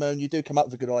blue moon, you do come up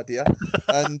with a good idea.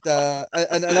 And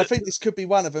I think this could be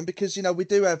one of them because, we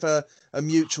do have a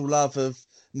mutual love of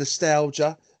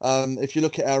nostalgia. If you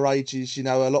look at our ages, a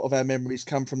lot of our memories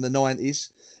come from the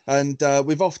 90s. And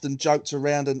we've often joked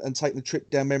around and taken a trip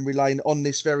down memory lane on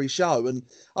this very show. And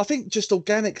I think just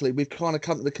organically, we've kind of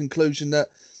come to the conclusion that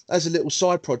as a little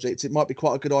side project, it might be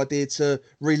quite a good idea to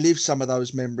relive some of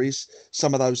those memories,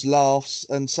 some of those laughs,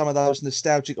 and some of those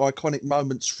nostalgic, iconic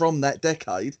moments from that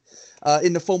decade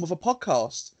in the form of a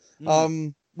podcast,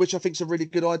 which I think is a really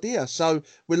good idea. So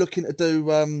we're looking to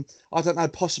do,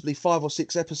 possibly 5 or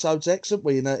 6 episodes, aren't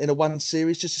we, in a one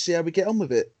series, just to see how we get on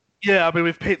with it. Yeah, I mean,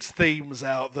 we've picked themes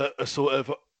out that are sort of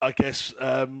I guess,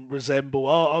 resemble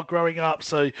our growing up.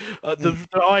 So the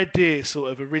idea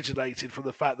sort of originated from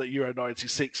the fact that Euro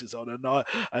 '96 is on,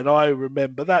 and I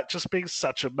remember that just being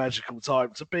such a magical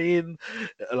time to be in,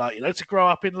 like, to grow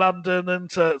up in London and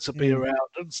to be around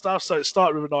and stuff. So it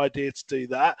started with an idea to do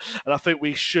that, and I think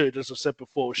we should, as I've said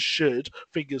before,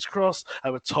 fingers crossed,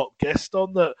 have a top guest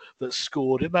on that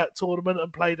scored in that tournament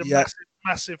and played a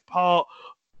massive part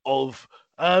of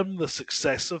the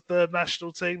success of the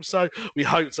national team. So we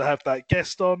hope to have that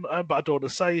guest on, but I don't want to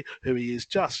say who he is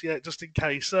just yet, just in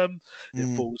case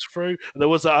it falls through. And I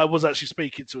was actually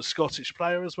speaking to a Scottish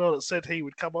player as well that said he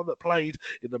would come on, that played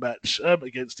in the match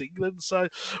against England. So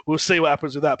we'll see what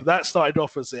happens with that. But that started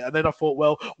off as it, and then I thought,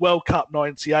 well, World Cup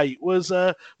 '98 was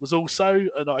also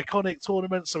an iconic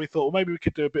tournament. So we thought, well, maybe we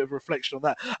could do a bit of reflection on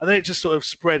that. And then it just sort of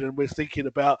spread, and we're thinking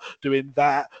about doing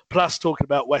that, plus talking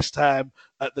about West Ham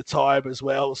at the time as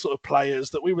well, sort of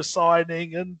players that we were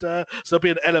signing, and so there'll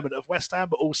be an element of West Ham,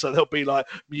 but also there'll be like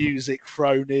music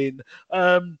thrown in.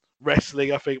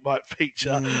 Wrestling, I think, might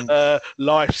feature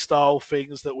lifestyle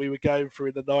things that we were going through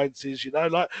in the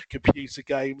 '90s. Like computer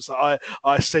games that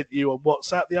I sent you on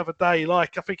WhatsApp the other day.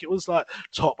 Like, I think it was like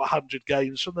top 100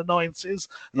 games from the '90s.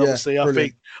 And obviously,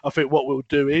 brilliant. I think what we'll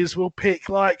do is we'll pick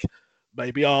like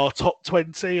maybe our top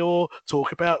 20, or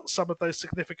talk about some of those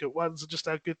significant ones and just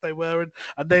how good they were,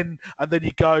 and then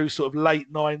you go sort of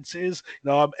late '90s.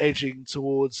 I'm edging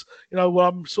towards,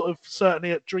 I'm sort of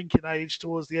certainly at drinking age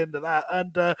towards the end of that,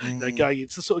 and going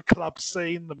into the sort of club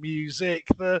scene, the music,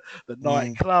 the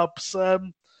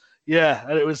nightclubs. Yeah,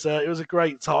 and it was a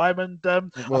great time, and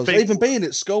it was. I think, even being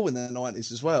at school in the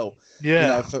 '90s as well.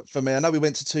 Yeah, for me, I know we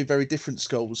went to two very different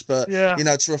schools, but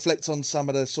to reflect on some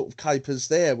of the sort of capers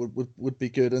there would be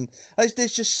good. And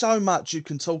there's just so much you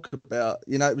can talk about.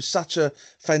 It was such a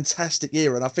fantastic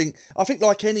era, and I think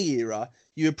like any era,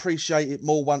 you appreciate it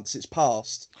more once it's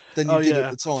passed than you did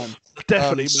at the time.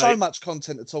 Definitely, so much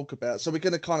content to talk about. So we're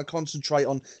going to kind of concentrate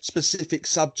on specific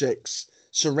subjects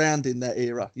surrounding that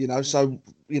era, so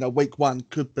week one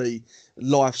could be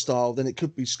lifestyle, then it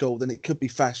could be school, then it could be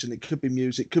fashion, it could be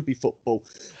music, it could be football.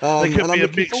 It could be a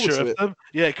mixture of them.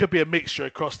 Yeah, it could be a mixture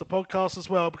across the podcast as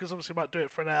well, because obviously we might do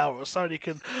it for an hour or so, and you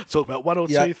can talk about one or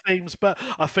two themes. But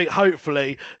I think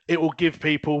hopefully it will give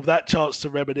people that chance to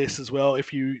reminisce as well.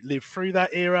 If you live through that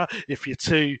era, if you're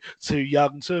too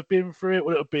young to have been through it,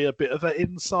 it'll be a bit of an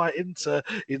insight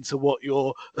into what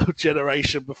your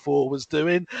generation before was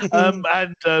doing, and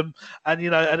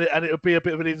it'll be a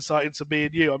bit of an insight into me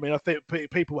and you. I mean, I think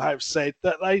people have said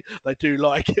that they do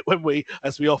like it when we,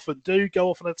 as we often do, go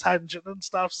off on a tangent and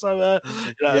stuff. So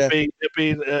it'll be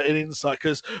an insight,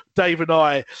 because Dave and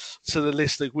I, to the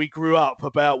listener, we grew up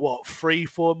about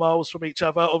 3-4 miles from each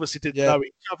other. Obviously didn't know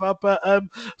each other, but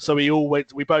so we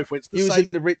both went to the same. You was in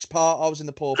the rich part, I was in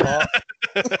the poor part.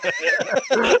 I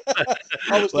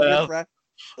was the riff-raff.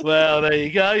 Well, there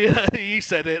you go. You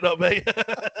said it, not me.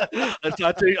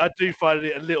 I do find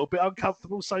it a little bit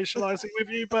uncomfortable socialising with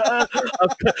you, but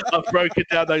I've broken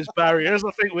down those barriers.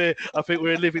 I think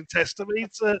we're a living testimony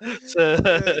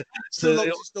to still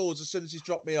locks his doors as soon as he's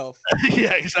dropped me off.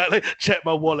 Yeah, exactly. Check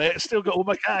my wallet. Still got all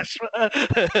my cash. But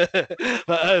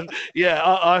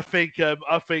I think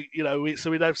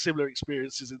we'd have similar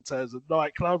experiences in terms of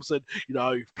nightclubs and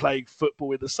playing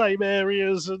football in the same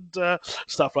areas and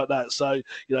stuff like that. So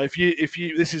if you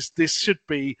this should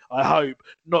be, I hope,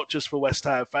 not just for West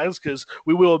Ham fans, because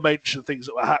we will mention things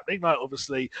that were happening, like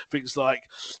obviously things like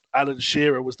Alan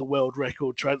Shearer was the world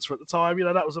record transfer at the time.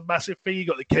 That was a massive thing. You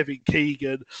got the Kevin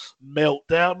Keegan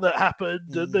meltdown that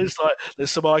happened, and there's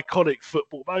some iconic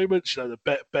football moments. The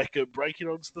Beckham breaking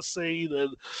onto the scene,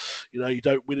 and you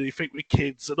don't win anything with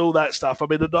kids and all that stuff. I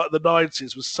mean, the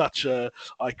 '90s was such a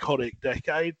iconic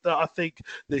decade that I think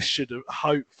this should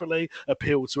hopefully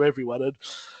appeal to everyone. And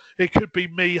it could be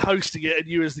me hosting it and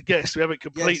you as the guest. We haven't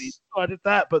completely decided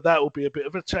that, but that will be a bit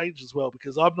of a change as well,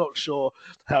 because I'm not sure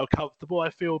how comfortable I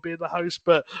feel being the host,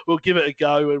 but we'll give it a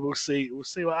go and we'll see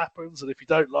what happens. And if you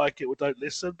don't like it, well, don't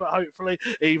listen. But hopefully,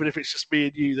 even if it's just me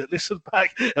and you that listen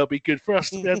back, it'll be good for us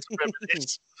to be able to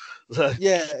reminisce. So.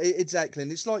 Yeah, exactly.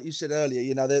 And it's like you said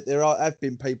earlier, there have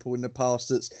been people in the past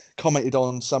that's commented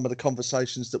on some of the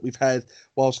conversations that we've had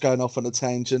whilst going off on a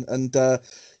tangent. And, I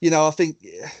think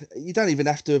you don't even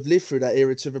have to have lived through that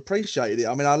era to have appreciated it.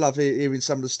 I mean, I love hearing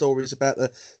some of the stories about the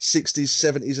 60s,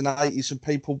 70s and 80s from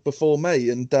people before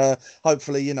me. And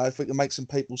hopefully, if we can make some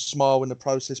people smile in the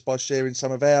process by sharing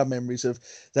some of our memories of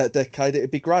that decade,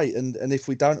 it'd be great. And if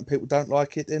we don't, and people don't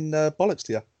like it, then bollocks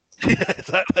to you. Yeah,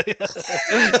 exactly.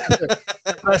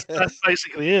 That's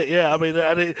basically it. Yeah, I mean,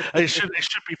 and it should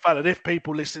be fun. And if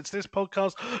people listening to this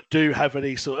podcast do have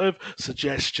any sort of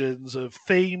suggestions of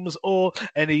themes or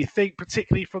anything,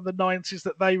 particularly from the 90s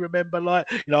that they remember,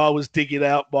 like, I was digging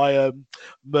out my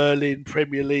Merlin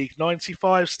Premier League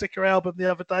 95 sticker album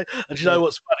the other day, and you know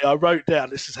what's funny? I wrote down,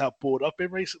 this is how bored I've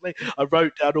been recently, I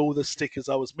wrote down all the stickers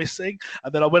I was missing,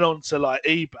 and then I went on to like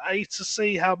eBay to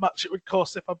see how much it would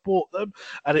cost if I bought them,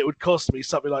 and it would cost me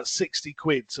something like 60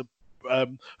 quid to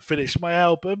finish my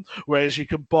album, whereas you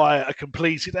can buy a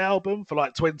completed album for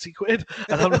like 20 quid.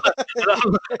 And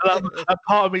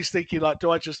part of me's thinking, like,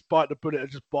 do I just bite the bullet and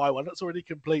just buy one that's already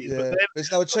completed? Yeah. But then,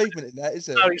 there's no achievement in that, is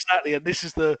there? No, exactly. And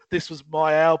this was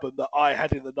my album that I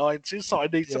had in the 90s, so I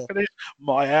need to finish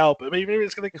my album, even if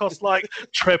it's going to cost like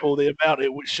treble the amount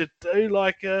it should do.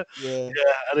 Like, and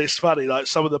it's funny, like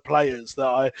some of the players that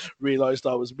I realised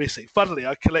I was missing. Funnily,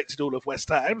 I collected all of West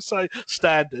Ham, so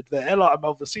standard there. Like, I'm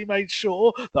obviously made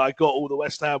sure that I got all the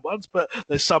West Ham ones, but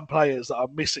there's some players that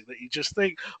I'm missing that you just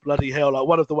think, bloody hell. Like,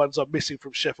 one of the ones I'm missing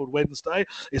from Sheffield Wednesday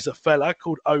is a fella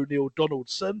called O'Neill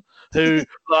Donaldson, who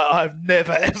like I've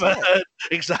never ever heard.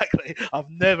 Exactly, I've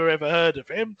never ever heard of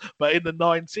him. But in the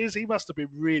 90s, he must have been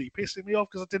really pissing me off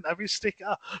because I didn't have his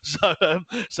sticker.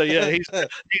 So yeah,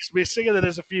 he's missing. And then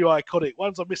there's a few iconic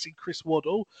ones. I'm missing Chris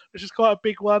Waddle, which is quite a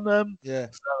big one.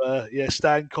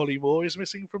 Stan Collymore is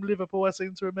missing from Liverpool, I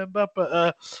seem to remember,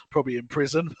 but probably in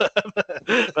prison.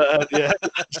 But there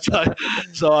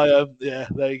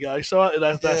you go. So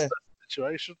that's the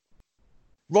situation.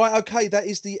 Right, okay, that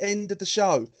is the end of the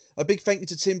show. A big thank you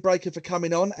to Tim Breacker for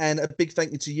coming on, and a big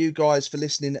thank you to you guys for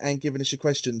listening and giving us your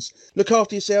questions. Look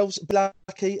after yourselves, be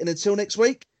lucky, and until next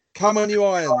week, come on, you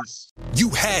irons. You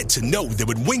had to know that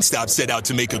when Wingstop set out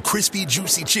to make a crispy,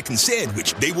 juicy chicken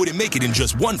sandwich, they wouldn't make it in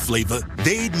just one flavor.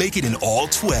 They'd make it in all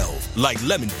 12, like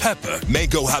lemon pepper,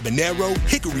 mango habanero,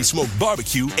 hickory smoked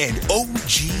barbecue, and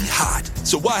OG hot.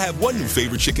 So why have one new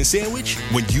favorite chicken sandwich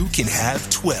when you can have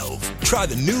 12? Try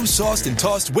the new sauced and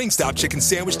tossed Wingstop chicken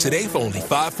sandwich today for only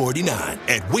 $5.49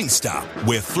 at Wingstop,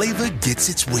 where flavor gets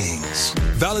its wings.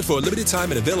 Valid for a limited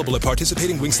time and available at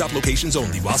participating Wingstop locations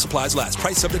only while supplies last.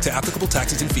 Price subject to applicable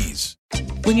taxes and fees.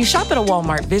 When you shop at a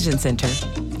Walmart Vision Center,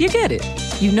 you get it.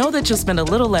 You know that you'll spend a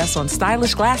little less on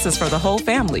stylish glasses for the whole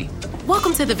family.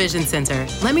 Welcome to the Vision Center.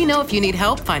 Let me know if you need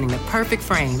help finding the perfect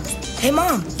frames. Hey,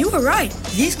 Mom, you were right.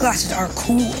 These glasses are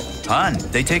cool. Hon,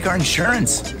 they take our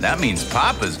insurance. That means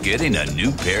Papa's getting a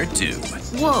new pair, too.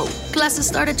 Whoa, glasses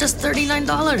start at just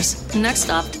 $39. Next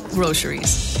stop, groceries.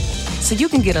 So you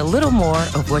can get a little more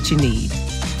of what you need.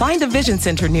 Find a Vision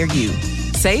Center near you.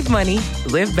 Save money,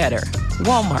 live better.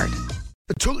 Walmart.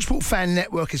 The TalkSport Fan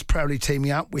Network is proudly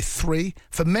teaming up with 3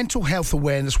 for Mental Health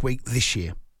Awareness Week this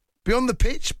year. Beyond the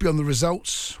pitch, beyond the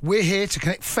results, we're here to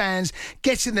connect fans,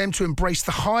 getting them to embrace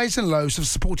the highs and lows of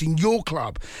supporting your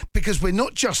club, because we're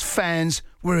not just fans,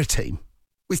 we're a team.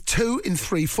 With 2 in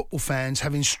 3 football fans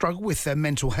having struggled with their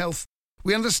mental health,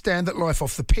 we understand that life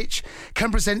off the pitch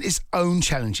can present its own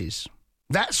challenges.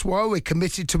 That's why we're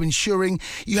committed to ensuring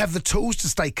you have the tools to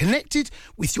stay connected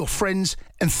with your friends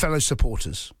and fellow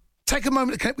supporters. Take a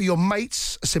moment to connect with your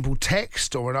mates. A simple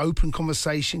text or an open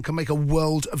conversation can make a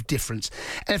world of difference.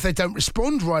 And if they don't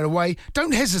respond right away,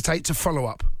 don't hesitate to follow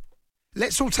up.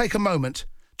 Let's all take a moment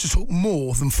to talk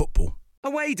more than football.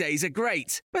 Away days are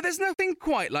great, but there's nothing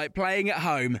quite like playing at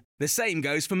home. The same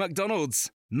goes for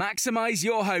McDonald's. Maximise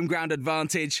your home ground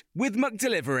advantage with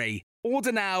McDelivery.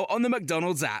 Order now on the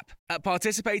McDonald's app. At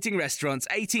participating restaurants,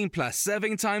 18 plus,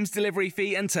 serving times, delivery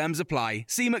fee and terms apply.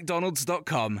 See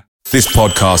mcdonalds.com. This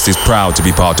podcast is proud to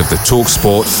be part of the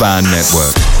TalkSport Fan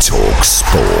Network.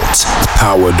 TalkSport.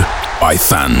 Powered by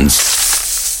fans.